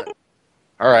need to do that.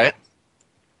 All right.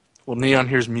 Well, Neon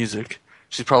hears music.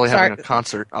 She's probably having a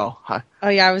concert. Oh, hi. Oh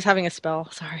yeah, I was having a spell.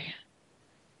 Sorry.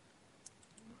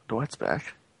 Dwight's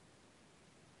back.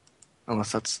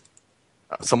 Unless that's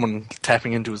someone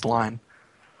tapping into his line.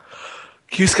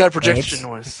 Q-Sky projection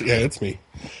noise. Yeah, it's me.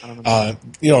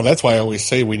 That's why I always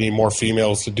say we need more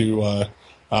females to do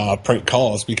prank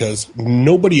calls, because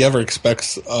nobody ever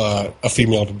expects a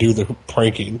female to do the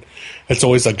pranking. It's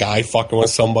always a guy fucking with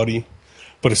somebody.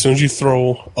 But as soon as you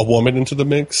throw a woman into the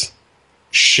mix,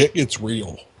 shit gets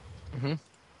real. Mm-hmm.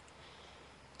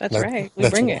 That's right. We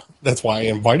bring it. That's why I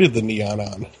invited the Neon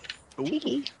on.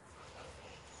 Ooh.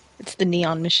 It's the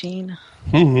Neon machine.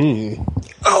 Mm-hmm.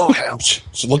 Oh, hell.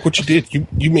 So look what you did.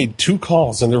 You made 2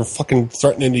 calls, and they're fucking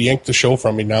threatening to yank the show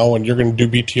from me now, and you're going to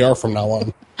do BTR from now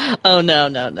on. Oh, no.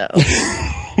 All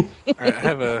right, I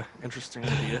have an interesting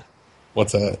idea.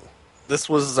 What's that? This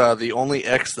was the only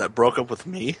ex that broke up with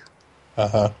me.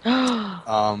 Uh-huh.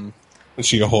 Is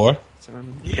she a whore?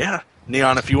 Yeah.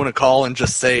 Neon, if you want to call and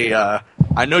just say,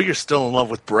 I know you're still in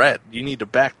love with Brett. You need to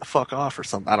back the fuck off or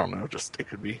something. I don't know. Just, it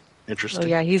could be interesting. Oh,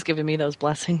 yeah, he's giving me those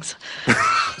blessings.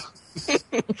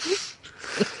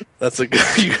 That's a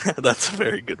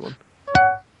very good one.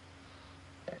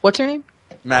 What's her name?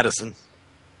 Madison.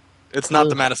 It's not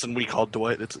the Madison we called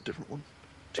Dwight. It's a different one.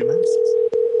 2 Madisons.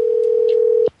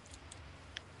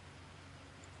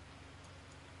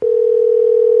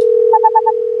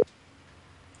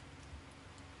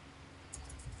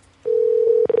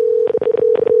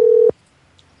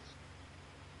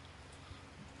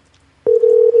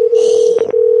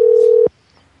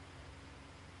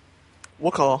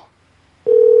 We'll call.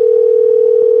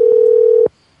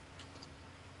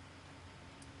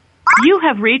 You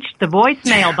have reached the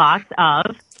voicemail box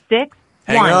of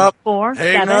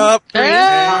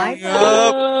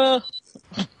 6147355.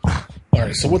 All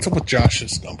right, so what's up with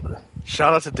Josh's number?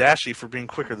 Shout out to Dashy for being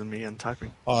quicker than me in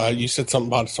typing. You said something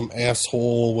about some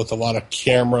asshole with a lot of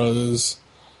cameras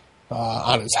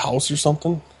on his house or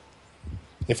something.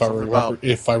 If I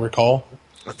recall.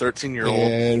 A 13-year-old.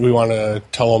 And we want to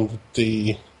tell him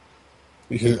that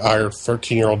our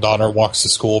 13-year-old daughter walks to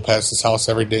school past his house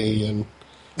every day, and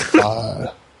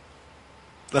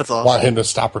that's awesome. Want him to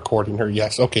stop recording her.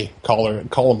 Yes, okay. Call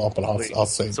him up, and I'll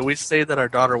say. So we say that our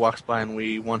daughter walks by, and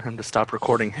we want him to stop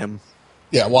recording him.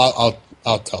 Yeah, well,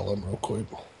 I'll tell him real quick.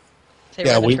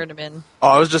 Turn him in. Oh,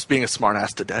 I was just being a smart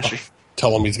ass to Dashy.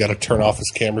 Tell him he's got to turn off his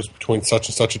cameras between such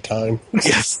and such a time.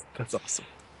 Yes, that's awesome.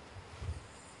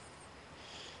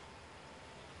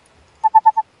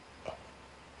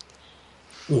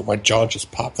 Ooh, my jaw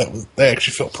just popped. That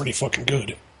actually felt pretty fucking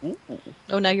good. Ooh.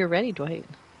 Oh, now you're ready, Dwight.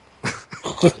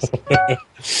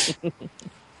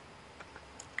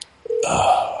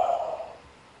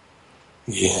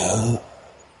 Yeah.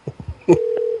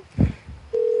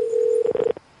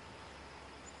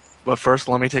 But first,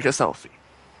 let me take a selfie.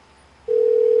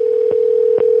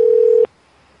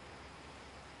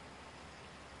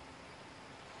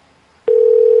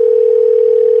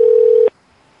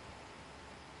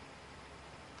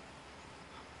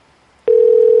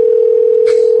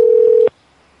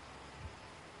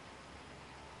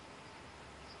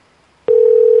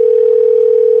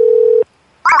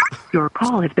 Your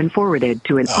call has been forwarded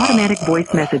to an automatic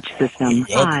voice message system.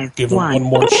 Give him one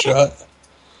more shot.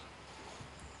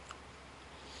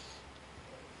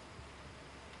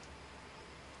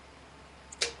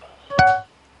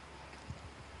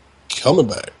 Coming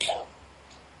back.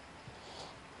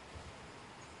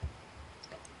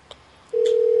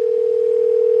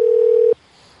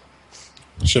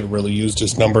 Should have really used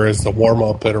his number as the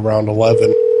warm-up at around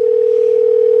 11.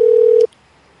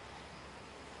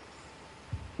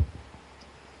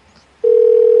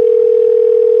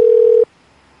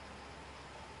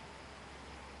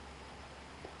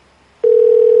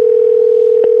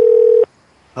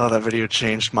 that video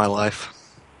changed my life.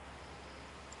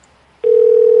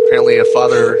 Apparently, a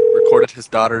father recorded his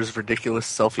daughter's ridiculous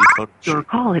selfie photo. Your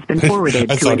call has been forwarded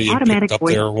I to thought an he had automatic picked up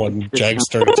voice there when Jag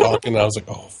started talking. I was like,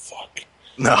 oh, fuck.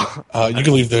 No. You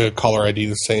can leave the caller ID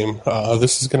the same.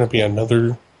 This is going to be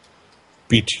another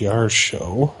BTR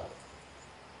show.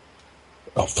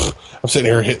 Oh, I'm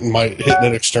sitting here hitting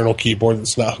an external keyboard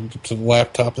that's not hooked up to the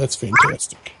laptop. That's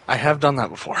fantastic. I have done that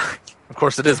before. Of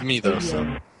course, it is me, though,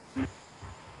 so...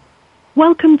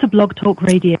 Welcome to Blog Talk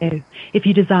Radio. If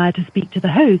you desire to speak to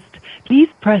the host, please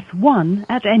press 1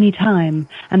 at any time,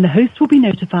 and the host will be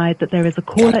notified that there is a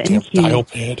caller in queue. Dial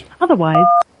pad. Otherwise,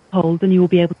 hold and you will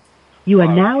be able. You are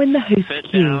now in the host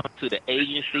Sent queue. down to the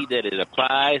agency that it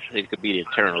applies. It could be the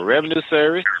Internal Revenue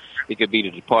Service. It could be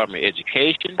the Department of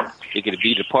Education. It could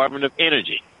be the Department of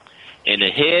Energy. And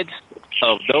the heads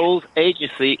of those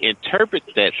agencies interpret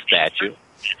that statute,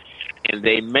 and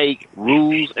they make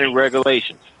rules and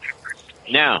regulations.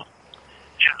 Now,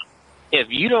 if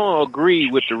you don't agree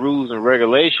with the rules and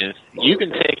regulations, you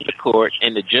can take it to court,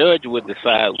 and the judge would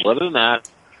decide whether or not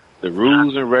the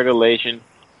rules and regulations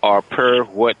are per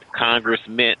what Congress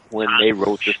meant when they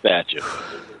wrote the statute.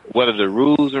 Whether the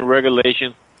rules and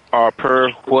regulations are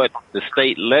per what the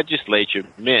state legislature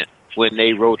meant when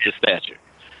they wrote the statute.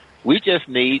 We just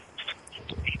need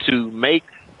to make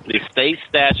the state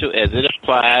statute as it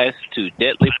applies to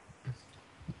deadly...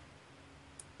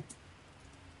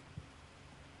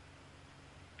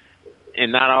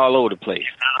 and not all over the place.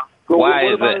 So Why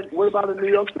what is about, that? What about in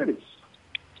New York City?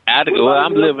 Well,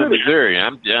 I'm living in Missouri.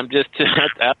 I'm just...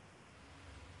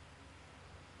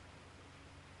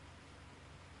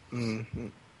 Mm-hmm.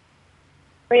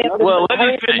 Well, let me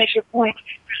Hurry up and finish. make your point.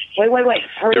 Wait.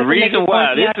 Hurry The up and make reason your why,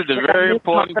 point. this Yeah, is a because I very missed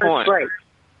my important first point. break.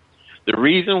 The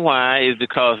reason why is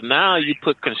because now you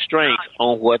put constraints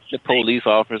on what the police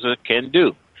officer can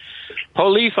do.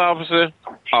 Police officers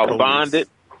are bonded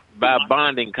by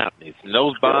bonding companies, and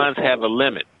those bonds have a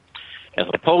limit. If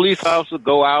a police officer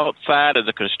go outside of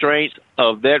the constraints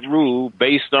of that rule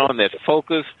based on that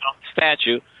focus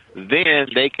statute, then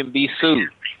they can be sued.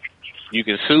 You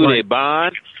can sue their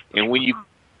bond, and when you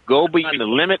go beyond the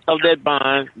limit of that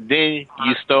bond, then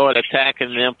you start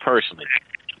attacking them personally.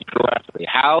 You go after their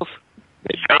house,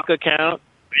 their bank account,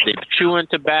 their chewing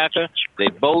tobacco, their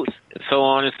boats, and so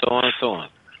on and so on and so on.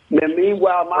 Then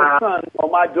meanwhile, my son or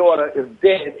my daughter is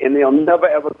dead, and they'll never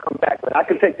ever come back. But I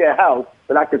can take their house,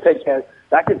 but I can take their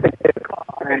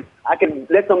car, and I can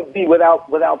let them be without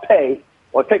pay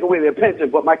or take away their pension.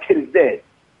 But my kid is dead,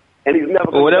 and he's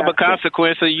never. Well, whatever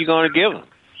consequences you're going to give them.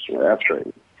 Yeah, that's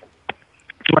crazy.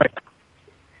 Right.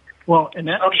 Well, and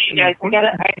that. Okay, guys, I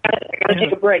gotta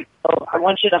take a break. So I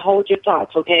want you to hold your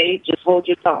thoughts, okay? Just hold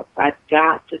your thoughts. I've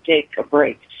got to take a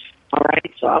break. All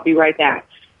right, so I'll be right back.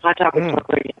 Hot Topic Talk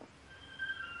Radio.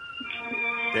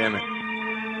 Damn it.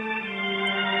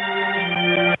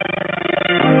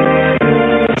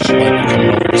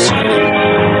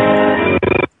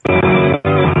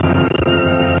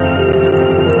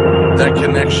 That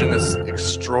connection is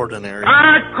extraordinary.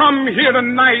 I come here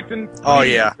tonight and Oh,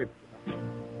 yeah.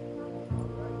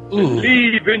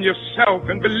 believe in yourself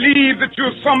and believe that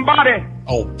you're somebody.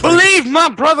 Oh, believe, my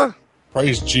brother.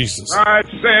 Praise Jesus. I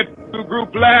said to the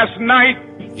group last night,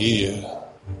 Yeah.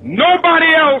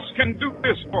 nobody else can do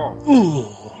this for.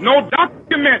 No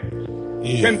document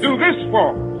can do this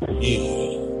for.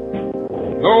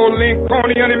 No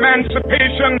Lincolnian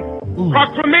Emancipation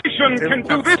Proclamation can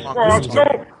do this for us. No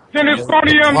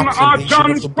Jeffersonian or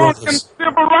John Thornton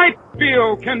Civil Rights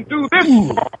Bill can do this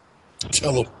for.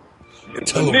 Tell him.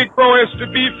 If the Negro is to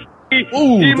be free,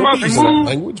 he must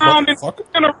move down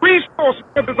in a resource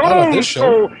of his own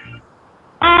soul.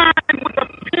 Signed with the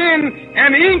pen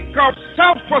and ink of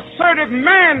self-assertive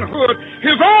manhood,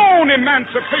 his own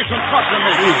Emancipation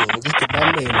Proclamation.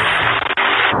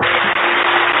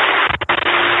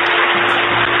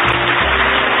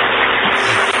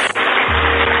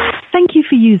 Thank you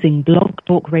for using Blog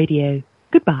Talk Radio.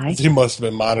 Goodbye. He must have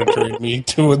been monitoring me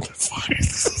doing the fight.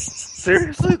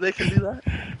 Seriously? They can do that?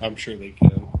 I'm sure they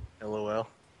can. LOL.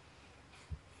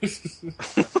 I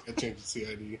changed the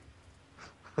CID.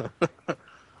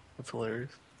 That's hilarious.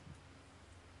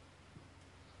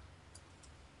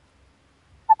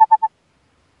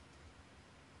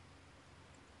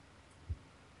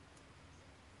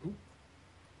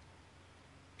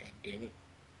 God damn it.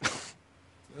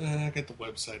 I got the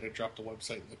website. I dropped the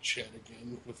website in the chat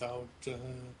again without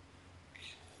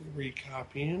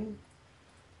recopying.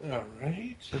 All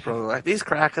right. They're probably like, these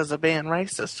crackers are being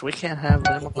racist. We can't have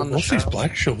them on the Most show. of these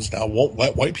black shows now won't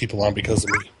let white people on because of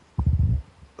me.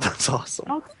 That's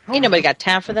awesome. Ain't nobody got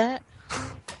time for that.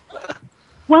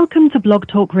 Welcome to Blog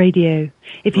Talk Radio.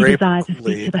 If you desire to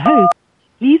speak to the host,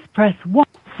 please press 1.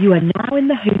 You are now in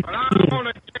the host But I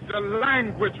want to get the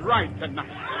language right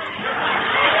tonight.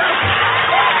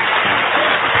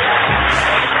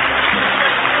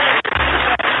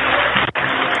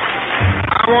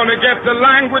 I want to get the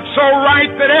language so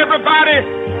right that everybody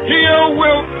here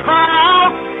will cry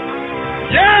out,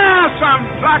 yes, I'm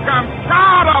black, I'm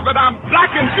proud of it, I'm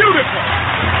black and beautiful.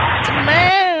 It's a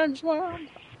man's world.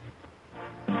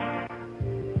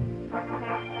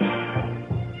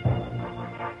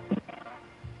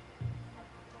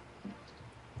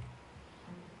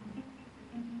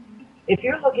 If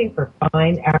you're looking for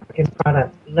fine African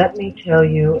products, let me tell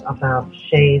you about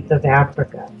Shades of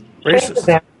Africa. Shades of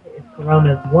Africa is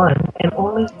Corona's one and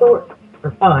only source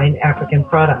for fine African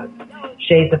products.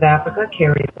 Shades of Africa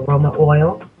carries aroma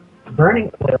oil, burning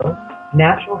oil,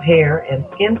 natural hair and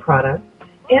skin products,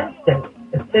 incense,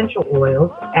 essential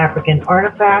oils, African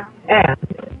artifacts, and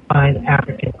fine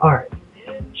African art.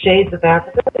 Shades of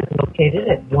Africa is located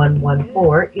at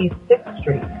 114 East 6th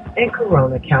Street in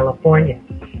Corona, California.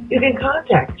 You can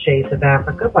contact Shades of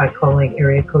Africa by calling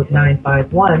area code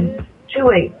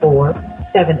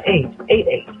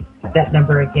 951-284-7888. That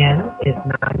number again is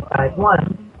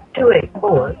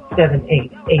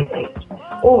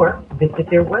 951-284-7888. Or visit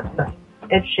their website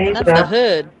at Shades That's of the Africa.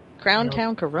 hood. Crown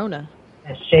Town Corona.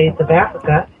 At Shades of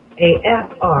Africa,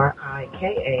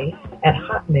 AFRIKA at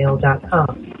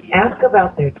hotmail.com. Ask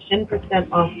about their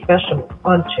 10% off special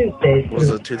on Tuesdays. Was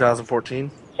it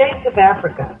 2014? Shades of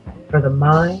Africa for the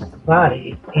mind,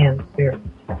 body, and spirit.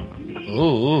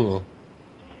 Ooh.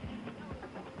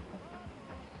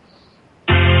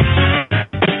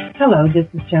 Hello, this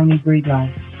is Tony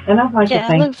Breedlove, and I'd like to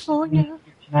thank you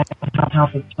tonight on Hot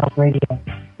Topics Talk Radio.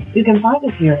 You can find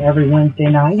us here every Wednesday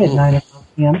night at 9 o'clock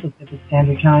p.m. Pacific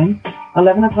Standard Time,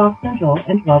 11 o'clock Central,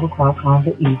 and 12 o'clock on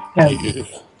the East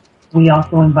Coast. We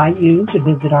also invite you to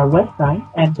visit our website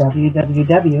at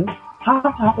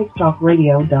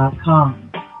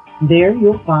www.hottopictalkradio.com. There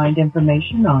you'll find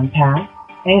information on past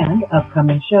and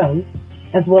upcoming shows,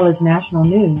 as well as national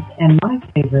news and my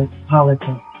favorite,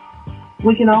 politics.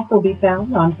 We can also be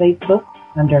found on Facebook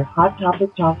under Hot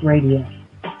Topic Talk Radio.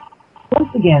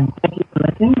 Once again, thank you for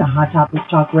listening to Hot Topic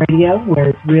Talk Radio, where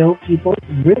it's real people,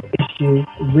 real issues,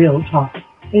 real talk.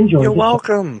 Enjoy. You're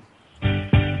welcome.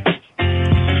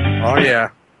 Oh, yeah.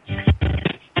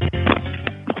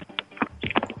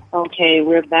 Okay,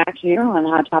 we're back here on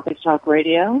Hot Topics Talk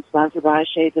Radio, sponsored by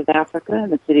Shades of Africa in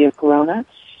the city of Corona.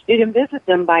 You can visit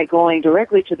them by going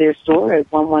directly to their store at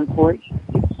 114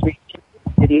 Street in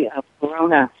the city of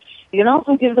Corona. You can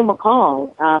also give them a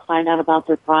call, find out about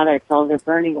their products, all their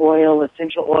burning oil,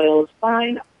 essential oils,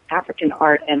 fine African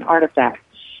art and artifacts.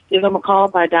 Give them a call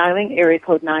by dialing area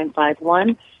code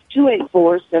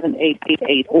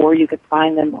 951-284-7888, or you can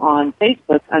find them on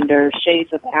Facebook under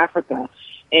Shades of Africa,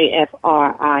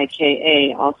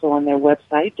 AFRIKA, also on their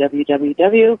website,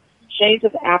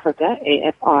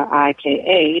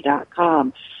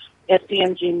 www.shadesofafrica.com.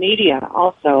 SPMG Media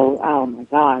also, oh my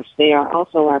gosh, they are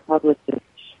also our publicists.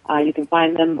 You can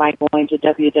find them by going to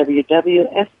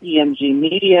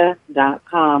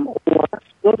www.spmgmedia.com or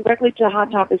go directly to Hot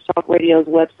Topics Talk Radio's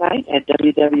website at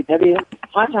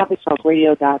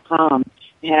www.hottopictalkradio.com.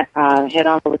 Head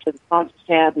on over to the sponsors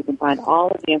tab. You can find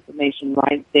all of the information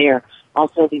right there.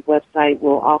 Also, the website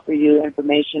will offer you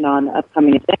information on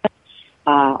upcoming events,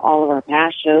 all of our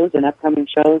past shows and upcoming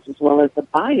shows, as well as the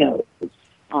bios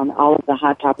on all of the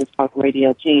Hot Topics Talk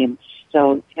Radio team.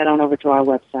 So head on over to our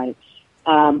website.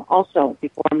 Also,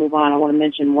 before I move on, I want to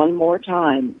mention one more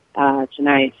time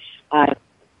tonight,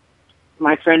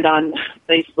 my friend on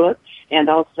Facebook and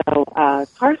also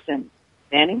Carson,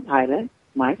 Manning Pilot,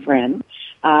 my friend.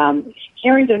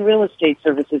 Carrington Real Estate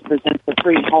Services presents the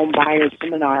free home buyers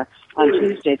seminar on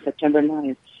Tuesday, September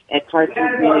 9th at Carson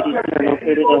Community Center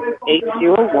located at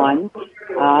 801,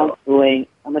 I'm going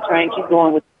to try and keep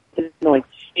going with this noise,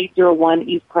 801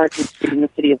 East Carson Street in the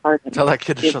city of Carson. Tell that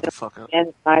kid to shut the fuck up.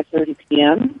 And 5:30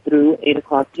 p.m. through 8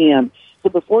 o'clock p.m. So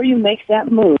before you make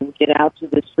that move, get out to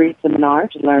this free seminar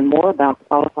to learn more about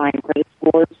qualifying credit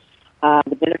scores,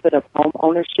 the benefit of home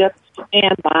ownership,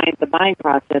 and the buying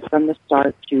process from the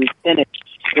start to finish.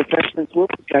 Refreshments will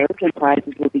be served and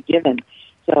prizes will be given.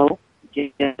 So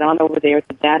get on over there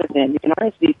to that event. You can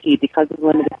RSVP because of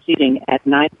limited seating at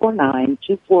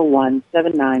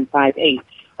 949-241-7958.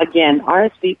 Again,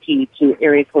 RSVP to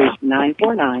area code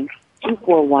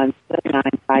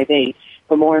 949-241-7958.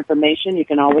 For more information, you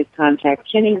can always contact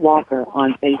Kenny Walker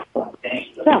on Facebook.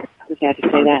 So, just had to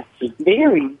say that.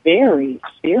 Very, very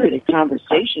spirited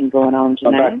conversation going on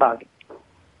tonight.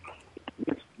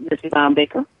 Mrs.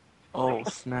 Baker? Oh,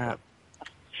 snap.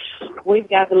 We've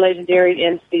got the legendary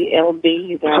NCLB.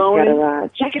 You guys got to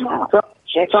check him out.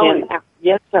 Check him out.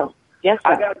 Yes, sir. Yes,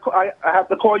 sir. I have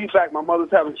to call you back. My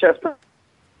mother's having chest pain.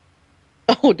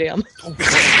 Oh, damn.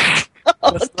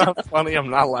 That's not funny. I'm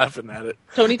not laughing at it.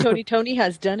 Tony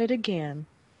has done it again.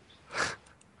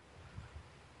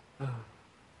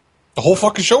 The whole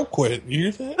fucking show quit.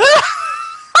 You hear that?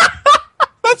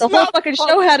 The whole fucking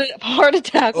show had a heart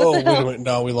attack. What the hell? Wait a minute.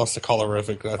 No, we lost the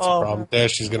colorific. That's the problem.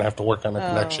 Dashy's going to have to work on a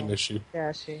connection issue.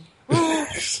 Dashy.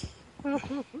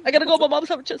 I gotta go. My mom's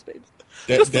having chest pains.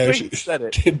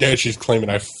 Dashy's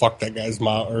claiming I fucked that guy's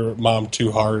mom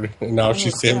too hard, and now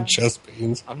she's having chest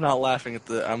pains. I'm not laughing at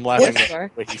the. I'm laughing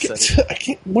at what he said. I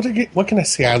can't. What can I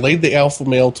say? I laid the alpha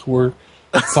male to her.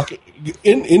 Fucking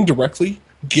indirectly,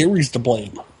 Gary's to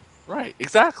blame. Right.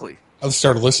 Exactly. I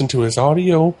started listening to his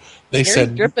audio. They Gary's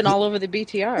said dripping all over the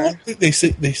BTR.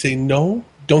 They say no,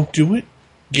 don't do it.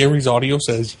 Gary's audio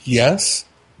says yes.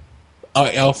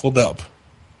 I alphaed up.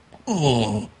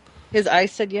 His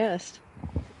eyes said yes.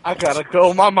 I gotta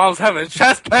go. My mom's having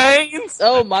chest pains.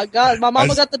 Oh my god, my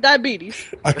mama got the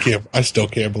diabetes. I still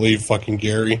can't believe fucking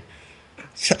Gary.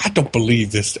 I don't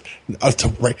believe this. I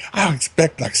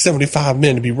expect like 75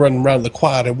 men to be running around the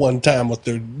quad at one time with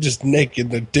their just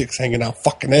naked, their dicks hanging out,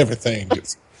 fucking everything.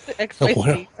 It's like,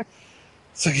 are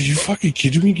you fucking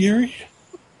kidding me, Gary?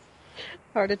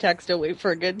 Heart attacks don't wait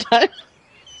for a good time.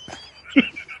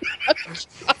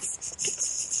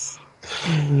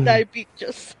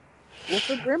 Diabetes.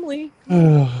 Walter Brimley.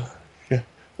 Yeah.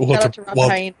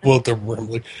 Walter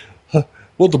Brimley.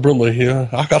 Walter Brimley here.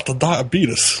 I got the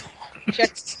diabetes.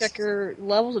 Check your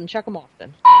levels and check them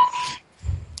often. I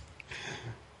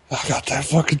got that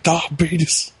fucking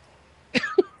diabetes.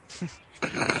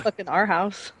 Fucking our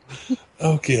house.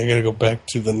 Okay, I gotta go back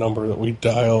to the number that we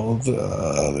dialed.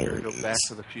 There it go is. Back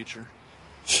to the Future.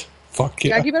 Fuck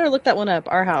yeah. Yeah, you better look that one up.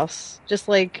 Our house. Just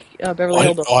like Beverly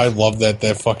Hills. I love that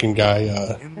fucking guy.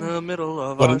 In the middle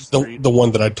of our street. The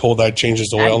one that I told I changed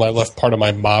his oil and I left part of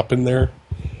my mop in there.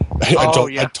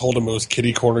 I told him it was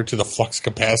kitty corner to the flux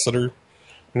capacitor.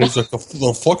 And he's like, the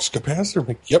flux capacitor? I'm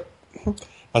like, yep. I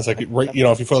was like, right,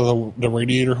 if you follow the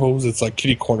radiator hose, it's like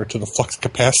kitty corner to the flux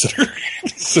capacitor.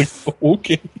 He's like,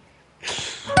 okay.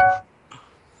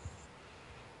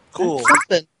 Cool.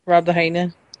 Something, Rob the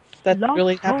hyena. That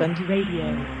really happened. Radio.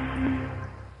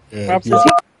 Yeah, Rob says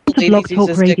he Blog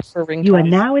Talk Radio. You are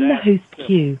now in the host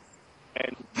queue.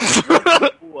 And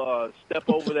step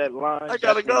over that line. I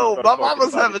gotta go. My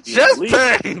mama's having chest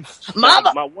pains.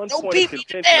 Mama, my one point of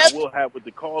contention I will have with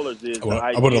the callers is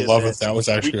I would have loved if that was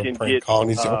actually a prank call. And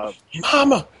he's like,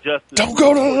 Mama, don't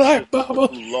go to the light, Mama.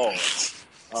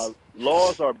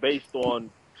 Laws are based on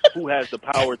who has the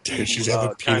power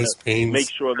to kind of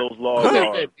make sure those laws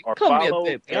are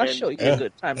followed. I'll show you a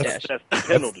good time, Dash. That's the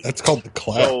penalty. That's called the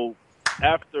clap. So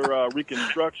after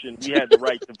Reconstruction, we had the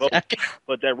right to vote,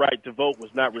 but that right to vote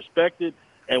was not respected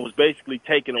and was basically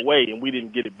taken away, and we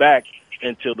didn't get it back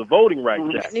until the Voting Rights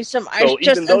Act. So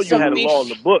even though you had a law in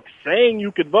the book saying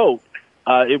you could vote,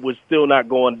 it was still not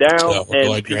going down,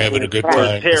 and you're having a good were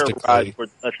time, terrorized for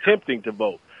attempting to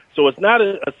vote. So it's not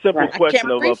a simple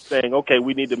question of saying, okay,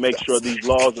 we need to make sure these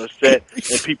laws are set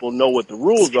and people know what the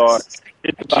rules are.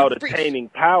 It's about attaining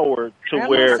power to Grandma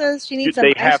where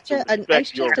they have to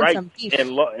respect your rights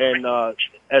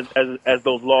as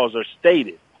those laws are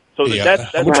stated. So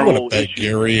that's I the want whole to bet issue.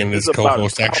 Gary and his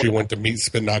co-host actually went to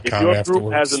meetspin.com if your afterwards.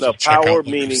 group has enough to check power, out what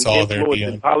you meaning saw there at influence the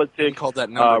in end.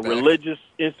 politics, religious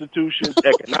institutions,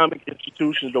 economic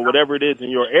institutions, or whatever it is in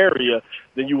your area,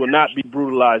 then you will not be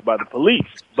brutalized by the police.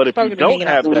 But if you don't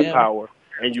have that power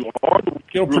and you are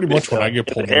pretty much when I get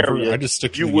pulled over, I just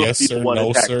stick to yes sir,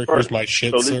 no sir, here's my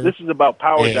shit, so sir. This is about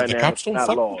power Yeah, the dynamics, cops don't not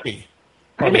fuck laws. with me.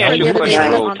 Let me ask you a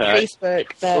question, Roll Tide.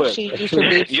 Facebook that she used to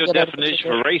be Your definition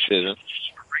for racism,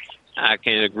 I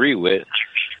can agree with,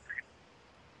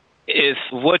 is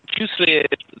what you said,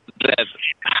 that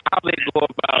how they go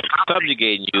about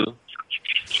subjugating you.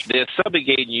 They're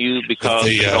subjugating you because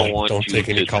they don't want don't you take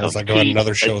any to calls. I got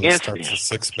another show that against starts in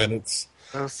 6 minutes.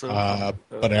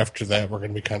 But after that, we're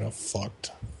going to be kind of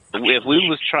fucked. If we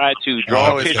was trying to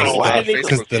draw a picture of why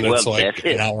because then it's well, like that's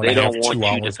an it. hour They and a half, don't want 2 you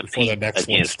hours to before the next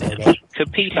one against starts. them.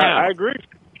 Compete I agree.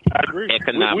 We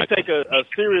Economically. take a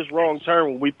serious wrong turn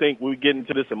when we think we get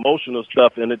into this emotional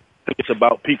stuff and it's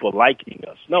about people liking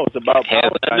us. No, it's about power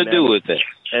Has nothing to do with it.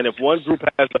 And if one group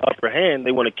has the upper hand,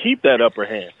 they want to keep that upper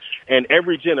hand. And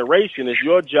every generation is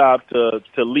your job to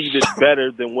leave it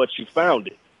better than what you found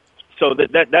it. So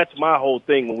that's my whole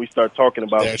thing when we start talking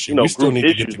about we still group need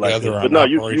to get issues like this. together But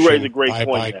on no, you raise a great Bye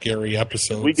point. Bye Gary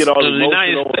episodes. We get all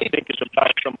emotional and think it's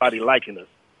about somebody liking us.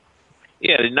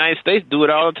 Yeah, the United States do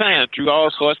it all the time through all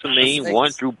sorts of means.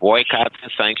 One, through boycotts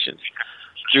and sanctions.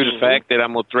 Through the fact that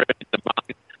I'm going to threaten the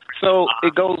bomb. So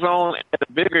it goes on at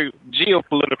a bigger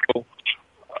geopolitical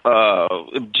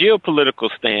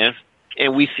stance,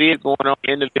 and we see it going on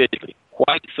individually.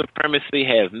 White supremacy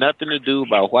has nothing to do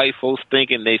about white folks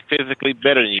thinking they physically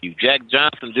better than you. Jack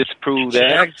Johnson disproved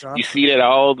that. You see that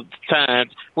all the time.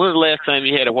 When was the last time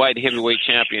you had a white heavyweight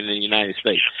champion in the United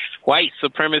States? White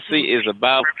supremacy is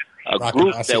about a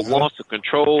group that wants to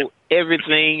control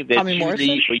everything that you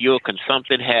need for your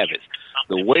consumptive habits.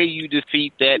 The way you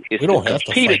defeat that is to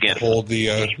compete against them.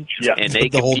 And they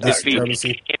can be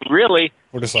defeated. And really,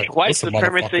 white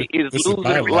supremacy is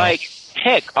losing like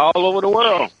heck all over the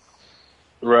world.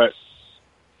 Right.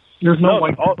 There's no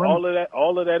white supremacy.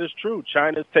 All of that is true.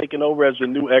 China's taken over as the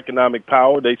new economic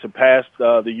power. They surpassed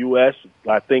the U.S.,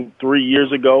 I think, 3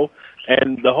 years ago.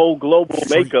 And the whole global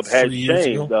makeup has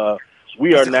changed.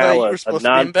 We are now a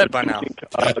non-producing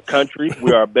country.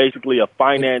 We are basically a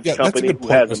finance company who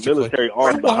has a military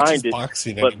arm behind it,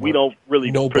 but we don't really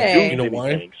produce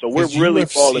anything. So we're really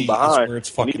falling behind.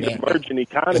 These emerging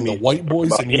economies. And the white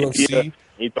boys in UFC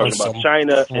you're talking about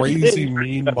China, crazy and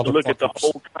mean you have to look at the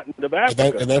whole continent of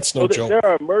Africa. And that's no joke. There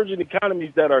are emerging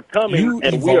economies that are coming,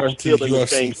 and we are still in the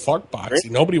same. Fuck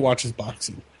boxing. Nobody watches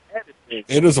boxing.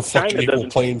 It is a fucking equal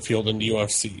playing field in the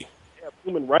UFC.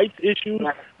 Human rights issues,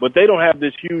 but they don't have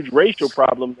this huge racial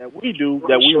problem that we do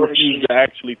that we refuse to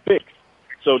actually fix.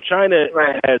 So China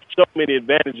has so many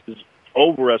advantages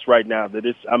over us right now that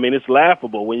it's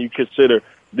laughable when you consider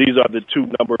these are the two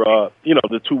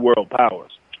the two world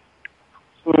powers.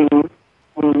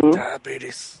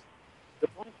 Diabetes.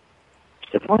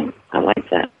 Good point. I like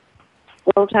that.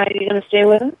 Well, Ty, are you going to stay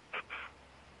with us?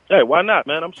 Hey, why not,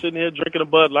 man? I'm sitting here drinking a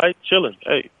Bud Light, chilling.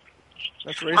 Hey.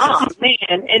 That's racist. Oh,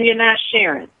 man, and you're not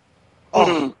sharing.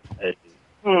 Oh. Hey.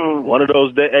 One of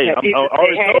those days. Hey, I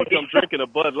already told you I'm drinking a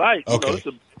Bud Light. Okay.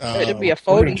 It'd be a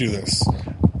 40. We're going to do this.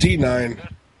 D9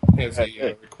 has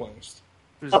a request.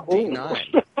 Who's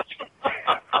D9?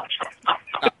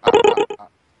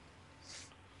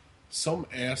 Some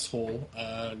asshole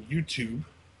on YouTube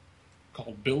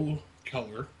called Bill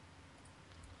Keller.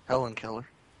 Helen Keller.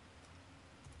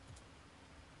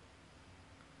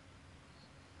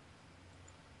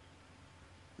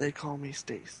 They call me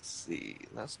Stacy.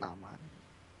 That's not mine.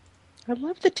 I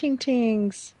love the Ting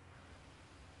Tings.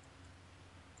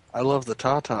 I love the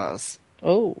Tatas.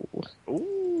 Oh.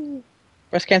 Ooh.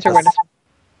 Breast cancer awareness.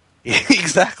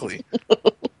 Exactly.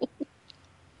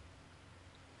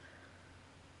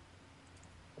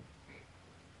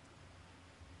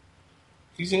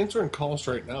 He's answering calls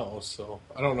right now, so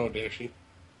I don't know, Dashy.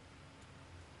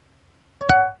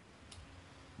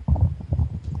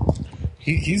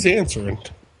 He's answering.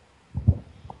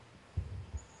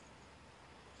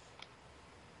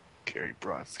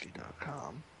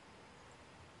 GaryBrodsky.com.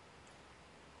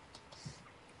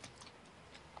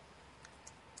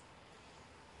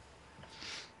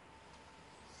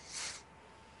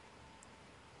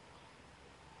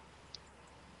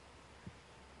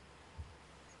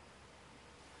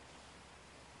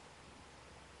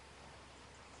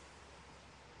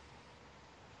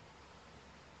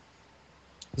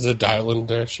 Is it dialing,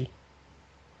 Dashy?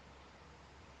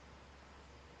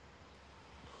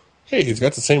 Hey, he's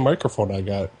got the same microphone I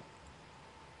got.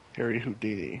 Harry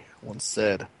Houdini once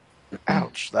said,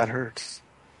 "Ouch, that hurts."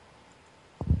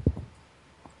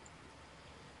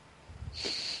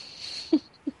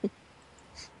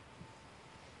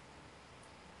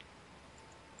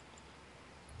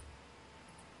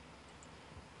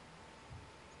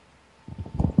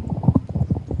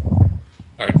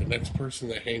 Alright, the next person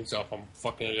that hangs up, I'm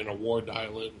fucking gonna war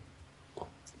dial in.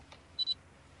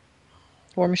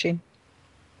 War Machine.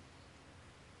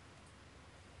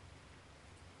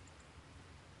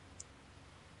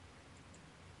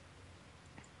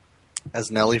 As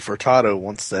Nelly Furtado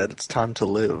once said, it's time to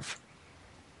live.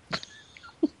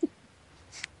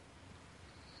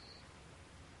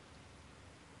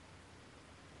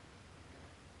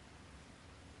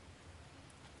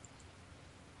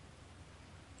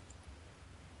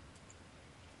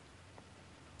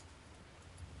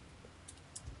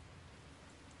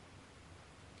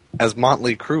 As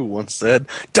Motley Crue once said,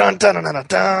 dun dun dun dun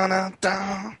dun dun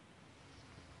dun.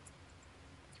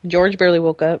 George barely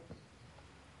woke up.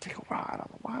 Take a ride on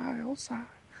the wild side.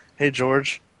 Hey,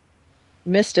 George.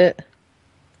 Missed it.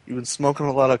 You been smoking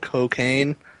a lot of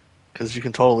cocaine? Because you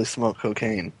can totally smoke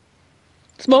cocaine.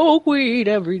 Smoke weed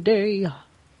every day.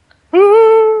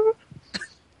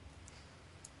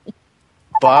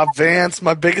 Bob Vance,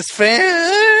 my biggest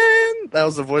fan. That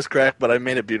was a voice crack, but I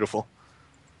made it beautiful.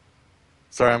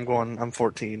 Sorry, I'm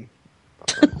 14.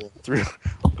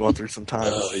 Going through some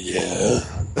time. Oh, yeah.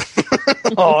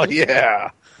 Oh,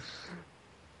 yeah.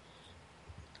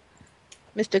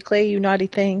 Mr. Clay, you naughty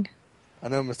thing. I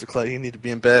know, Mr. Clay, you need to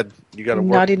be in bed. You got to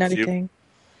work. Naughty thing.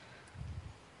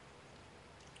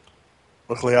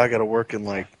 Luckily, I got to work in,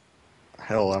 I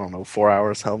don't know, 4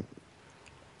 hours.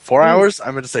 4 hours?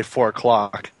 I meant to say 4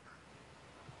 o'clock.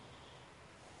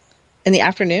 In the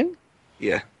afternoon?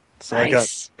 Yeah. So nice. I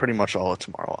got pretty much all of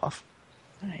tomorrow off.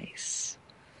 Nice.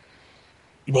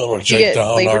 You might want to check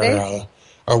down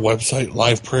our website,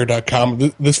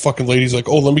 liveprayer.com. This fucking lady's like,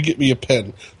 oh, let me get me a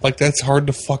pen. That's hard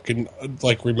to fucking,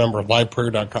 remember,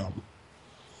 liveprayer.com.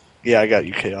 Yeah, I got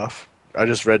UK off. I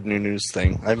just read news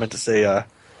thing. I meant to say, you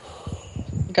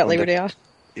got Labor Day off?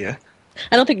 Yeah.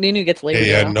 I don't think Nunu gets Labor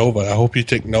Day off. Yeah, no, but I hope you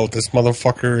take note. This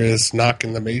motherfucker is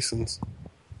knocking the Masons.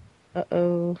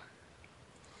 Uh-oh.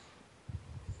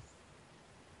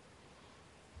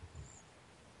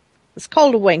 It's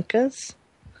called Wankers.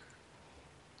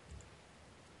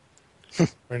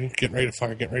 Ready? Getting ready to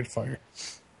fire.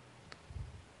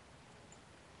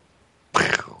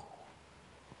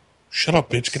 Shut up,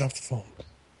 bitch. Get off the phone.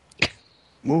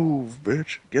 Move,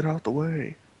 bitch. Get out the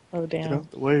way. Oh, damn. Get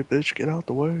out the way, bitch. Get out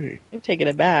the way. You're taking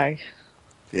it back.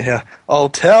 Yeah. Oh,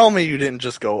 tell me you didn't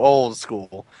just go old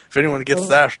school. If anyone gets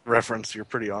that reference, you're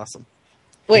pretty awesome.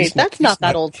 Wait, that's not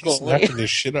that old school. He's knocking the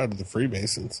shit out of the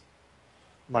Freemasons.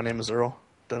 My name is Earl.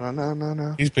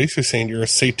 Da-na-na-na-na. He's basically saying you're a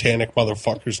satanic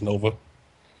motherfuckers, Nova.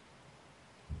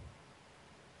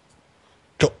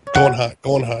 Going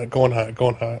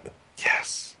hot.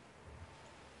 Yes.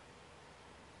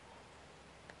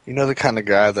 You know the kind of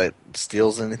guy that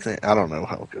steals anything? I don't know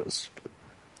how it goes.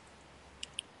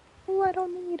 Oh, I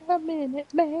don't need a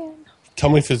minute, man. Tell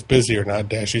me if it's busy or not,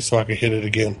 Dashy, so I can hit it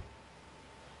again.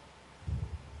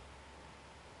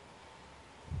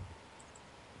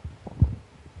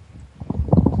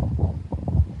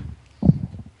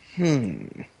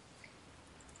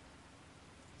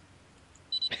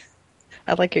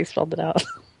 I like how you spelled it out.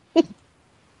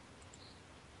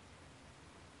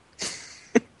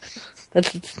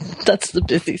 That's the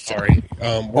busy stuff. Sorry.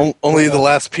 Only the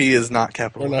last P is not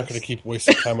capitalized. We're not going to keep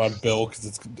wasting time on Bill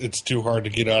because it's too hard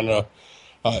to get on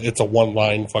it's a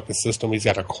one-line fucking system. He's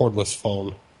got a cordless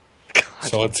phone. God.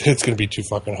 So it's going to be too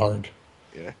fucking hard.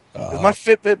 Yeah. Is my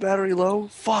Fitbit battery low?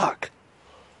 Fuck.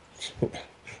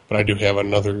 But I do have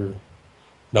another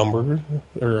number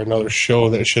or another show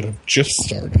that should have just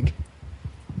started.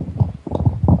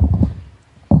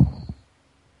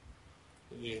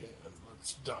 Yeah,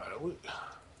 let's dial it.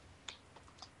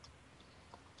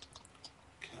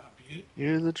 Copy it.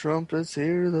 Hear the trumpets,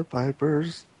 hear the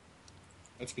pipers.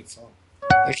 That's a good song.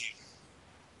 Thank you.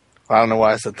 I don't know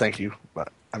why I said thank you, but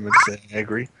I meant to say I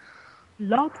agree.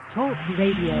 Blog Talk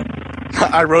Radio.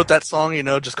 I wrote that song,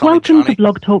 just call Welcome me Johnny. to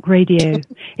Blog Talk Radio.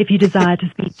 If you desire to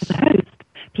speak to the host,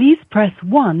 please press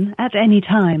 1 at any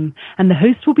time, and the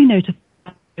host will be notified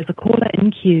as a caller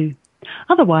in queue.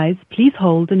 Otherwise, please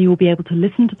hold and you will be able to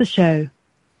listen to the show.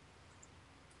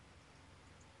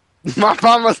 My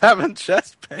mom was having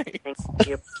chest pain. Thank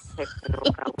you for protection,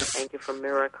 oh God. We thank you for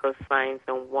miracles, signs,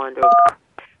 and wonders.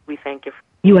 We thank you for...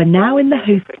 You are now in the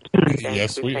host queue.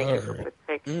 Yes, we thank are. You for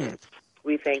protection.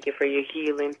 We thank you for your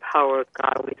healing power,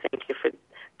 God. We thank you for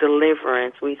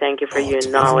deliverance. We thank you for your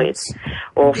knowledge.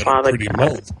 Oh, Father pretty God.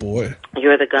 Mouth, boy.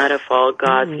 You're the God of all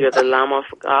gods. You're the Lamb of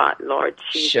God, Lord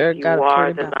Jesus. Sure, you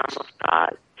are the Lamb of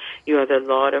God. You are the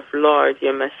Lord of Lords.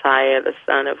 You're Messiah, the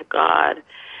Son of God.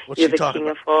 You're the King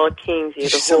of all kings. You're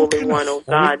the Holy One, oh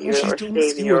God. You're our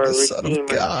Savior, you're our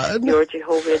Redeemer. You're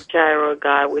Jehovah Jireh,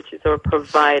 God, which is our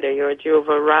provider. You're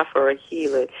Jehovah Rapha, our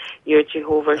healer. You're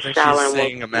Jehovah Shalom,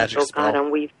 oh God,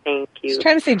 and we thank you. She's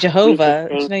trying to say Jehovah.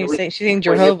 She's saying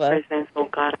Jehovah. Your presence, oh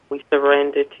God, we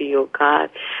surrender to you, God.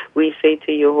 We say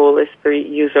to you, Holy Spirit,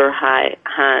 use our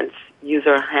hands. Use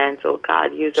our hands, oh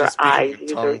God. Use our eyes.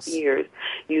 Use our ears.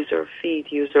 Use our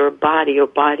feet. Use our body. Your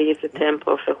body is the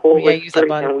temple of the Holy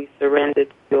Spirit, and we surrender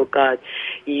to you, oh God.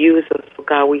 Use us, oh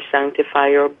God. We sanctify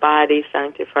your body.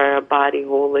 Sanctify our body,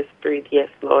 Holy Spirit. Yes,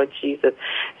 Lord Jesus.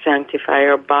 Sanctify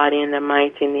our body in the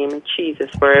mighty name of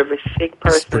Jesus. For every sick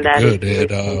person that is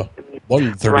good at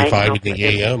 1:35 in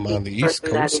the a.m. on the East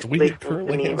Coast. We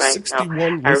currently have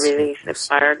 61 I release the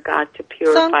fire, God, to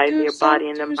purify your body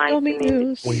in the mighty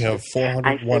name of Jesus. We have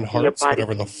 401 hearts,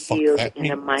 whatever the fuck that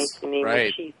means. In the mighty name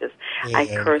of Jesus. And I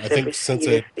curse every since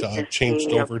seed it of changed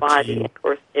in your over body. to I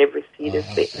curse every seed of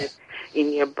sickness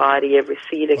in your body, every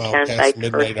seed of cancer. I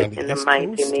curse it in the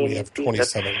mighty name of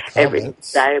Jesus. Every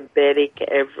diabetic,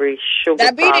 every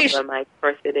sugar problem, I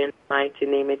curse it in the mighty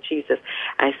name of Jesus.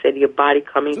 I said your body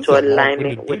coming to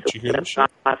alignment with the will of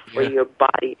God for your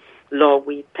body. Lord,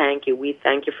 we thank you. We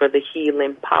thank you for the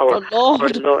healing power, our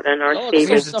Lord and our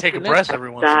Savior. Just take a breath every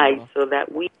once in a died while. so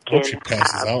that we Once can she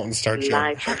passes have out and starts yelling,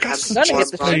 life I and got have some more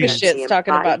chest abundantly. pains.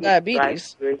 talking By about his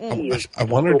diabetes. stripes we're healed. I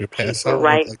want her to pass out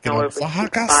Right and now, I'm every like, I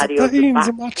sick got some body, every pains back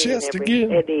in my pain, chest every again.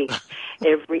 headache,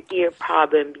 every ear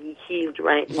problem be healed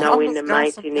right now in the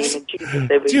mighty name of Jesus.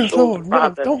 Every Dear shoulder Lord,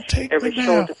 problem, don't take every me now.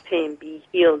 shoulder pain be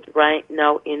healed right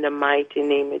now in the mighty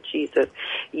name of Jesus.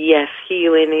 Yes,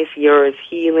 healing is yours.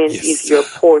 Healing is your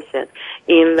portion.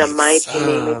 In the mighty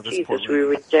name of Jesus, we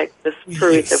reject the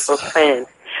spirit of offense.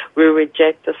 We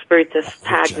reject the spirit of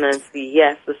stagnancy.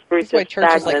 Yes, the spirit of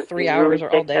church is like stagnancy. 3 hours we or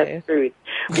all reject that day. spirit.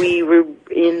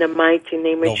 In the mighty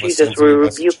name of Nova Jesus, sends we me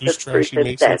rebuke the messages, spirit trashy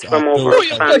of death Masons. from over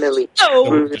Bill, our family. We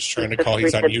Bill just trying to rebuke call. the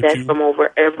He's spirit on of death YouTube. from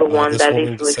over everyone This that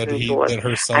woman is said listening to us. that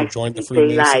her I son joined the speak a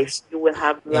life. Freemasons. You will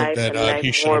have life and life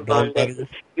He should more have known abundantly. better.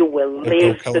 You will And Bill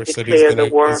live to Keller said he's declare the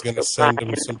gonna works of God send him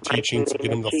in some the mighty teaching to get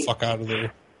name him of the Jesus. fuck out of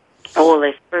there.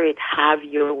 Holy Spirit, have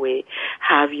your way.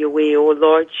 Have your way, oh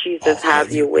Lord Jesus,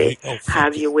 have your way.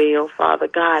 Have your way, oh Father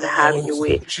God, have your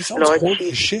way. Lord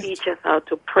Jesus, teach us how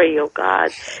to pray, oh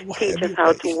God. Teach us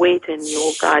how to wait in you,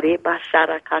 oh God.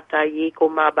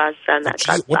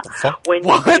 What the fuck? When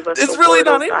you give us the word,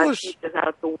 oh God, teach us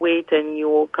how to wait in you,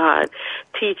 oh God.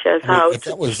 Teach us how If to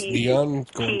that was Neon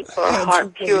going, keep our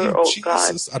heart pure, oh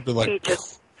God. I'd be like, Teach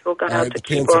us, oh God, all how right, to the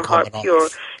keep pants are our heart coming pure.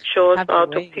 off. Show us how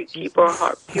to keep our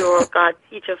heart pure, God.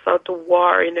 Teach us how to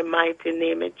war in the mighty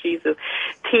name of Jesus.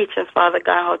 Teach us, Father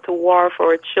God, how to war for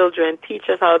our children. Teach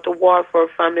us how to war for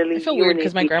family I feel unity. weird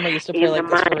because my grandma used to play like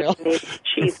this for real. In the mighty name of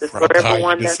Jesus, for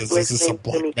everyone that's listening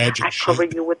to me, I cover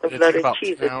you with the blood of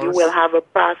Jesus. You will have a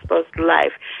prosperous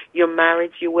life. Your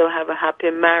marriage, you will have a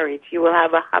happy marriage. You will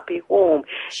have a happy home.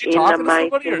 In the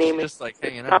mighty name of Jesus,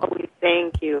 God, we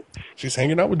thank you. She's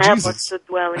hanging out with Help Jesus. us to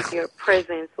dwell in your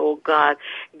presence, oh God.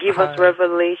 Give us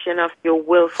revelation of your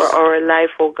will for our life,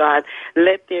 oh God.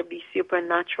 Let there be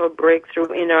supernatural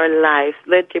breakthrough in our lives.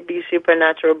 Let there be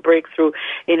supernatural breakthrough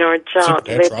in our jobs.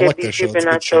 Let there be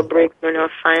supernatural breakthrough in our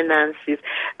finances.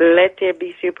 Let there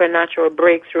be supernatural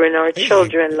breakthrough in our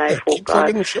children's life, oh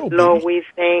God. Lord, we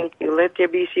thank you. Let there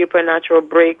be supernatural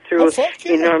breakthrough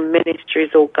in our ministries,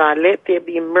 oh God. Let there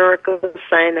be miracles,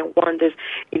 signs, and wonders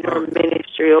in our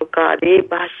ministry, oh God.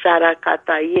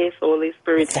 Yes, Holy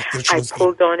Spirit. I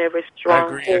pull down every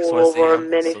stronghold over our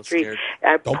ministry.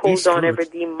 I pull down every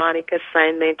demonic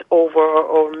assignment over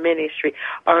our ministry.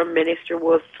 Our ministry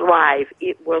will thrive.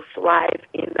 It will thrive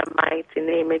in the mighty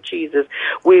name of Jesus.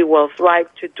 We will thrive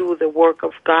to do the work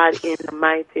of God in the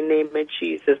mighty name of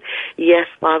Jesus. Yes,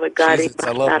 Father God.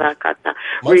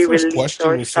 We release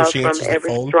ourselves from every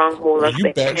stronghold of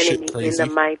the enemy in the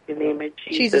mighty name of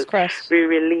Jesus. We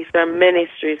release our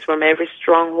ministries from every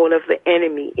stronghold of the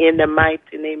enemy in the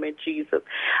mighty name of Jesus.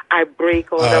 I break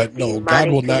out of No, God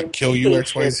will not kill you,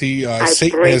 XYZ.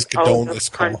 Satan has condoned this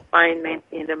call. Confinement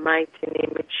in the mighty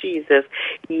name of Jesus.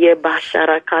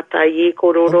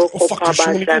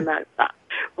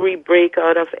 We break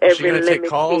out of every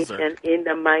limitation in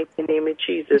the mighty name of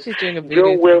Jesus.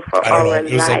 Your will for our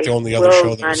life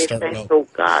will manifest, oh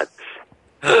God.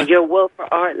 Your will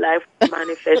for our life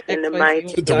manifest in the mighty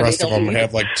name of The rest of them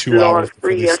have like 2 Lord, hours before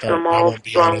free they us start. from I all won't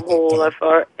be on at that stronghold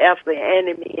time. of the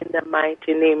enemy in the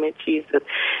mighty name of Jesus.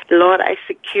 Lord, I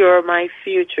secure my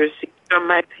future. Secure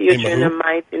my future in the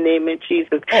mighty name of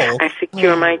Jesus. I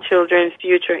secure my children's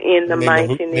future in the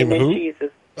mighty name of Jesus.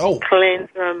 Cleanse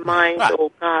our minds,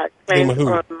 oh God. Cleanse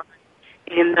our minds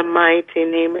in the mighty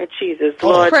name of Jesus.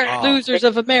 Lord, losers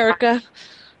of America.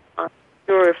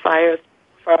 Purify us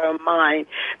for our mind.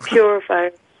 Purify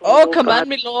us. Oh, command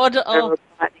me, Lord. Oh.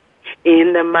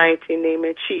 In the mighty name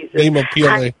of Jesus. Name of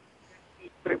PLA.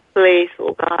 Secret place,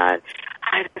 oh God.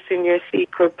 Hide us in your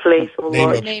secret place, oh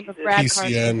Lord. Name of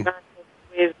PCN. Grant us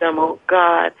wisdom, oh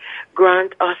God.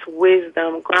 Grant us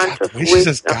wisdom. Grant us The way she says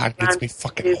wisdom. God gets me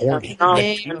fucking horny.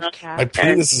 My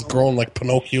penis is growing like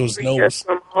Pinocchio's nose.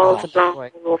 From all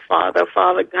stronghold, oh Father.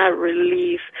 Father God,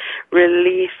 release,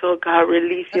 oh God,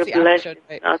 release your blessings.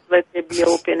 Let there be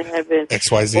open heaven.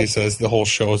 XYZ says the whole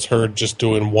show is her just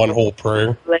doing one whole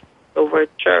prayer. Over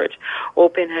church,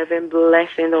 open heaven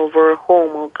blessing over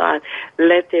home, oh God.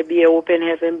 Let there be open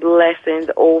heaven blessings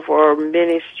over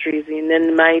ministries in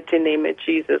the mighty name of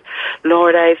Jesus.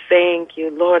 Lord, I thank you.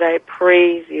 Lord, I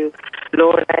praise you.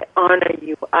 Lord, I honor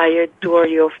you. I adore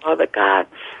you, Father God.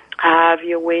 Have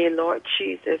your way, Lord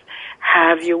Jesus.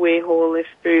 Have your way, Holy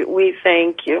Spirit. We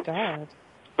thank you. God.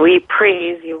 We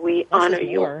praise you. We honor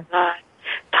you, God.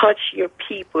 Touch your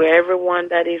people, everyone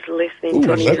that is listening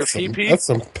to me. That's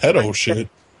some pedo shit.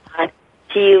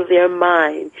 Heal their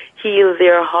mind. Heal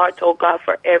their heart, oh God,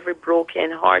 for every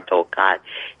broken heart, oh God.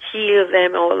 Heal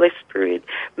them, Holy Spirit.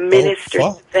 Minister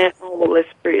to them, Holy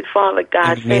Spirit. Father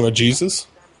God, in the name of Jesus.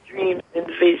 Dreams and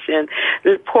vision.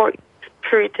 Pour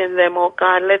Spirit in them, oh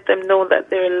God. Let them know that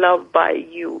they're loved by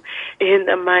you. In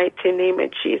the mighty name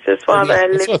of Jesus. Father, I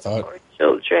lift our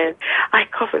children. I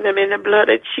cover them in the blood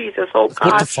of Jesus, oh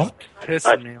God. What the fuck?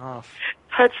 Pissing me off.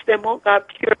 Touch them, oh God.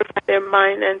 Purify their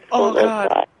mind and soul, oh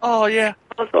God. Oh, yeah.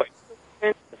 Also,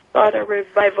 start a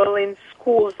revival in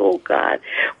schools, oh God.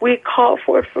 We call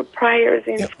for prayers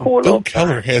in school, Bill oh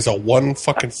Keller God. has a one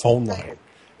fucking phone line.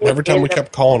 And every time we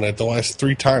kept calling it, the last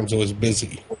 3 times it was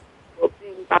busy.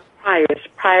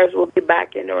 Prayers will be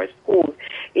back in our schools.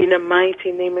 In the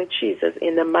mighty name of Jesus.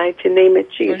 In the mighty name of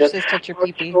Jesus. Our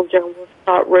children will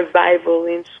start revival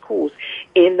in schools.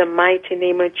 In the mighty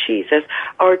name of Jesus.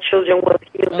 Our children will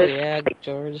heal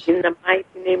George. In the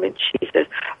mighty name of Jesus.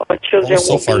 Our children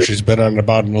So far, she's been on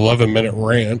about an 11-minute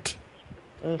rant.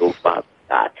 Oh, Father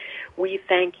God. We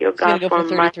thank you, God, go for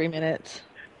 33 minutes.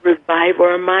 Revive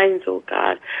our minds, oh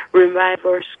God. Revive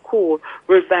our school.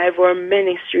 Revive our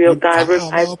ministry, oh God.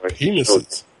 Revive our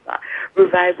penises.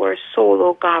 Revive our soul,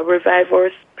 oh God. Revive our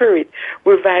spirit.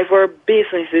 Revive our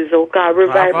businesses, oh God.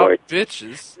 Revive our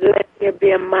bitches. Let there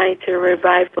be a mighty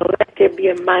revival. Let there be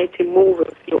a mighty move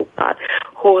of you, oh God.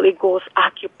 Holy Ghost,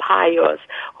 occupy us.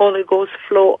 Holy Ghost,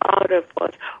 flow out of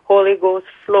us. Holy Ghost,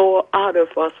 flow out of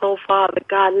us. Oh, Father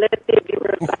God, let there be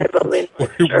revival in our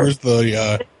church. Where's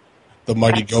the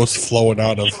mighty ghost flowing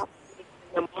out of? In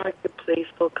the marketplace,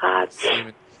 oh God.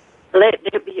 Let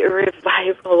there be a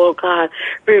revival, oh God.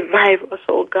 Revive us,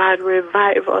 oh God.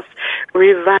 Revive us.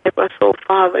 Revive us, oh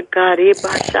Father God.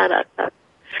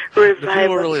 Do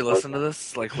people really listen to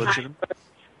this? Like, legit?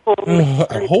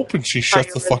 I'm hoping she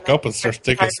shuts the fuck up and starts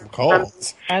taking some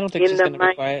calls. I don't think she's going to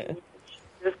be quiet.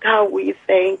 God, we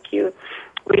thank you.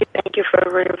 We thank you for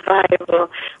revival.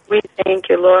 We thank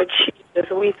you, Lord Jesus.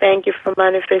 We thank you for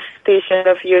manifestation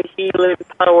of your healing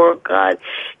power, God.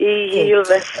 Heal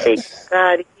the sick,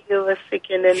 God. Heal the sick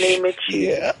in the name of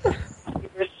Jesus.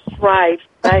 Your stripes,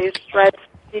 by your stripes,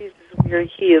 Jesus, we are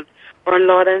healed. Our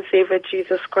Lord and Savior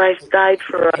Jesus Christ died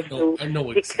for us. I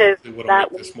know exactly what'll make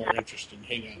this more interesting.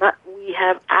 Hang on. We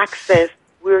have access.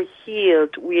 We're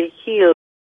healed. We're healed.